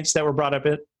other points that were brought up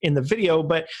in the video,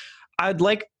 but I'd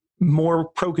like more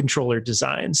Pro Controller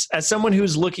designs. As someone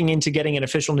who's looking into getting an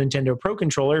official Nintendo Pro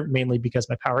Controller, mainly because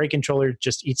my Power 8 controller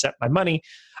just eats up my money,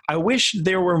 I wish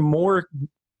there were more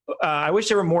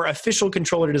official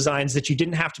controller designs that you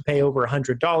didn't have to pay over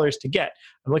 $100 to get.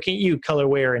 I'm looking at you,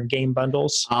 Colorware and game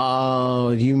bundles.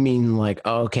 Oh, you mean like,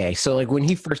 okay. So like when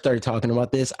he first started talking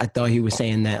about this, I thought he was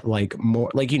saying that like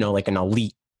more like, like an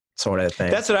elite sort of thing.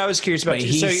 That's what I was curious about. But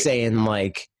he's saying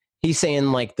like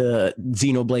the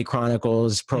Xenoblade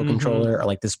Chronicles Pro Controller, or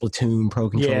like the Splatoon Pro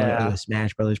Controller, or the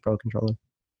Smash Brothers Pro Controller.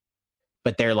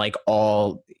 But they're like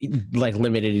all like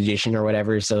limited edition or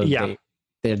whatever. So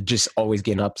they're just always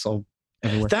getting upsold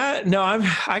everywhere.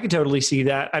 I could totally see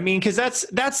that. I mean, because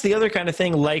that's the other kind of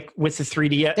thing. Like with the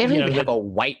 3DS, they don't even have a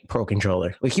white Pro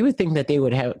Controller. Like you would think that they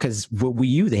would have, because with Wii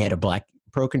U they had a black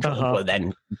Pro Controller, but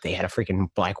then they had a freaking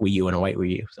black Wii U and a white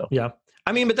Wii U. So yeah,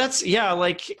 I mean, but that's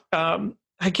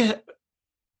I get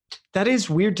that is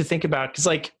weird to think about, because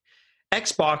like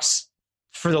Xbox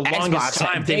for the longest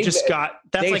time they've just got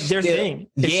that's their thing.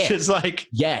 It's just like,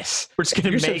 yes, we're just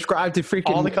gonna make subscribe to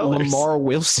freaking all the colors. Lamar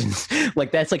Wilson.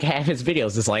 Like that's like half his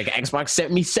videos. It's like Xbox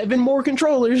sent me 7 more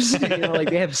controllers. Like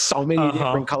they have so many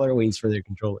different colorways for their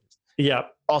controllers. Yeah.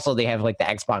 Also, they have like the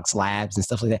Xbox Labs and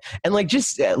stuff like that. And like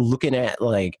just looking at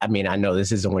like, I mean, I know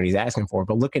this isn't what he's asking for,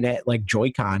 but looking at like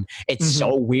Joy-Con, it's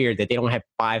so weird that they don't have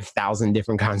 5,000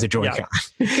 different kinds of Joy-Con.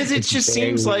 Because it just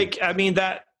seems weird. Like, I mean,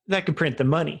 that could print the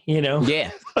money,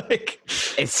 Yeah. Like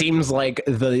it seems like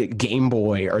the Game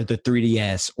Boy or the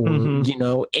 3DS or,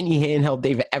 any handheld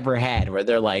they've ever had where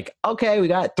they're like, okay, we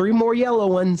got 3 more yellow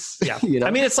ones. Yeah.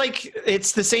 I mean, it's like,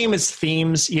 it's the same as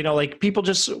themes, like people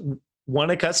just want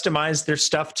to customize their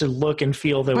stuff to look and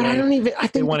feel the way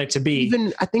they want it to be.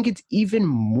 I think it's even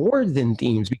more than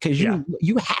themes, because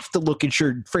you have to look at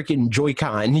your freaking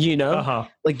Joy-Con,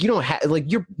 like you don't have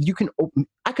like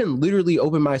I can literally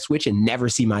open my Switch and never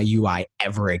see my UI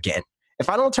ever again. If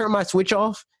I don't turn my Switch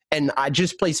off and I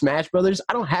just play Smash Brothers,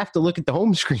 I don't have to look at the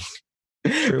home screen,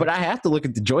 but I have to look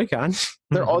at the Joy-Con.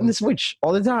 They're on the Switch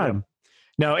all the time.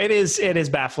 No, it is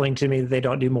baffling to me that they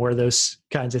don't do more of those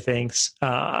kinds of things.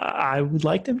 I would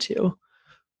like them to,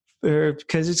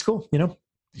 because it's cool,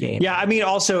 Yeah, I mean,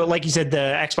 also, like you said, the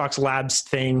Xbox Labs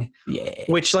thing,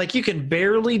 which like you can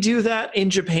barely do that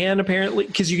in Japan apparently,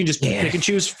 because you can just pick and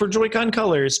choose for Joy-Con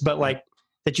colors, but like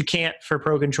that you can't for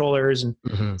Pro Controllers and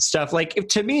stuff. Like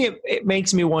to me, it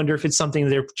makes me wonder if it's something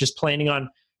they're just planning on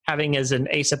having as an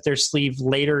ace up their sleeve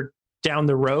later down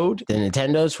the road. The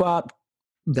Nintendo swap.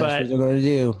 That's what they're going to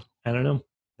do. I don't know.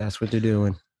 That's what they're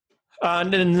doing.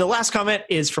 And then the last comment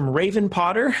is from Raven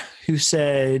Potter, who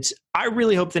said, I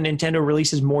really hope that Nintendo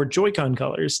releases more Joy-Con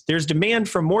colors. There's demand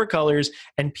for more colors,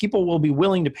 and people will be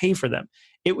willing to pay for them.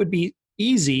 It would be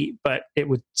easy, but it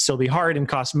would still be hard and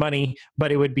cost money,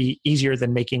 but it would be easier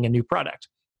than making a new product.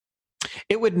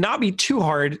 It would not be too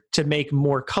hard to make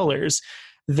more colors.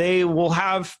 They'll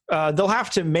have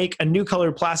to make a new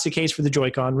colored plastic case for the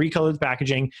Joy-Con, recolor the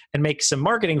packaging, and make some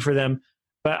marketing for them.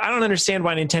 But I don't understand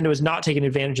why Nintendo is not taking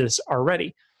advantage of this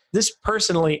already. This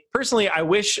personally, I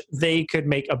wish they could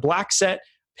make a black set,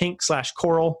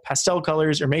 pink/coral, pastel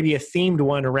colors, or maybe a themed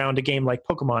one around a game like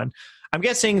Pokemon. I'm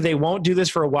guessing they won't do this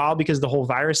for a while because of the whole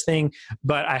virus thing,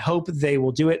 but I hope they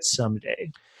will do it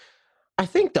someday. I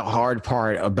think the hard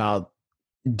part about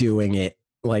doing it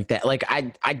like that, like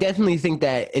I definitely think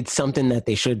that it's something that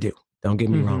they should do. Don't get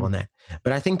me wrong on that.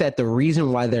 But I think that the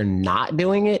reason why they're not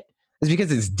doing it is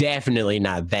because it's definitely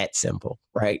not that simple,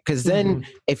 right? Because then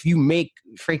if you make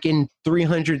freaking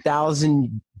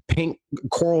 300,000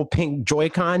 coral pink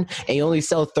Joy-Con and you only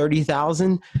sell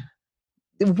 30,000,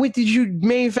 what did you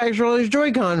manufacture all this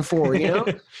Joy-Con for,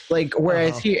 Like,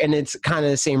 whereas here, and it's kind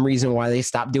of the same reason why they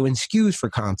stopped doing SKUs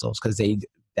for consoles, because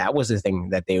that was the thing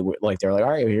that they were like, they're like, all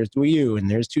right, here's the Wii U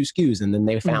and there's 2 SKUs. And then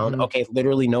they found, okay,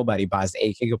 literally nobody buys the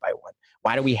 8 gigabyte one.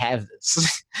 Why do we have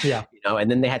this? Yeah. And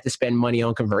then they had to spend money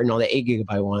on converting all the 8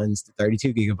 gigabyte ones to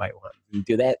 32 gigabyte ones and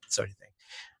do that sort of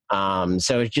thing.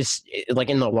 So it's just like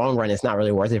in the long run, it's not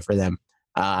really worth it for them.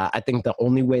 I think the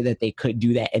only way that they could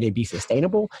do that and it'd be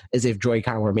sustainable is if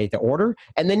Joy-Con were made to order.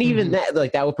 And then even that,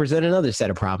 like that would present another set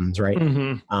of problems, right?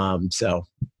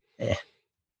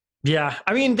 Yeah.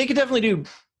 I mean, they could definitely do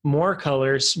more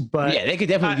colors, but yeah, they could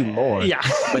definitely do more. Yeah.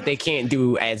 But they can't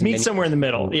do as meet many. Somewhere in the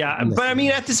middle. Yeah. But I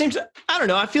mean, at the same time, I don't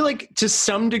know. I feel like to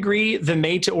some degree, the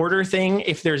made to order thing,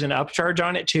 if there's an upcharge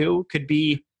on it too, could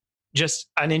be just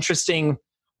an interesting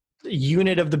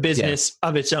unit of the business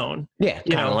of its own. Yeah,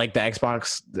 kind of like the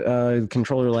Xbox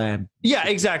controller lab. Yeah,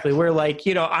 exactly. Where like,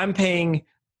 I'm paying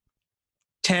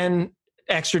 $10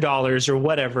 extra or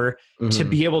whatever to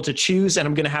be able to choose, and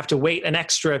I'm going to have to wait an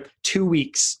extra 2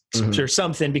 weeks or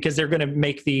something because they're going to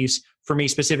make these for me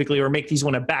specifically, or make these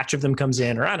when a batch of them comes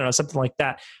in, or I don't know, something like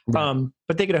that. Right.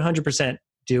 But they could 100%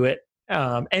 do it.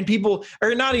 And people,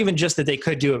 or not even just that they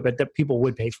could do it, but that people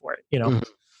would pay for it,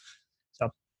 So,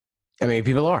 I mean,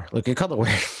 people are. Look at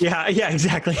Colorware. Yeah,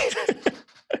 exactly.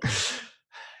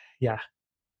 Yeah.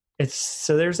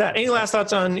 So there's that. Any last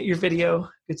thoughts on your video,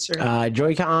 good sir?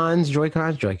 Joy-Cons.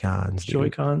 Joy-Cons.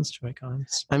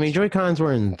 I mean, Joy-Cons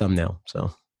were in the thumbnail,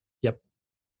 so. Yep.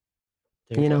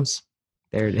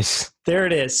 There it is. There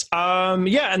it is.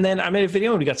 Yeah, and then I made a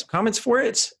video and we got some comments for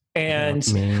it. And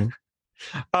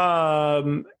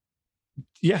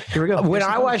yeah, here we go. When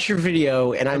I watched your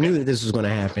video and I knew that this was going to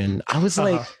happen, I was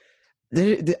like,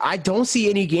 I don't see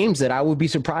any games that I would be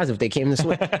surprised if they came this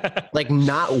way. Like,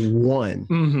 not one.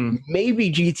 Mm-hmm. Maybe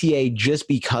GTA, just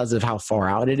because of how far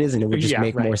out it is, and it would just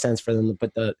make more sense for them to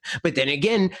put the. But then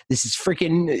again, this is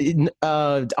freaking.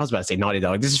 I was about to say Naughty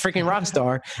Dog. This is freaking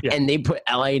Rockstar, and they put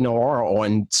LA Noire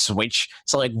on Switch.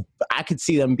 So like, I could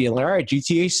see them being like, "All right,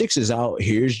 GTA 6 is out.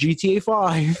 Here's GTA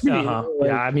 5." Like,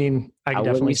 yeah, I mean, I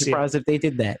wouldn't be surprised if they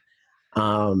did that.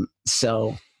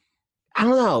 So. I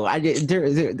don't know.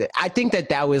 I think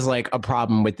that was like a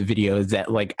problem with the video, is that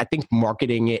like, I think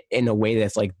marketing it in a way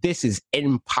that's like, this is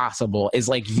impossible, is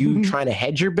like you trying to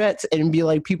hedge your bets and be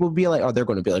like, people be like, oh, they're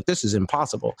going to be like, this is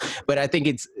impossible. But I think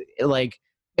it's like,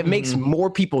 it makes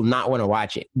more people not want to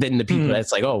watch it than the people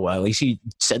that's like, oh, well, at least he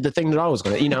said the thing that I was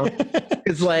going to,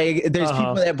 It's like, there's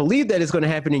people that believe that it's going to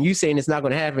happen, and you saying it's not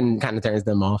going to happen kind of turns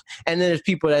them off. And then there's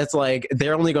people that's like,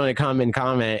 they're only going to come and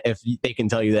comment if they can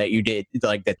tell you that you did,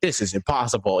 like, that this is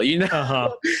impossible,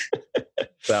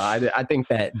 So I think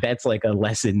that's like a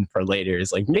lesson for later.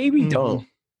 Is like, maybe don't.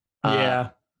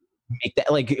 Make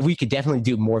that, like, we could definitely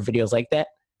do more videos like that,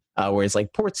 where it's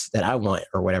like ports that I want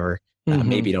or whatever.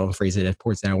 Maybe don't phrase it as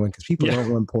ports that I want, because people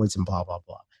don't want ports and blah, blah,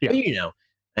 blah.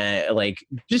 But, like,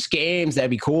 just games, that'd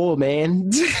be cool,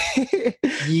 man.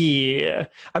 Yeah.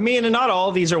 I mean, and not all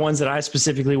of these are ones that I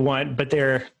specifically want, but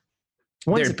they're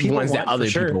ones that other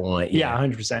people want. Yeah,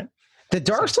 100%. The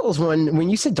Dark Souls one, when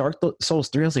you said Dark Souls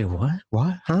 3, I was like, what?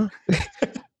 What? Huh?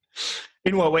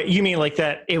 In what way? You mean like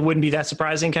that it wouldn't be that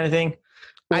surprising kind of thing?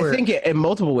 I think in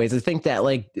multiple ways. I think that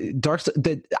like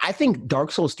I think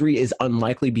Dark Souls 3 is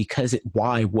unlikely because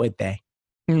why would they?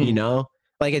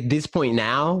 Like at this point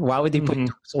now, why would they put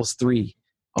Dark Souls 3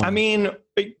 on? I mean,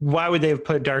 why would they have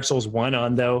put Dark Souls 1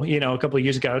 on though? A couple of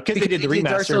years ago, because they did the remaster.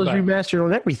 Dark Souls remastered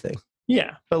on everything.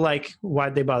 Yeah, but like,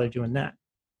 why'd they bother doing that?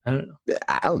 I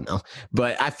don't know.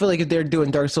 But I feel like if they're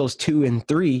doing Dark Souls 2 and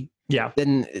 3. Yeah.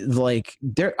 Then like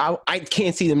I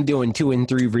can't see them doing 2 and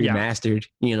 3 remastered,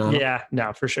 Yeah,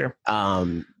 no, for sure.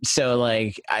 So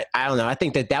like I don't know. I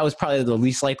think that was probably the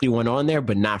least likely one on there,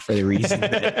 but not for the reason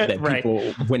that people,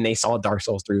 when they saw Dark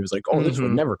Souls 3, was like, oh, this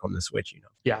would never come to Switch,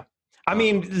 Yeah. I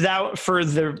mean, that for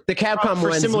the Capcom for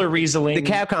ones, similar reasoning. The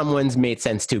Capcom ones made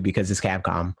sense too because it's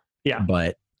Capcom. Yeah.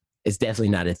 But it's definitely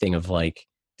not a thing of like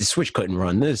the Switch couldn't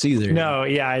run this either. No,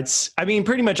 yeah, I mean,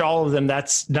 pretty much all of them.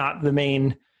 That's not the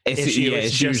main issue.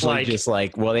 It's just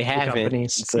like, well, they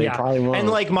haven't, so they probably won't. And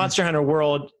like Monster Hunter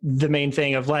World, the main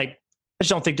thing of like, I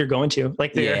just don't think they're going to.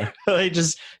 Like they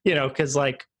just, because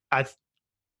like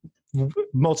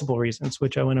multiple reasons,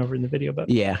 which I went over in the video. But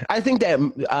yeah, I think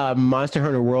that Monster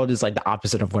Hunter World is like the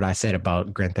opposite of what I said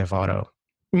about Grand Theft Auto.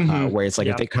 Where it's like,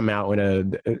 if they come out with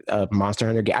a Monster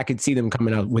Hunter game, I could see them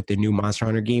coming out with the new Monster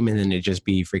Hunter game, and then it just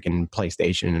be freaking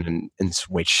PlayStation and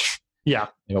Switch. Yeah,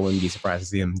 I wouldn't be surprised to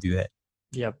see them do that.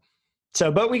 Yep. So,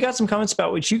 but we got some comments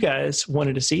about what you guys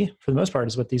wanted to see. For the most part,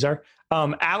 is what these are.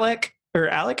 Alec,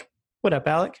 what up,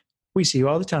 Alec? We see you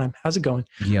all the time. How's it going?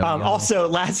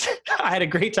 Also, I had a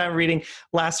great time reading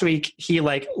last week. He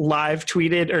like live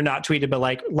tweeted, or not tweeted, but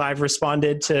like live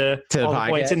responded to all the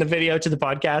points in the video to the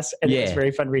podcast. And it was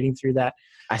very fun reading through that.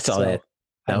 I saw that.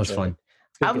 That was fun.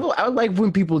 I would like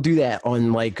when people do that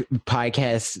on like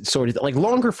podcasts, sort of like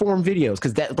longer form videos,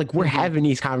 because that like we're having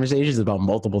these conversations about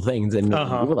multiple things, and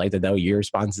we would like to know your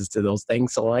responses to those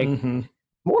things. So like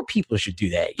more people should do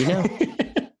that,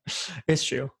 It's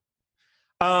true.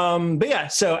 But yeah,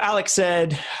 so Alex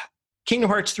said Kingdom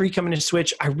Hearts 3 coming to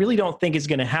Switch. I really don't think it's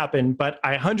going to happen, but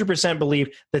I 100% believe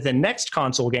that the next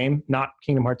console game, not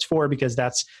Kingdom Hearts 4, because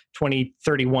that's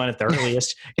 2031 at the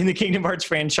earliest, in the Kingdom Hearts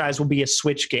franchise will be a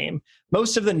Switch game.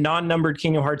 Most of the non-numbered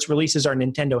Kingdom Hearts releases are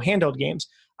Nintendo handheld games.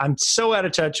 I'm so out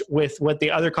of touch with what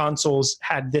the other consoles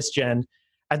had this gen.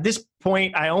 At this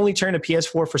point, I only turn to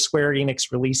PS4 for Square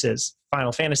Enix releases.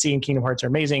 Final Fantasy and Kingdom Hearts are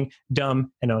amazing,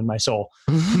 dumb, and own my soul.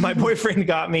 My boyfriend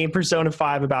got me Persona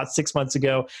 5 about 6 months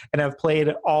ago, and I've played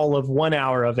all of 1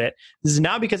 hour of it. This is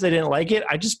not because I didn't like it.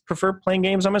 I just prefer playing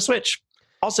games on my Switch.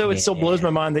 Also, it still blows my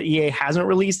mind that EA hasn't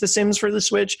released The Sims for the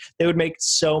Switch. They would make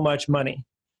so much money.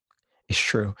 It's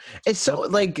true. It's so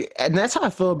like, and that's how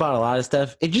I feel about a lot of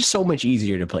stuff. It's just so much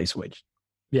easier to play Switch.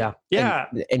 Yeah.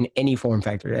 In any form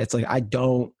factor. It's like, I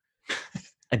don't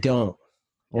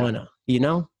wanna,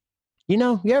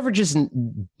 you ever just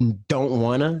don't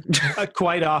wanna?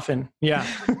 Quite often. Yeah.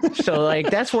 So like,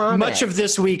 that's where I'm Much at. of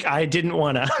this week, I didn't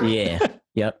wanna. Yeah.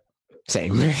 Yep.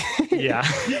 Same. Yeah.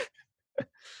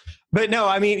 But no,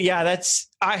 I mean, yeah,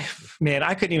 I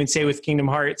couldn't even say with Kingdom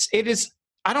Hearts. It is,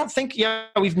 I don't think,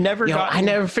 we've never gotten. I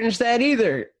never finished that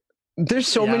either. There's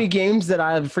so many games that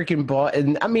I've freaking bought.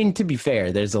 And I mean, to be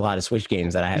fair, there's a lot of Switch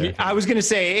games that I haven't. I was going to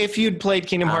say, if you'd played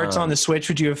Kingdom Hearts on the Switch,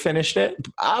 would you have finished it?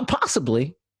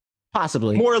 Possibly.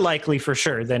 More likely for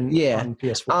sure than on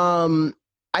PS4.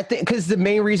 I think because the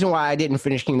main reason why I didn't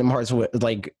finish Kingdom Hearts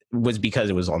was because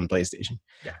it was on PlayStation.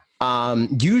 Yeah.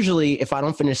 Usually if I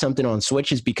don't finish something on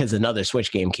Switch, it's because another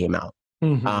Switch game came out.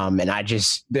 Mm-hmm. And I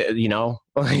just,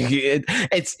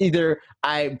 it's either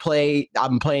I'm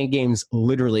playing games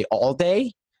literally all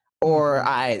day, or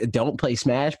I don't play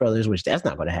Smash Brothers, which that's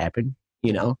not going to happen,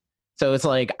 So it's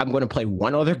like, I'm going to play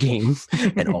one other game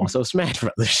and also Smash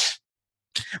Brothers.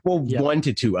 Well, 1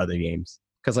 to 2 other games.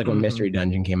 Because like when Mystery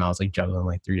Dungeon came out, I was like juggling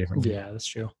like 3 different games. Yeah, that's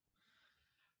true.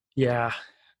 Yeah.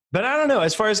 But I don't know.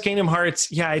 As far as Kingdom Hearts,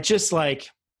 it's just like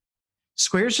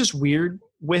Square's just weird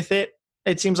with it.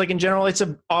 It seems like in general, it's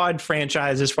an odd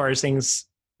franchise as far as things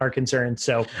are concerned.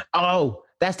 So,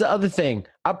 that's the other thing.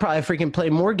 I'll probably freaking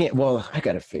play more games. Well, I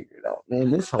got to figure it out,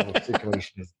 man. This whole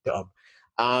situation is dumb.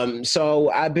 So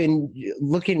I've been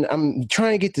looking. I'm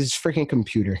trying to get this freaking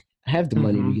computer. I have the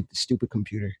money to get the stupid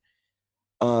computer.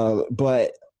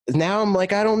 But now I'm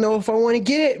like, I don't know if I want to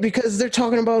get it because they're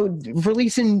talking about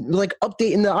releasing, like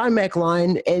updating the iMac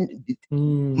line and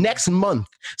next month.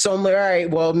 So I'm like, all right,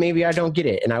 well, maybe I don't get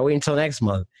it. And I wait until next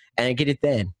month and I get it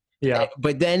then. Yeah.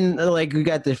 But then like we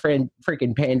got the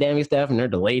freaking pandemic stuff and they're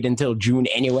delayed until June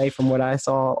anyway, from what I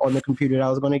saw on the computer that I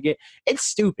was going to get. It's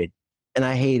stupid. And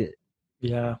I hate it.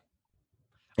 Yeah.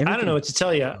 I don't know what to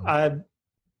tell you.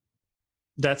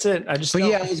 That's it. I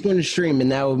was going to stream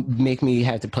and that would make me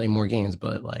have to play more games,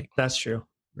 but like that's true.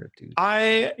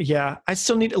 I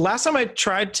still need. Last time I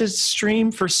tried to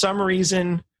stream, for some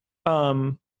reason,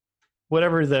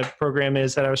 whatever the program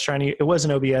is that I was trying to, it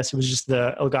wasn't OBS, it was just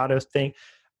the Elgato thing.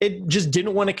 It just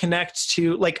didn't want to connect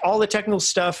to, like, all the technical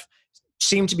stuff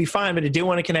seemed to be fine, but it didn't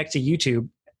want to connect to YouTube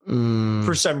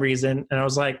for some reason. And I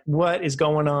was like, what is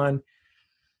going on?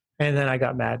 And then I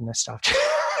got mad and I stopped.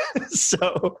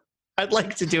 So I'd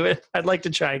like to do it. I'd like to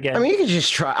try again. I mean, you can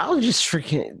just try. I'll just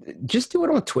do it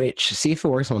on Twitch. See if it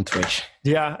works on Twitch.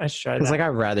 Yeah, I should try that. It's like, I'd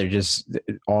rather just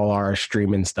all our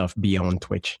streaming stuff be on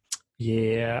Twitch.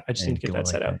 Yeah, I just need to get that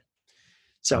set up.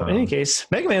 So in any case,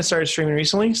 Mega Man started streaming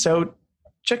recently, so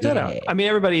check that out. I mean,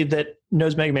 everybody that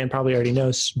knows Mega Man probably already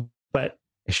knows, but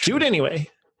do it anyway.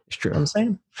 It's true. I'm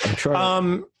saying. I'm sure.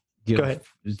 Go ahead.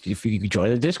 If you join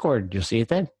the Discord, you'll see it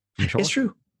then. It's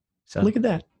true. So look at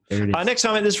that. Next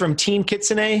comment is from Teen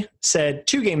Kitsune. Said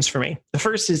 2 games for me. The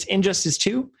first is Injustice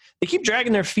 2. They keep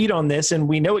dragging their feet on this, and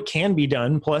we know it can be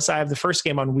done. Plus, I have the first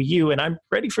game on Wii U, and I'm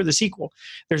ready for the sequel.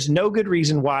 There's no good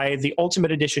reason why the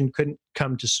Ultimate Edition shouldn't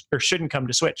come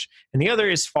to Switch. And the other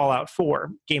is Fallout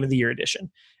 4 Game of the Year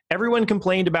Edition. Everyone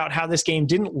complained about how this game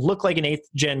didn't look like an 8th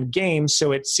gen game,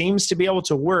 so it seems to be able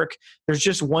to work. There's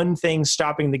just one thing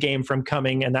stopping the game from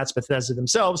coming, and that's Bethesda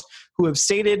themselves, who have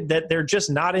stated that they're just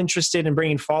not interested in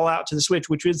bringing Fallout to the Switch,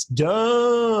 which is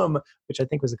dumb, which I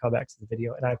think was a callback to the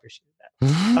video, and I appreciate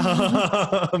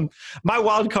that. My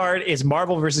wild card is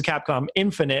Marvel vs. Capcom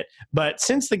Infinite, but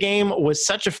since the game was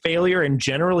such a failure and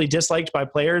generally disliked by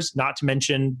players, not to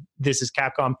mention this is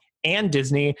Capcom and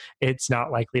Disney, it's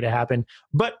not likely to happen.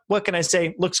 But what can I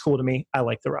say? Looks cool to me. I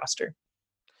like the roster.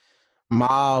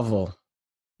 Marvel.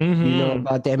 You know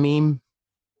about that meme?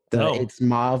 It's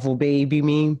Marvel baby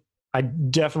meme? I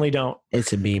definitely don't.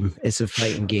 It's a meme. It's a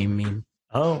fighting game meme.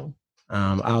 Oh.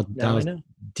 I'll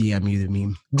DM you the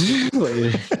meme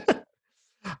later.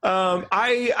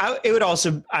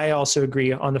 I also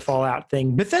agree on the Fallout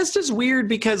thing. Bethesda's weird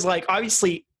because, like,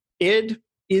 obviously id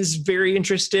is very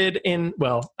interested in,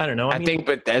 well, I don't know. I think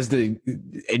Bethesda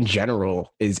in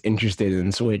general is interested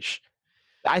in Switch.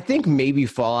 I think maybe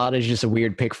Fallout is just a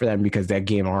weird pick for them because that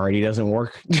game already doesn't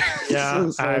work. Yeah,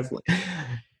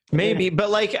 maybe. But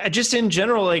like, just in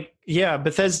general, like, yeah,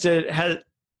 Bethesda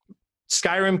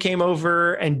Skyrim came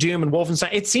over and Doom and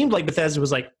Wolfenstein. It seemed like Bethesda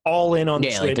was like all in on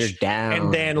the Switch. Like they're down.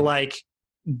 And then like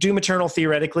Doom Eternal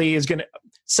theoretically is going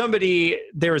to,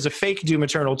 there was a fake Doom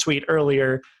Eternal tweet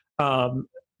earlier they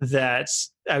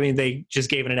just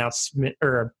gave an announcement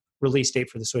or a release date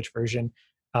for the Switch version,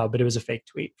 but it was a fake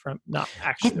tweet from not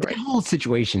actually the right. That whole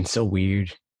situation's so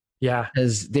weird. Yeah.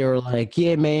 Because they were like,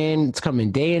 yeah, man, it's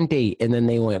coming day and date. And then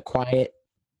they went quiet.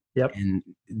 Yep. And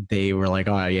they were like,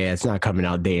 oh, yeah, it's not coming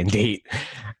out day and date.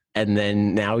 And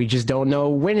then now we just don't know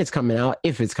when it's coming out,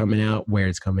 if it's coming out, where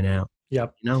it's coming out.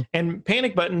 Yep. You know? And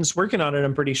Panic Button's working on it,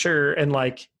 I'm pretty sure. And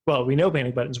like, well, we know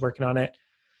Panic Button's working on it.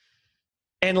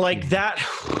 And like that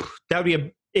would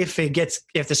be if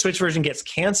the Switch version gets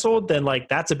canceled, then like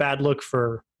that's a bad look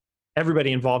for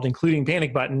everybody involved, including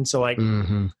Panic Button. So like,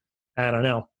 I don't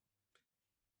know.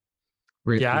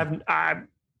 Yeah,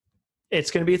 it's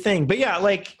going to be a thing. But yeah,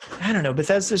 like, I don't know.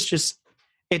 Bethesda's just,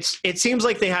 it seems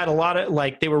like they had a lot of,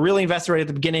 like, they were really invested right at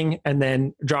the beginning and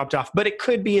then dropped off. But it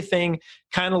could be a thing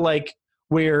kind of like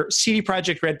where CD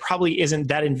Projekt Red probably isn't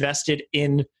that invested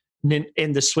in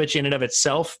the Switch in and of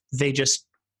itself. They just,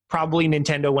 probably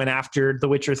Nintendo went after The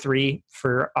Witcher 3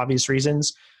 for obvious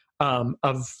reasons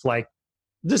of like,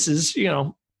 this is,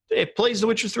 it plays The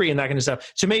Witcher 3 and that kind of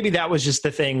stuff. So maybe that was just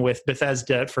the thing with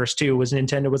Bethesda at first too, was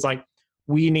Nintendo was like,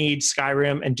 we need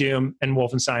Skyrim and Doom and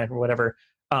Wolfenstein or whatever,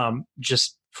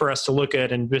 just for us to look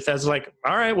at. And Bethesda's like,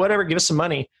 all right, whatever, give us some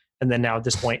money. And then now at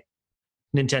this point,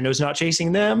 Nintendo's not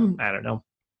chasing them. I don't know.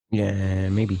 Yeah,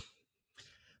 maybe.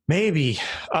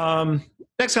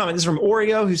 Next comment is from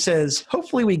Oreo, who says,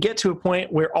 hopefully we get to a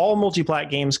point where all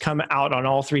multi-plat games come out on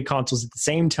all three consoles at the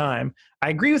same time. I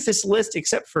agree with this list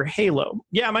except for Halo.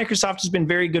 Yeah, Microsoft has been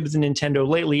very good with the Nintendo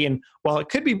lately, and while it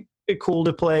would be cool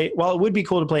to play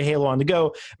Halo on the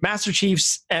go, Master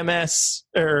Chief's MS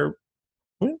is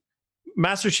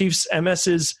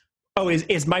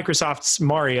Microsoft's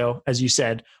Mario, as you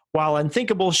said. While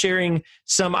unthinkable, sharing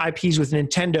some IPs with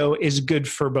Nintendo is good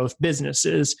for both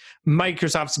businesses.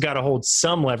 Microsoft's got to hold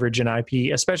some leverage in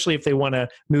IP, especially if they want to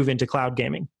move into cloud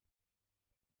gaming.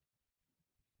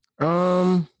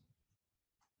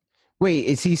 Wait,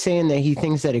 is he saying that he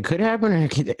thinks that it could happen? Or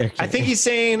I think he's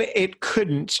saying it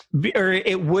couldn't, or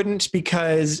it wouldn't,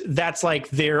 because that's like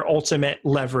their ultimate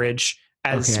leverage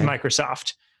as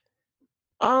Microsoft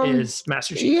is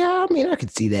Master Chief. Yeah, I mean, I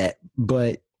could see that,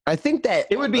 but I think that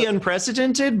it would be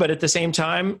unprecedented, but at the same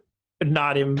time,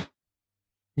 not in,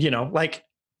 like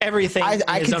everything. I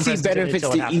could see benefits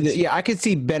to either. Yeah, I could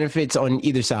see benefits on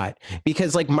either side,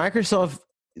 because like Microsoft,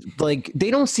 like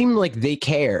they don't seem like they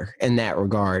care in that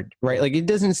regard, right? Like it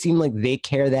doesn't seem like they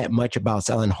care that much about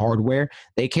selling hardware.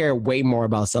 They care way more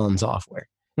about selling software.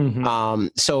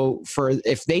 So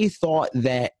if they thought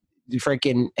that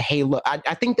freaking Halo,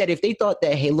 I think that if they thought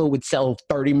that Halo would sell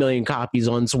 30 million copies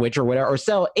on Switch or whatever, or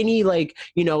sell any like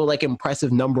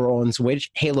impressive number on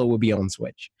Switch, Halo would be on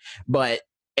Switch. But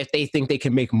if they think they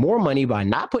can make more money by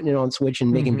not putting it on Switch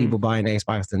and making people buy an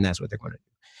Xbox, then that's what they're going to do.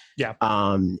 Yeah.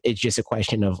 It's just a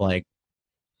question of like,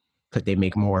 could they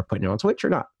make more putting it on Switch or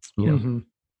not?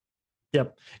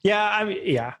 Yep.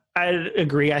 Yeah. I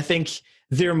agree. I think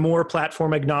they're more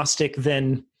platform agnostic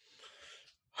than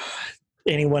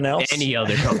anyone else, any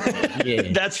other company.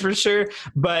 Yeah. That's for sure.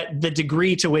 But the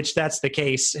degree to which that's the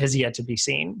case has yet to be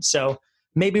seen. So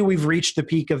maybe we've reached the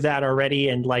peak of that already,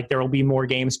 and like there will be more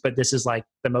games, but this is like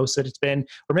the most that it's been,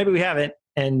 or maybe we haven't.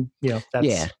 And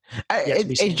that's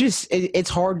it's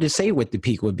hard to say what the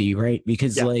peak would be, right?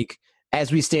 Because like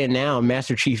as we stand now,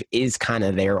 Master Chief is kind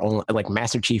of their own, like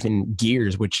Master Chief and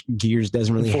Gears, which Gears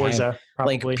doesn't really Forza, have.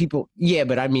 probably. Like people, yeah,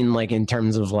 but I mean, like in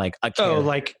terms of like a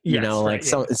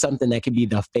character, something that could be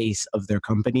the face of their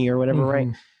company or whatever, right?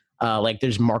 Like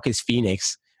there's Marcus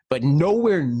Phoenix, but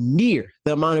nowhere near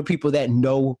the amount of people that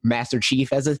know Master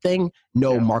Chief as a thing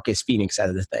know Marcus Phoenix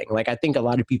as a thing. Like I think a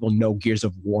lot of people know Gears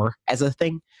of War as a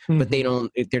thing, but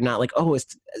they're not like, oh,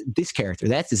 it's this character,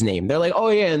 that's his name. They're like, oh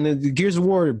yeah, and the Gears of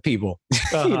War people,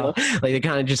 like they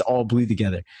kind of just all blew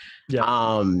together.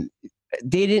 Yeah.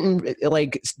 They didn't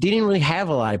really have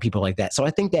a lot of people like that. So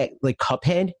I think that like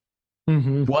Cuphead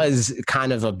was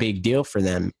kind of a big deal for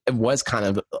them. It was kind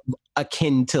of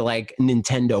akin to like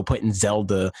Nintendo putting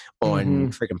Zelda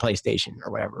on freaking PlayStation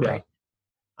or whatever, right?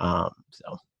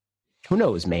 So who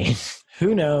knows, man?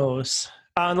 Who knows?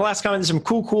 The last comment is from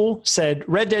Cool said,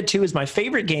 Red Dead 2 is my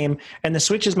favorite game and the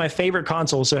Switch is my favorite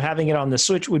console, so having it on the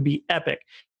Switch would be epic.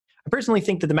 I personally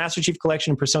think that the Master Chief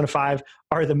Collection and Persona 5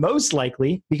 are the most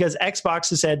likely because Xbox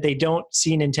has said they don't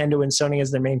see Nintendo and Sony as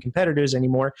their main competitors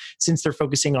anymore since they're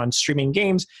focusing on streaming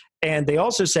games And they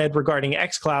also said regarding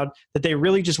xCloud that they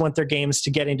really just want their games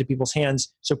to get into people's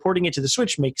hands. So porting it to the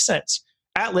Switch makes sense.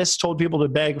 Atlus told people to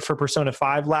beg for Persona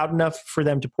 5 loud enough for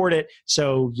them to port it.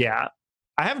 So yeah,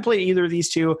 I haven't played either of these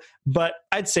two, but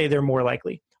I'd say they're more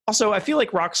likely. Also, I feel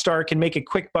like Rockstar can make a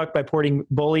quick buck by porting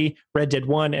Bully, Red Dead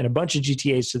 1, and a bunch of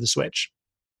GTAs to the Switch.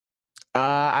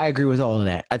 I agree with all of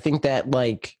that. I think that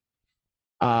like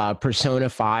Persona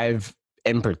 5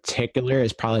 in particular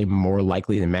is probably more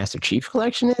likely than Master Chief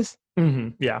Collection is.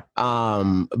 Yeah.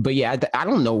 But yeah, I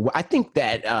don't know. I think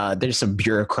that there's some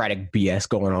bureaucratic BS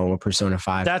going on with Persona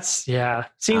 5.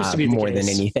 Seems to be the more case. than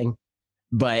anything.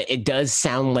 But it does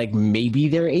sound like maybe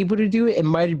they're able to do it. It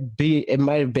might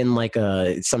have been like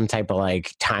some type of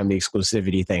like timed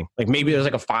exclusivity thing. Like maybe there's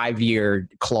like a 5-year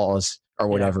clause or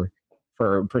whatever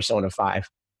for Persona 5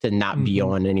 to not be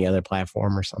on any other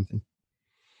platform or something.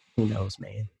 Who knows,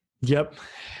 man? Yep.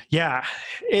 Yeah.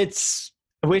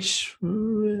 Which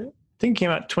I think came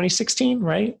out 2016,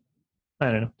 right?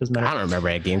 I don't know. Doesn't matter. I don't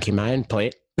remember that game came out. I didn't play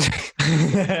it.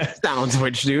 It's not on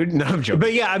Switch, dude. No, I'm joking.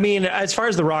 But yeah, I mean, as far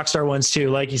as the Rockstar ones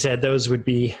too, like you said, those would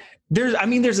be there's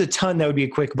a ton that would be a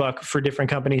quick buck for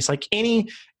different companies. Like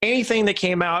anything that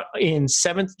came out in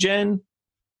 7th gen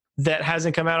that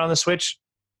hasn't come out on the Switch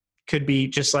could be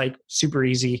just like super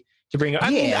easy to bring up.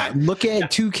 Look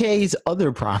at 2K's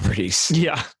other properties.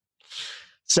 Yeah.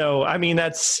 So, I mean,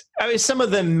 some of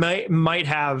them might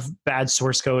have bad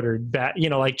source code or bad,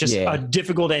 like just a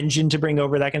difficult engine to bring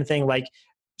over, that kind of thing. Like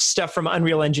stuff from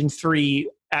Unreal Engine 3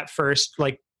 at first,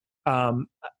 like a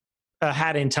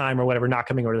Hat in Time or whatever, not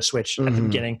coming over to the Switch at the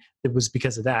beginning. It was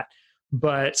because of that.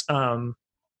 But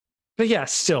yeah,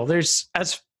 still, they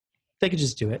could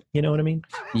just do it. You know what I mean?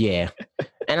 Yeah.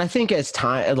 And I think as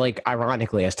time, like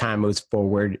ironically, as time moves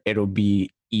forward, it'll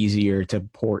be easier to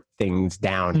port things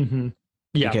down.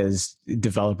 Yeah. Because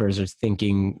developers are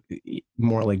thinking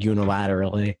more like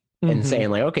unilaterally and saying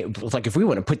like, okay, like if we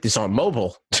want to put this on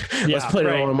mobile, let's put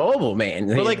it on mobile, man.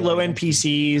 Or like low end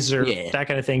PCs or that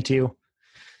kind of thing too.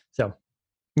 So,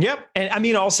 yep. And I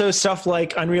mean, also stuff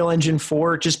like Unreal Engine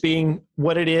 4 just being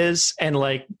what it is and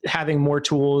like having more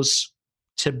tools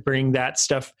to bring that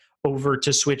stuff over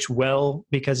to Switch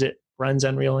because it runs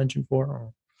Unreal Engine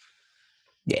 4.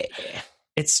 Yeah.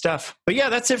 It's stuff. But yeah,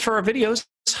 that's it for our videos.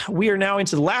 We are now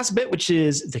into the last bit, which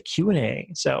is the Q&A.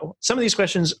 So some of these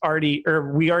questions we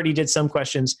already did some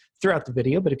questions throughout the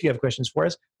video, but if you have questions for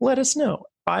us, let us know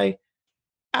by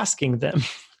asking them.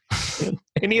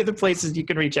 Any of the places you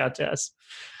can reach out to us.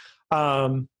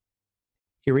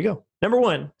 Here we go. Number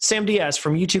 1, Sam DS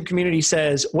from YouTube Community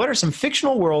says, what are some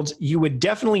fictional worlds you would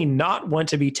definitely not want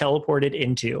to be teleported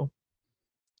into?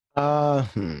 Well,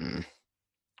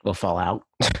 Fallout.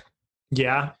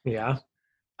 Yeah.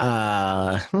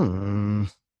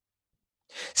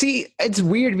 See, it's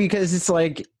weird because it's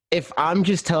like if I'm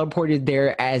just teleported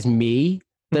there as me,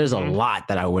 there's a lot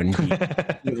that I wouldn't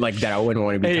be like that I wouldn't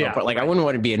want to be teleported. Like I wouldn't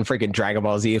want to be in freaking Dragon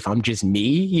Ball Z if I'm just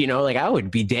me, like I would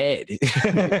be dead.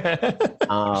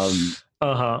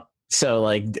 So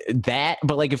like that,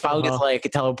 but like if I was like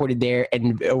teleported there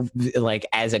and like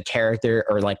as a character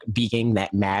or like being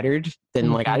that mattered,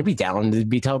 then like I'd be down to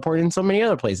be teleported in so many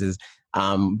other places.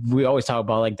 We always talk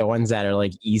about like the ones that are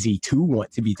like easy to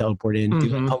want to be teleported into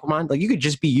like Pokemon. Like you could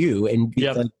just be you and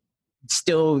be, like,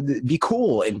 still be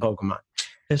cool in Pokemon.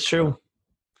 It's true.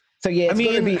 So yeah, it's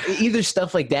gonna be either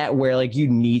stuff like that where like you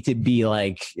need to be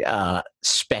like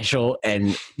special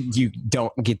and you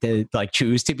don't get to like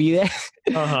choose to be there.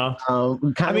 Or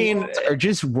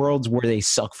just worlds where they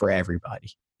suck for everybody.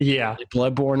 Yeah, like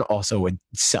Bloodborne also would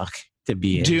suck to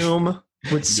be in. Doom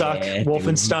would suck.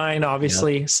 Wolfenstein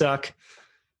obviously suck.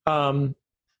 I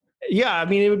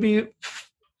mean it would be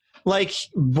like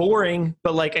boring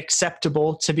but like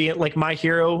acceptable to be like My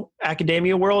Hero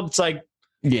Academia world. It's like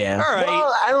yeah. All right.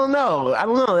 Well, I don't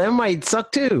know. That might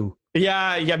suck too. Yeah.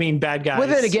 I mean, bad guys. But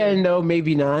then again, no,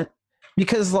 maybe not.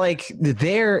 Because like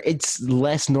there, it's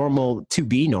less normal to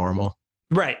be normal.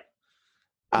 Right.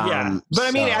 Yeah. But I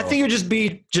mean, I think you'd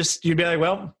be like,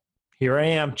 well, here I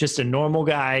am, just a normal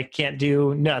guy, can't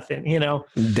do nothing,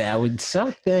 That would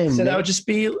suck then. So that would just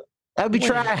be... That would be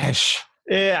trash.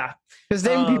 Yeah. Because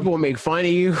then people will make fun of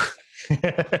you.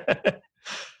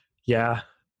 Yeah.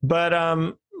 But I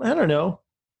don't know.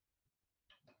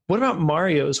 What about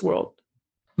Mario's world?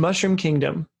 Mushroom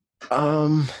Kingdom.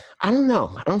 I don't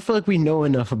know. I don't feel like we know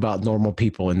enough about normal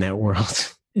people in that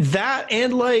world. That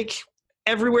and like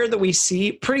everywhere that we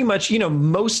see, pretty much,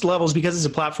 most levels, because it's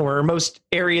a platformer, or most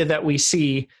area that we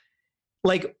see,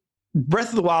 like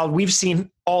Breath of the Wild, we've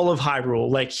seen all of Hyrule.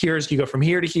 Like you go from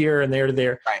here to here and there to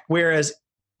there. Right. Whereas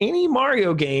any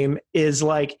Mario game is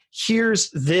like,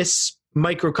 here's this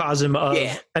microcosm of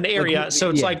an area. So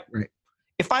it's like, right.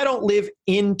 if I don't live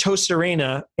in Toast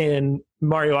Arena in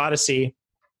Mario Odyssey,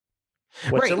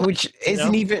 what's Right, it like, which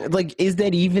isn't even like, is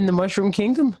that even the Mushroom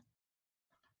Kingdom?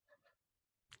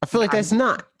 I feel like that's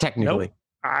not technically. Nope.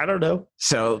 I don't know.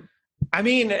 So, I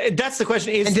mean, that's the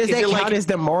question. and does that count as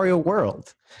the Mario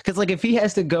world? Because like, if he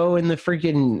has to go in the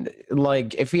freaking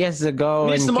like, if he has to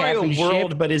go, it's the Mario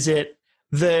world, ship, but is it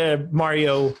the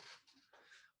Mario?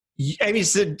 I mean,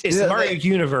 it's the Mario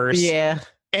universe. Yeah.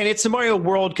 And it's the Mario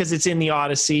world because it's in the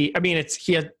Odyssey. I mean,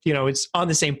 it's on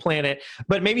the same planet,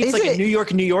 but maybe it's a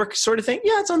New York sort of thing.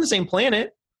 Yeah, it's on the same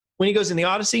planet when he goes in the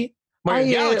Odyssey.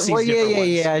 Mario Galaxy. Well,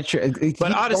 yeah. True.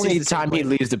 But Odyssey, only time he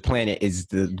leaves the planet is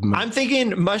the. I'm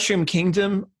thinking Mushroom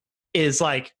Kingdom is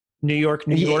like New York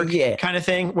kind of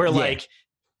thing, where like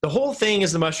the whole thing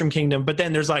is the Mushroom Kingdom, but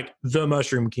then there's like the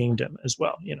Mushroom Kingdom as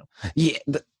well. You know.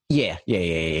 Yeah.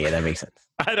 That makes sense.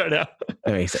 I don't know.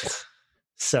 That makes sense.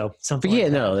 So something.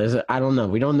 But I don't know.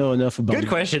 We don't know enough about. Good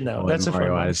question though. That's a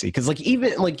Mario Odyssey, because like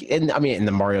even like in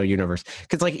the Mario universe,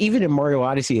 because like even in Mario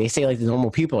Odyssey, they say like the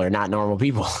normal people are not normal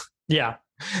people. Yeah.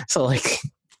 So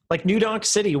like New Donk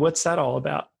City, what's that all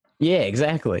about? Yeah,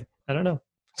 exactly. I don't know.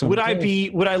 So would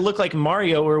I look like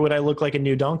Mario or would I look like a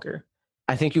new Donker?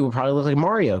 I think you would probably look like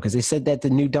Mario, because they said that the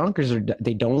new Donkers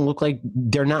they don't look like,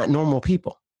 they're not normal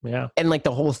people. Yeah. And like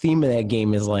the whole theme of that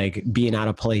game is like being out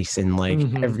of place and like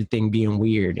everything being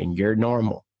weird and you're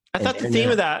normal. I thought the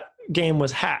theme of that game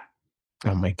was hat.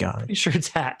 Oh my God. Pretty sure it's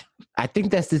hat. I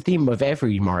think that's the theme of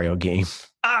every Mario game.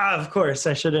 Of course.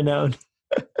 I should have known.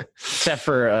 Except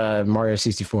for Mario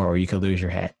 64, where you could lose your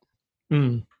hat.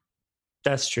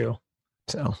 That's true.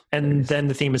 So, and then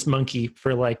the theme is monkey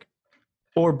for like,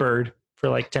 or bird for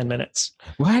like 10 minutes.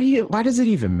 Why does it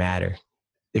even matter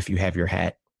if you have your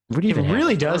hat? It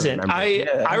really doesn't.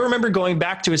 I remember going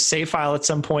back to a save file at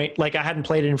some point. Like I hadn't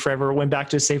played it in forever. Went back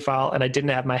to a save file and I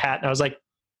didn't have my hat. And I was like,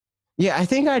 yeah, I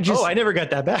think I never got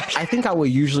that back. I think I would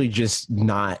usually just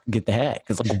not get the hat,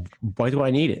 because like, why do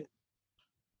I need it?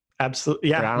 Absolutely.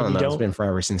 Yeah. But I don't know. It's been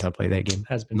forever since I played that game.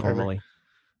 Has been normally.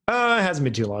 It hasn't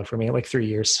been too long for me, like 3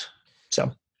 years.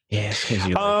 So yeah.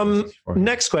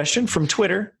 Next question from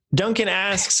Twitter. Duncan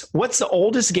asks, what's the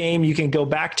oldest game you can go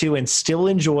back to and still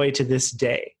enjoy to this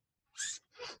day?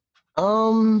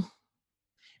 Oldest,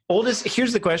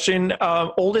 here's the question.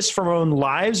 Oldest from our own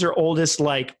lives, or oldest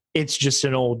like it's just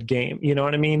an old game? You know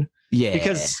what I mean? Yeah.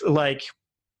 Because like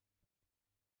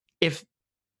if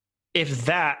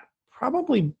that,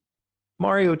 probably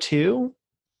Mario 2.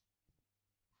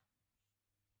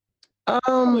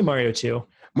 Probably Mario 2.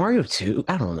 Mario 2?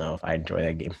 I don't know if I enjoy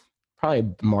that game.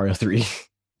 Probably Mario 3.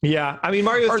 Yeah. I mean,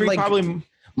 Mario 3 like, probably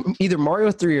either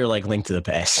Mario 3 or like Link to the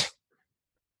Past.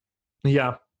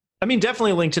 Yeah. I mean,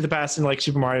 definitely Link to the Past and like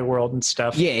Super Mario World and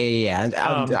stuff. Yeah.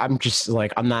 I'm just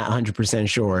like, I'm not 100%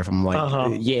 sure if I'm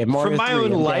like, yeah, Mario From my 3,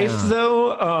 own I'm life, down.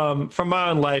 though, from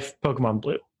my own life, Pokemon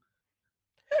Blue.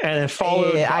 And then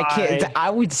followed by... I can't.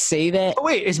 I would say that. Oh,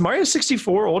 wait. Is Mario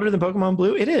 64 older than Pokemon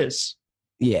Blue? It is.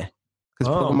 Yeah.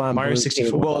 Because Pokemon Mario Blue,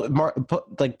 64. Well,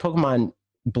 like Pokemon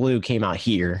Blue came out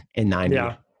here in 90.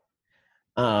 Yeah.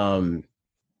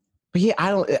 But yeah,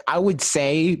 I would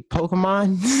say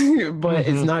Pokemon, but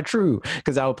it's not true,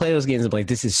 because I would play those games and be like,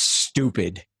 this is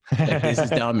stupid. Like, this is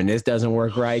dumb and this doesn't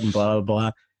work right and blah,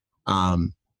 blah, blah.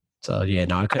 So yeah,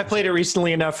 no, I played it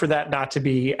recently enough for that not to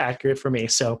be accurate for me.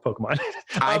 So Pokemon.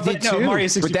 I did too, Mario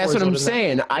 64 but that's what I'm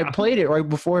saying. Yeah. I played it right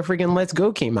before freaking Let's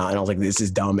Go came out, and I was like, this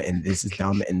is dumb and this is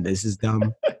dumb and this is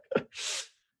dumb.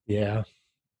 Yeah.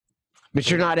 But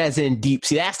you're not as in deep.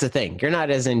 See, that's the thing. You're not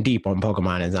as in deep on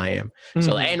Pokemon as I am.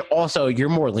 So, and also you're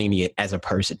more lenient as a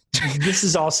person. This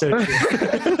is also true.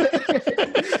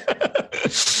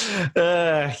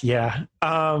 Yeah.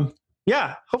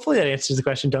 Yeah. Hopefully that answers the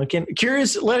question, Duncan.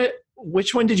 Curious,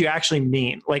 which one did you actually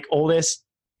mean? Like oldest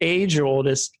age or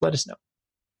oldest? Let us know.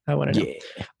 I want to know.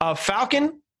 Yeah.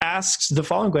 Falcon asks the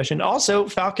following question. Also,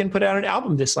 Falcon put out an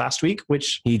album this last week,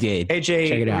 which he did.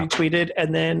 AJ retweeted,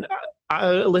 and then I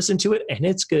listened to it, and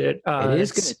it's good. It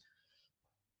is good.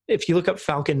 If you look up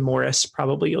Falcon Morris,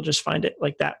 probably you'll just find it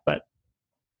like that. But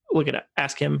look it up.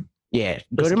 Ask him. Yeah,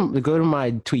 go to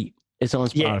my tweet. It's on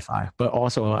Spotify, but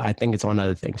also I think it's on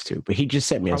other things too. But he just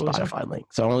sent me a Spotify link,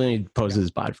 so I only posted his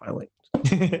Spotify link.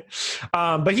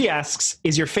 But he asks,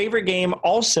 is your favorite game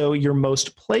also your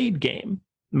most played game?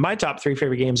 My top 3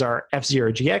 favorite games are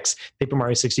F-Zero GX, Paper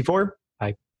Mario 64.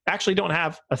 I actually don't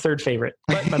have a third favorite,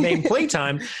 but my main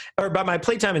playtime, my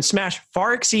playtime in Smash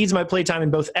far exceeds my playtime in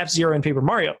both F-Zero and Paper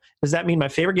Mario. Does that mean my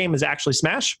favorite game is actually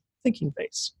Smash? Thinking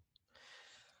face.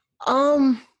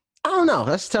 I don't know.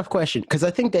 That's a tough question because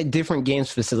I think that different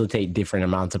games facilitate different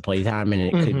amounts of playtime, and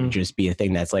it could just be a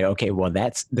thing that's like, okay, well,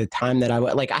 that's the time that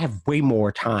I have way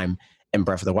more time in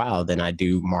Breath of the Wild than I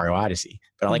do Mario Odyssey,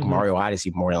 but I like Mario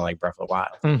Odyssey more than I like Breath of the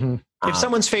Wild. If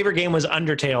someone's favorite game was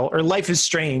Undertale or Life is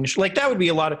Strange, like that would be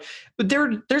a lot of. But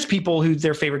there's people who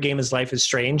their favorite game is Life is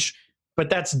Strange, but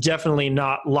that's definitely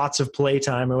not lots of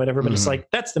playtime or whatever. But it's like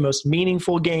that's the most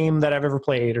meaningful game that I've ever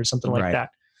played or something like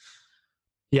that.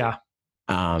 Yeah.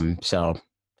 So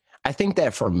I think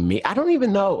that for me, I don't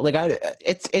even know, like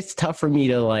it's tough for me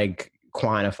to like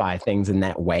quantify things in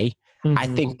that way. I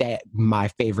think that my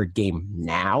favorite game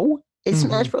now is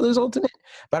Smash Brothers Ultimate,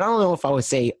 but I don't know if I would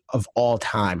say of all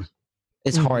time.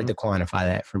 It's hard to quantify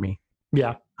that for me.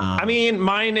 Yeah. I mean,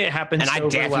 mine, it happens. And I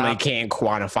definitely can't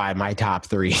quantify my top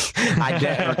three,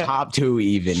 or top two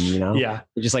even, you know? Yeah.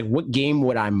 Just like what game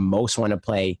would I most want to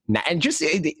play? And just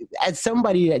as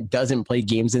somebody that doesn't play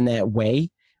games in that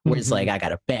way, where it's like, I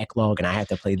got a backlog and I have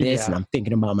to play this and I'm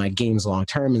thinking about my games long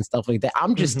term and stuff like that.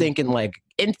 I'm just thinking like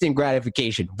instant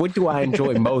gratification. What do I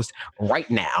enjoy most right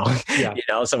now? Yeah. You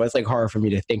know, so it's like hard for me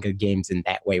to think of games in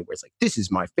that way where it's like, this is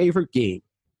my favorite game.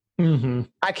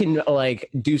 I can like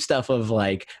do stuff of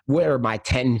like, what are my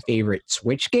 10 favorite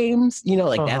Switch games, you know,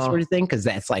 like that sort of thing, because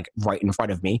that's like right in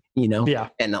front of me, you know,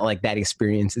 and like that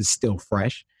experience is still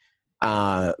fresh.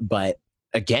 But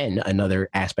again, another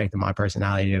aspect of my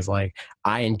personality is like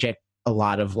I inject a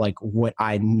lot of like what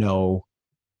I know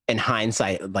in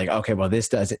hindsight, like, okay, well, this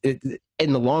does it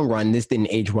in the long run, this didn't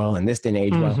age well and this didn't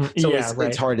age well. So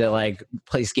it's hard to like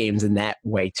place games in that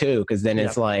way too, because then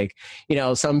it's like, you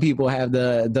know, some people have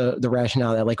the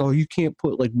rationale that like, oh, you can't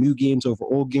put like new games over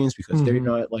old games because they're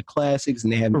not like classics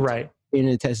and they haven't been in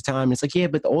a test of time. It's like, yeah,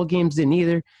 but the old games didn't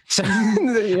either. So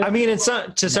I mean, it's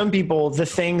to some people, the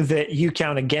thing that you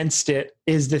count against it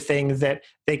is the thing that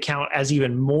they count as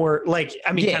even more. Like,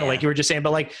 I mean, kind of like you were just saying,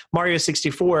 but like Mario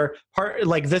 64,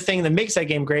 like the thing that makes that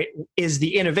game great is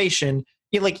the innovation.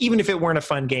 Like, even if it weren't a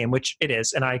fun game, which it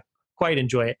is, and I quite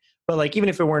enjoy it, but like, even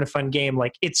if it weren't a fun game,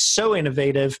 like it's so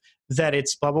innovative that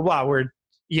it's blah, blah, blah, where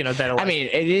you know that. I mean,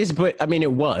 it is, but I mean,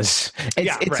 it was.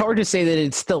 It's hard to say that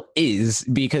it still is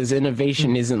because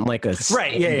innovation isn't like a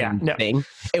thing.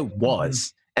 It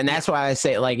was, and that's why I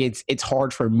say like it's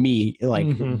hard for me like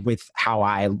with how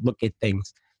I look at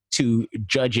things to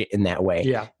judge it in that way.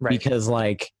 Yeah, because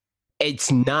like it's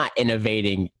not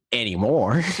innovating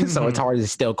anymore, so it's hard to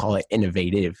still call it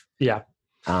innovative. Yeah,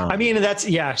 I mean that's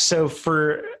So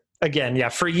for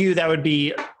you that would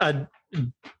be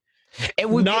it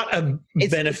would not a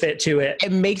benefit to it.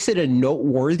 It makes it a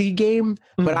noteworthy game,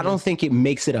 but I don't think it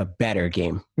makes it a better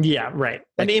game. Yeah, right.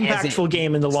 Like an impactful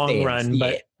game in the long run,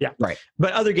 but right.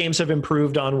 But other games have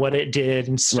improved on what it did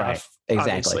and stuff. Right.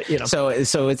 Exactly. You know?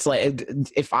 So it's like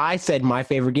if I said my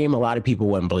favorite game, a lot of people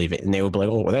wouldn't believe it, and they would be like,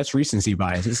 "Oh, well, that's recency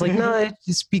bias." It's like no,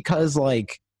 it's because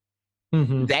like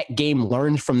that game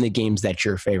learned from the games that's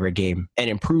your favorite game and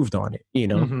improved on it. You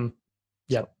know.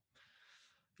 Yep.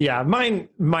 Yeah,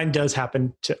 mine does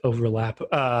happen to overlap,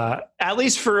 at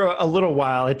least for a little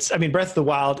while. Breath of the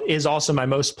Wild is also my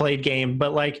most played game,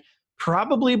 but like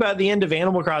probably by the end of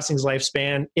Animal Crossing's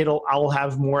lifespan, I'll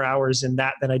have more hours in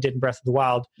that than I did in Breath of the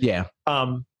Wild. Yeah.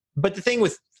 But the thing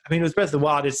with Breath of the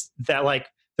Wild is that like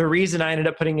the reason I ended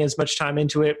up putting as much time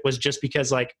into it was just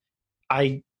because like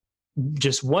I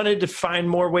just wanted to find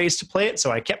more ways to play it,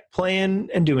 so I kept playing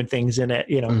and doing things in it,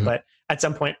 you know. But at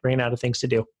some point, ran out of things to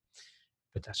do.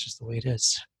 But that's just the way it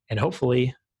is. And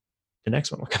hopefully the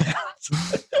next one will come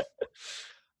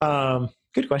out.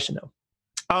 Good question, though.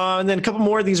 And then a couple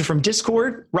more. These are from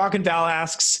Discord. Rock and Val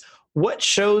asks, what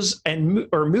shows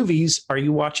or movies are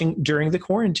you watching during the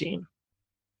quarantine?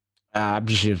 I'm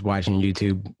just watching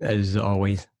YouTube, as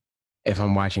always, if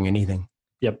I'm watching anything.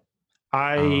 Yep.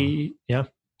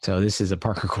 So this is a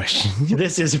Parker question.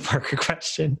 This is a Parker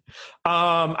question.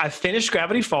 I finished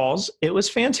Gravity Falls. It was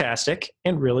fantastic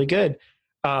and really good.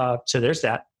 So there's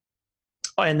that.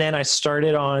 And then I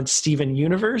started on Steven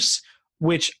Universe,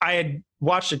 which I had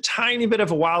watched a tiny bit of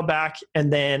a while back.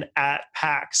 And then at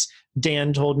PAX,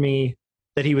 Dan told me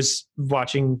that he was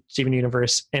watching Steven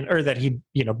Universe or that he'd,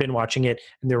 been watching it.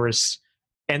 And there was,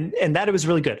 and that it was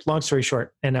really good. Long story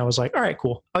short. And I was like, all right,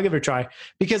 cool. I'll give it a try.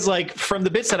 Because like from the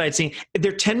bits that I'd seen,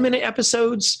 they're 10-minute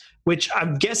episodes, which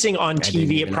I'm guessing on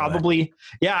TV, it probably,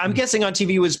 I'm guessing on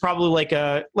TV was probably like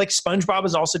SpongeBob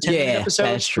is also 10-minute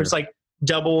episodes, where it's like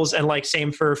doubles, and like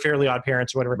same for Fairly Odd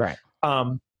Parents or whatever. Right.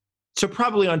 So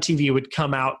probably on TV it would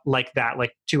come out like that,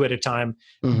 like 2 at a time.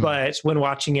 But when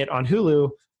watching it on Hulu,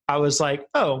 I was like,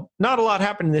 oh, not a lot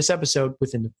happened in this episode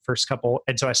within the first couple.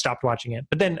 And so I stopped watching it.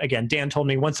 But then again, Dan told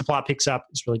me once the plot picks up,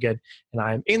 it's really good. And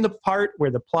I'm in the part where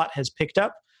the plot has picked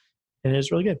up, and it is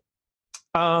really good.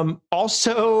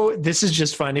 Also, this is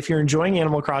just fun. If you're enjoying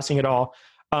Animal Crossing at all,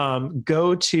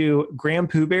 go to Graham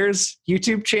Pooh Bear's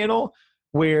YouTube channel,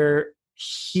 where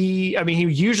he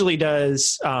usually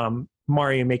does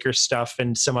Mario Maker stuff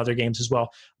and some other games as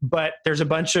well. But there's a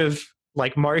bunch of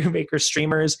like Mario Maker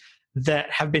streamers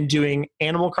that have been doing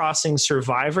Animal Crossing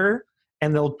Survivor,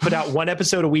 and they'll put out one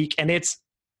episode a week, and it's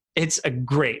it's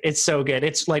so good.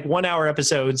 It's like 1 hour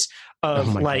episodes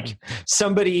of God.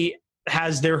 Somebody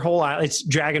has their whole island. It's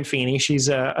Dragon Feeney. She's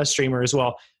a streamer as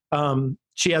well.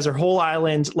 She has her whole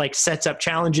island, like sets up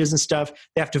challenges and stuff.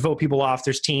 They have to vote people off.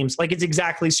 There's teams. Like it's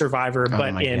exactly Survivor,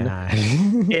 but in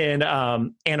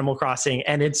Animal Crossing,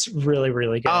 and it's really,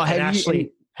 really good.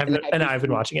 And I've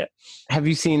been watching it. Have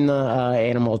you seen the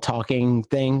animal talking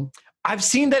thing? I've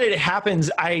seen that it happens.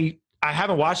 I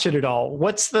haven't watched it at all.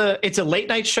 It's a late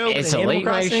night show? It's a late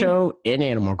night show in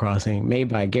Animal Crossing made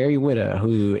by Gary Whitta,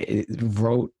 who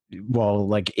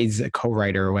is a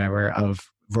co-writer or whatever of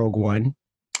Rogue One.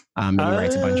 And he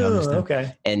writes a bunch of other stuff.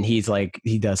 Okay. And he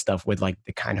does stuff with like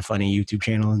the Kind of Funny YouTube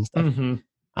channel and stuff.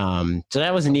 Mm-hmm. So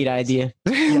that was a neat idea.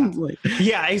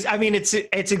 Yeah. I mean, it's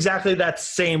exactly that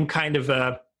same kind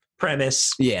of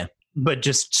premise. Yeah. But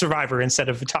just Survivor instead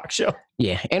of a talk show.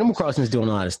 Yeah. Animal Crossing is doing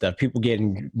a lot of stuff. People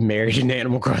getting married in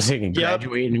Animal Crossing and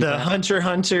graduating. The Hunter x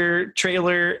Hunter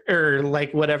trailer or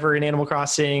like whatever in Animal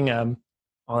Crossing,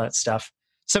 all that stuff.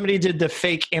 Somebody did the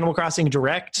fake Animal Crossing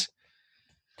Direct.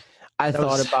 I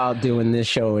thought about doing this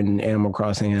show in Animal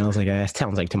Crossing, and I was like, that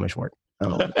sounds like too much work.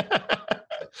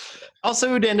 Also,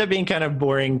 it would end up being kind of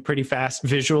boring pretty fast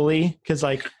visually, because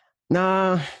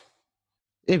nah,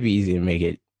 it'd be easy to make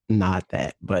it not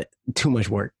that, but too much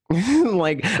work.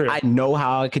 True. I know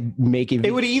how I could make it.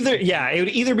 It would either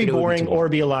be boring or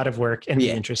be a lot of work and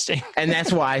be interesting. And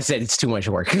that's why I said it's too much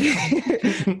work.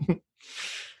 This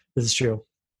is true.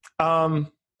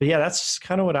 But yeah, that's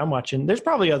kind of what I'm watching. There's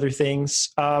probably other things.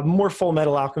 More Full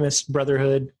Metal Alchemist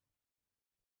Brotherhood.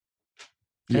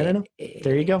 I don't know.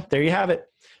 There you go. There you have it.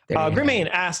 Grimane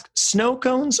asked, snow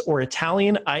cones or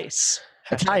Italian ice?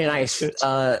 Italian ice.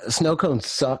 Snow cones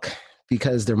suck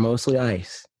because they're mostly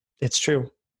ice. It's true.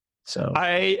 So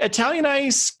Italian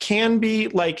ice can be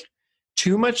like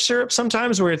too much syrup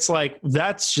sometimes, where it's like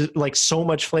that's just like so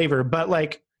much flavor. But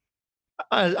like,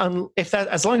 as long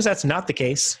as that's not the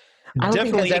case.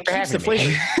 Definitely it keeps the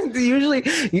flavor. Usually,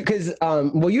 because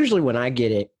usually when I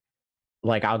get it,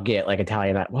 like I'll get like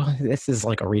Italian. Well, this is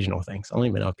like a regional thing, so I don't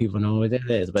even know if people know what it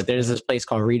is. But there's this place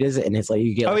called Rita's, and it's like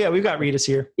you get. Oh yeah, we've got Rita's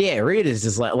here. Yeah, Rita's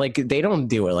is like they don't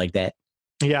do it like that.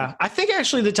 Yeah, I think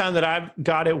actually the time that I've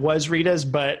got it was Rita's,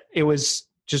 but it was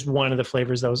just one of the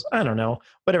flavors that was, I don't know,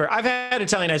 whatever. I've had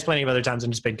Italian ice plenty of other times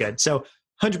and it's been good. So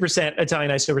 100%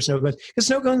 Italian ice over snow cones, because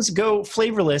snow cones go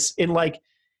flavorless in like.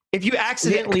 If you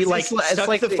accidentally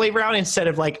suck the flavor out instead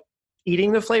of like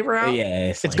eating the flavor out,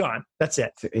 it's gone. That's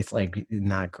it. It's like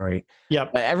not great.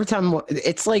 Yep. But every time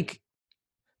it's like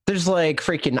there's like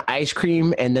freaking ice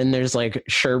cream, and then there's like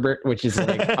sherbet, which is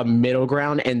like a middle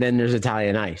ground, and then there's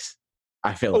Italian ice.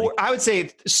 I feel like I would say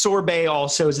sorbet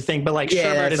also is a thing, but like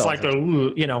sherbet is like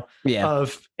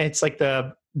it's like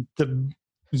the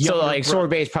so like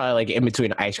sorbet is probably like in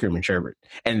between ice cream and sherbet,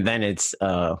 and then it's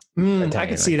I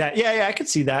could see that. Yeah, I could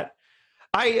see that.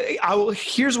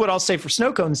 Here's what I'll say for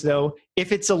snow cones though.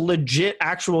 If it's a legit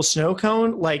actual snow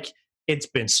cone, like it's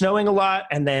been snowing a lot,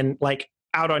 and then like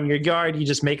out on your yard, you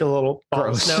just make a little ball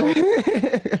of snow.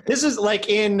 This is like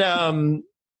in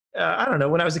I don't know,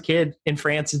 when I was a kid in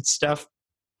France and stuff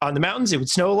on the mountains, it would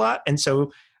snow a lot, and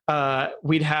so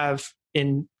we'd have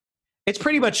it's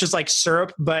pretty much just like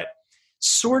syrup, but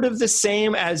sort of the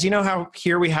same as, you know how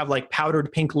here we have like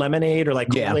powdered pink lemonade or like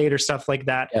Kool-Aid or stuff like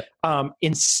that. Yep.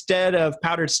 Instead of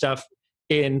powdered stuff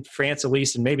in France, at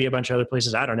least, and maybe a bunch of other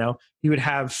places, I don't know, you would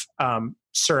have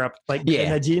syrup like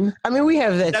grenadine. I mean, we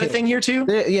have that. Is that a thing here too?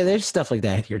 There's stuff like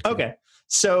that here too. Okay.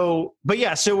 So we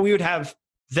would have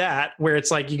that where it's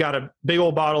like you got a big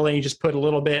old bottle and you just put a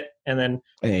little bit and then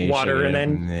water and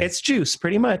then it's juice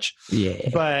pretty much. Yeah.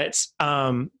 But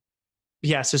so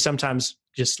sometimes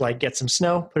just like get some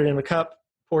snow, put it in a cup,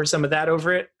 pour some of that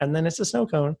over it, and then it's a snow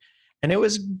cone. And it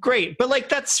was great. But like,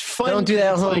 that's fun. Don't do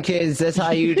that at home, kids. That's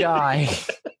how you die.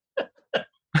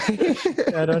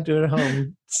 Yeah, don't do it at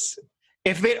home.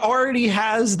 If it already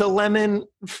has the lemon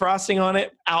frosting on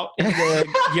it out in the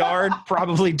yard,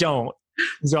 probably don't.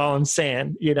 Is all I'm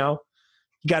saying. You know,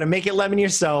 you got to make it lemon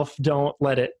yourself. Don't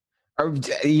let it Or,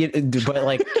 but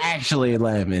like actually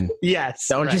lemon. Yes.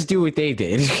 Don't just do what they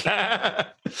did.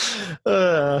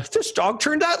 This dog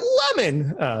turned out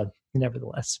lemon.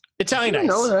 Nevertheless, Italian Ice.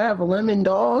 No, I have a lemon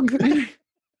dog.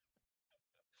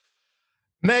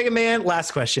 Mega Man,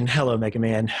 last question. Hello, Mega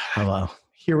Man. Hello.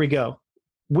 Here we go.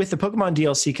 With the Pokemon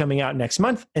DLC coming out next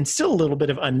month and still a little bit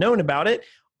of unknown about it,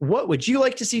 what would you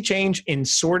like to see change in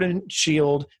Sword and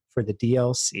Shield for the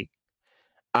DLC?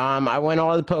 I went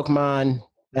all the Pokemon.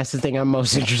 That's the thing I'm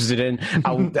most interested in.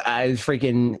 I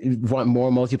freaking want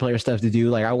more multiplayer stuff to do.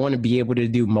 Like I want to be able to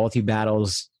do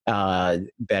multi-battles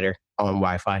better on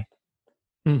Wi-Fi.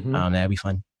 That'd be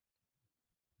fun.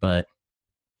 But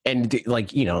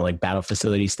like like battle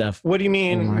facility stuff. What do you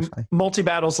mean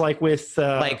multi-battles? Like with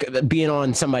like being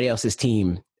on somebody else's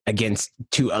team against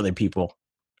two other people.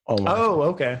 Oh,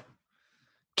 okay.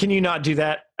 Can you not do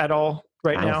that at all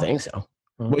now? I don't think so.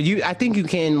 Well, I think you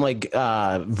can like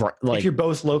if you're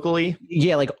both locally.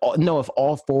 Yeah, like if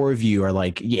all four of you are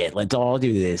like, yeah, let's all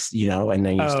do this, and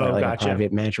then you start like a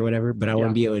private match or whatever. But I want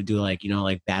to be able to do like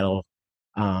like battle,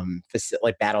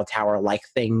 like battle tower like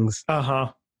things.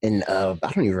 And I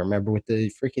don't even remember what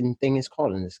the freaking thing is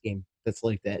called in this game. That's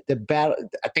like that. The battle.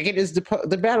 I think it is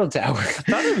the battle tower. I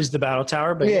thought it was the battle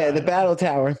tower, but yeah, the battle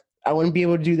tower. I wouldn't be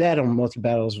able to do that on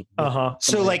multi-battles.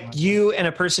 So like you and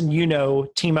a person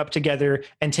team up together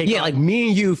and take like me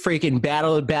and you freaking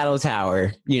battle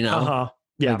tower, Yeah.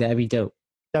 Like, that'd be dope.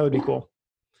 That would be cool.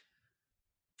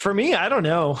 For me, I don't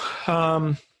know. I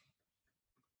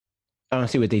want to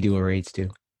see what they do with raids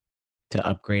too to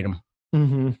upgrade them.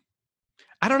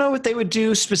 I don't know what they would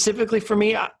do specifically for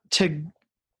me to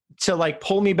like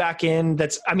pull me back in.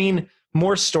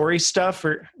 More story stuff,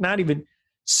 or not even.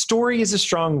 Story is a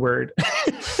strong word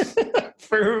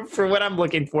for what I'm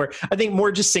looking for. I think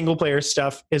more just single player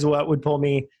stuff is what would pull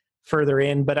me further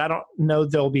in, but I don't know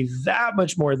there'll be that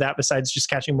much more of that besides just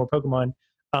catching more Pokemon.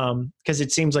 Because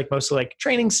it seems like mostly like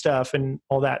training stuff and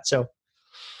all that. So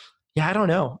yeah, I don't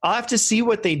know. I'll have to see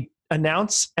what they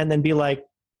announce and then be like,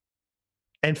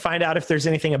 and find out if there's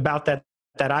anything about that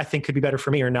I think could be better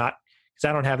for me or not. Because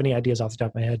I don't have any ideas off the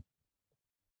top of my head.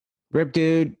 Rip,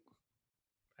 dude.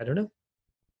 I don't know.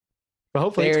 But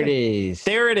hopefully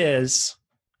there it is.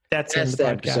 That's the podcast.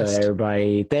 Episode,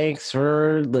 everybody. Thanks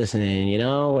for listening.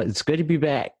 It's good to be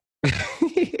back.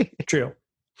 True.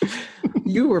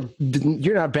 You're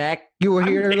not back. You were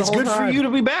here. It's good for you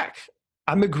to be back.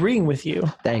 I'm agreeing with you.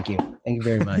 Thank you. Thank you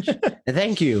very much. And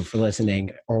thank you for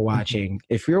listening or watching.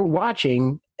 If you're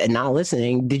watching and not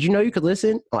listening, did you know you could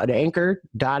listen on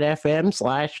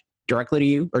anchor.fm/directly to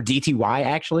you, or DTY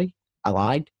actually? I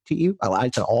lied to you. I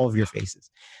lied to all of your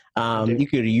faces. You can go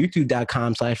to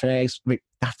youtube.com/fanatics,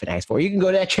 not fanatics4. You can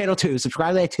go to that channel too,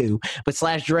 subscribe to that too, but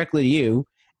 /directly to you,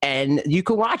 and you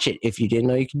can watch it if you didn't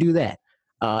know you could do that.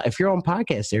 If you're on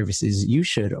podcast services, you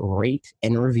should rate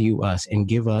and review us and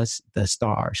give us the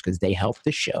stars because they help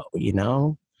the show,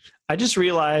 I just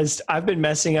realized I've been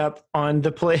messing up on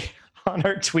the play on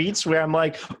our tweets where I'm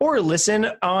like, or listen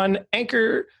on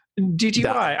Anchor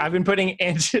DTY. I've been putting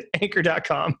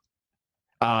anchor.com.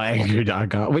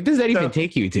 Anchor.com. What does that even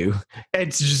take you to?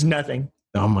 It's just nothing.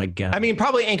 Oh my god! I mean,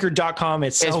 probably Anchor.com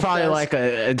itself. It's probably like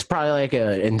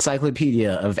a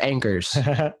encyclopedia of anchors.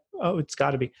 Oh, it's got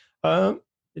to be.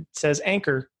 It says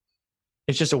Anchor.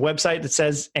 It's just a website that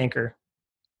says Anchor.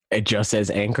 It just says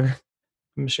Anchor.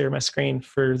 I'm gonna share my screen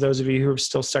for those of you who are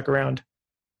still stuck around.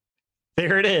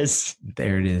 There it is.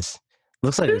 There it is.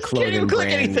 Looks like a clothing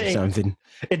brand or something.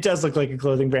 It does look like a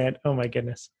clothing brand. Oh my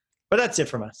goodness! But that's it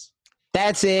from us.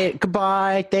 That's it.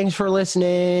 Goodbye. Thanks for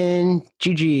listening.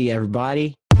 GG,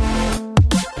 everybody.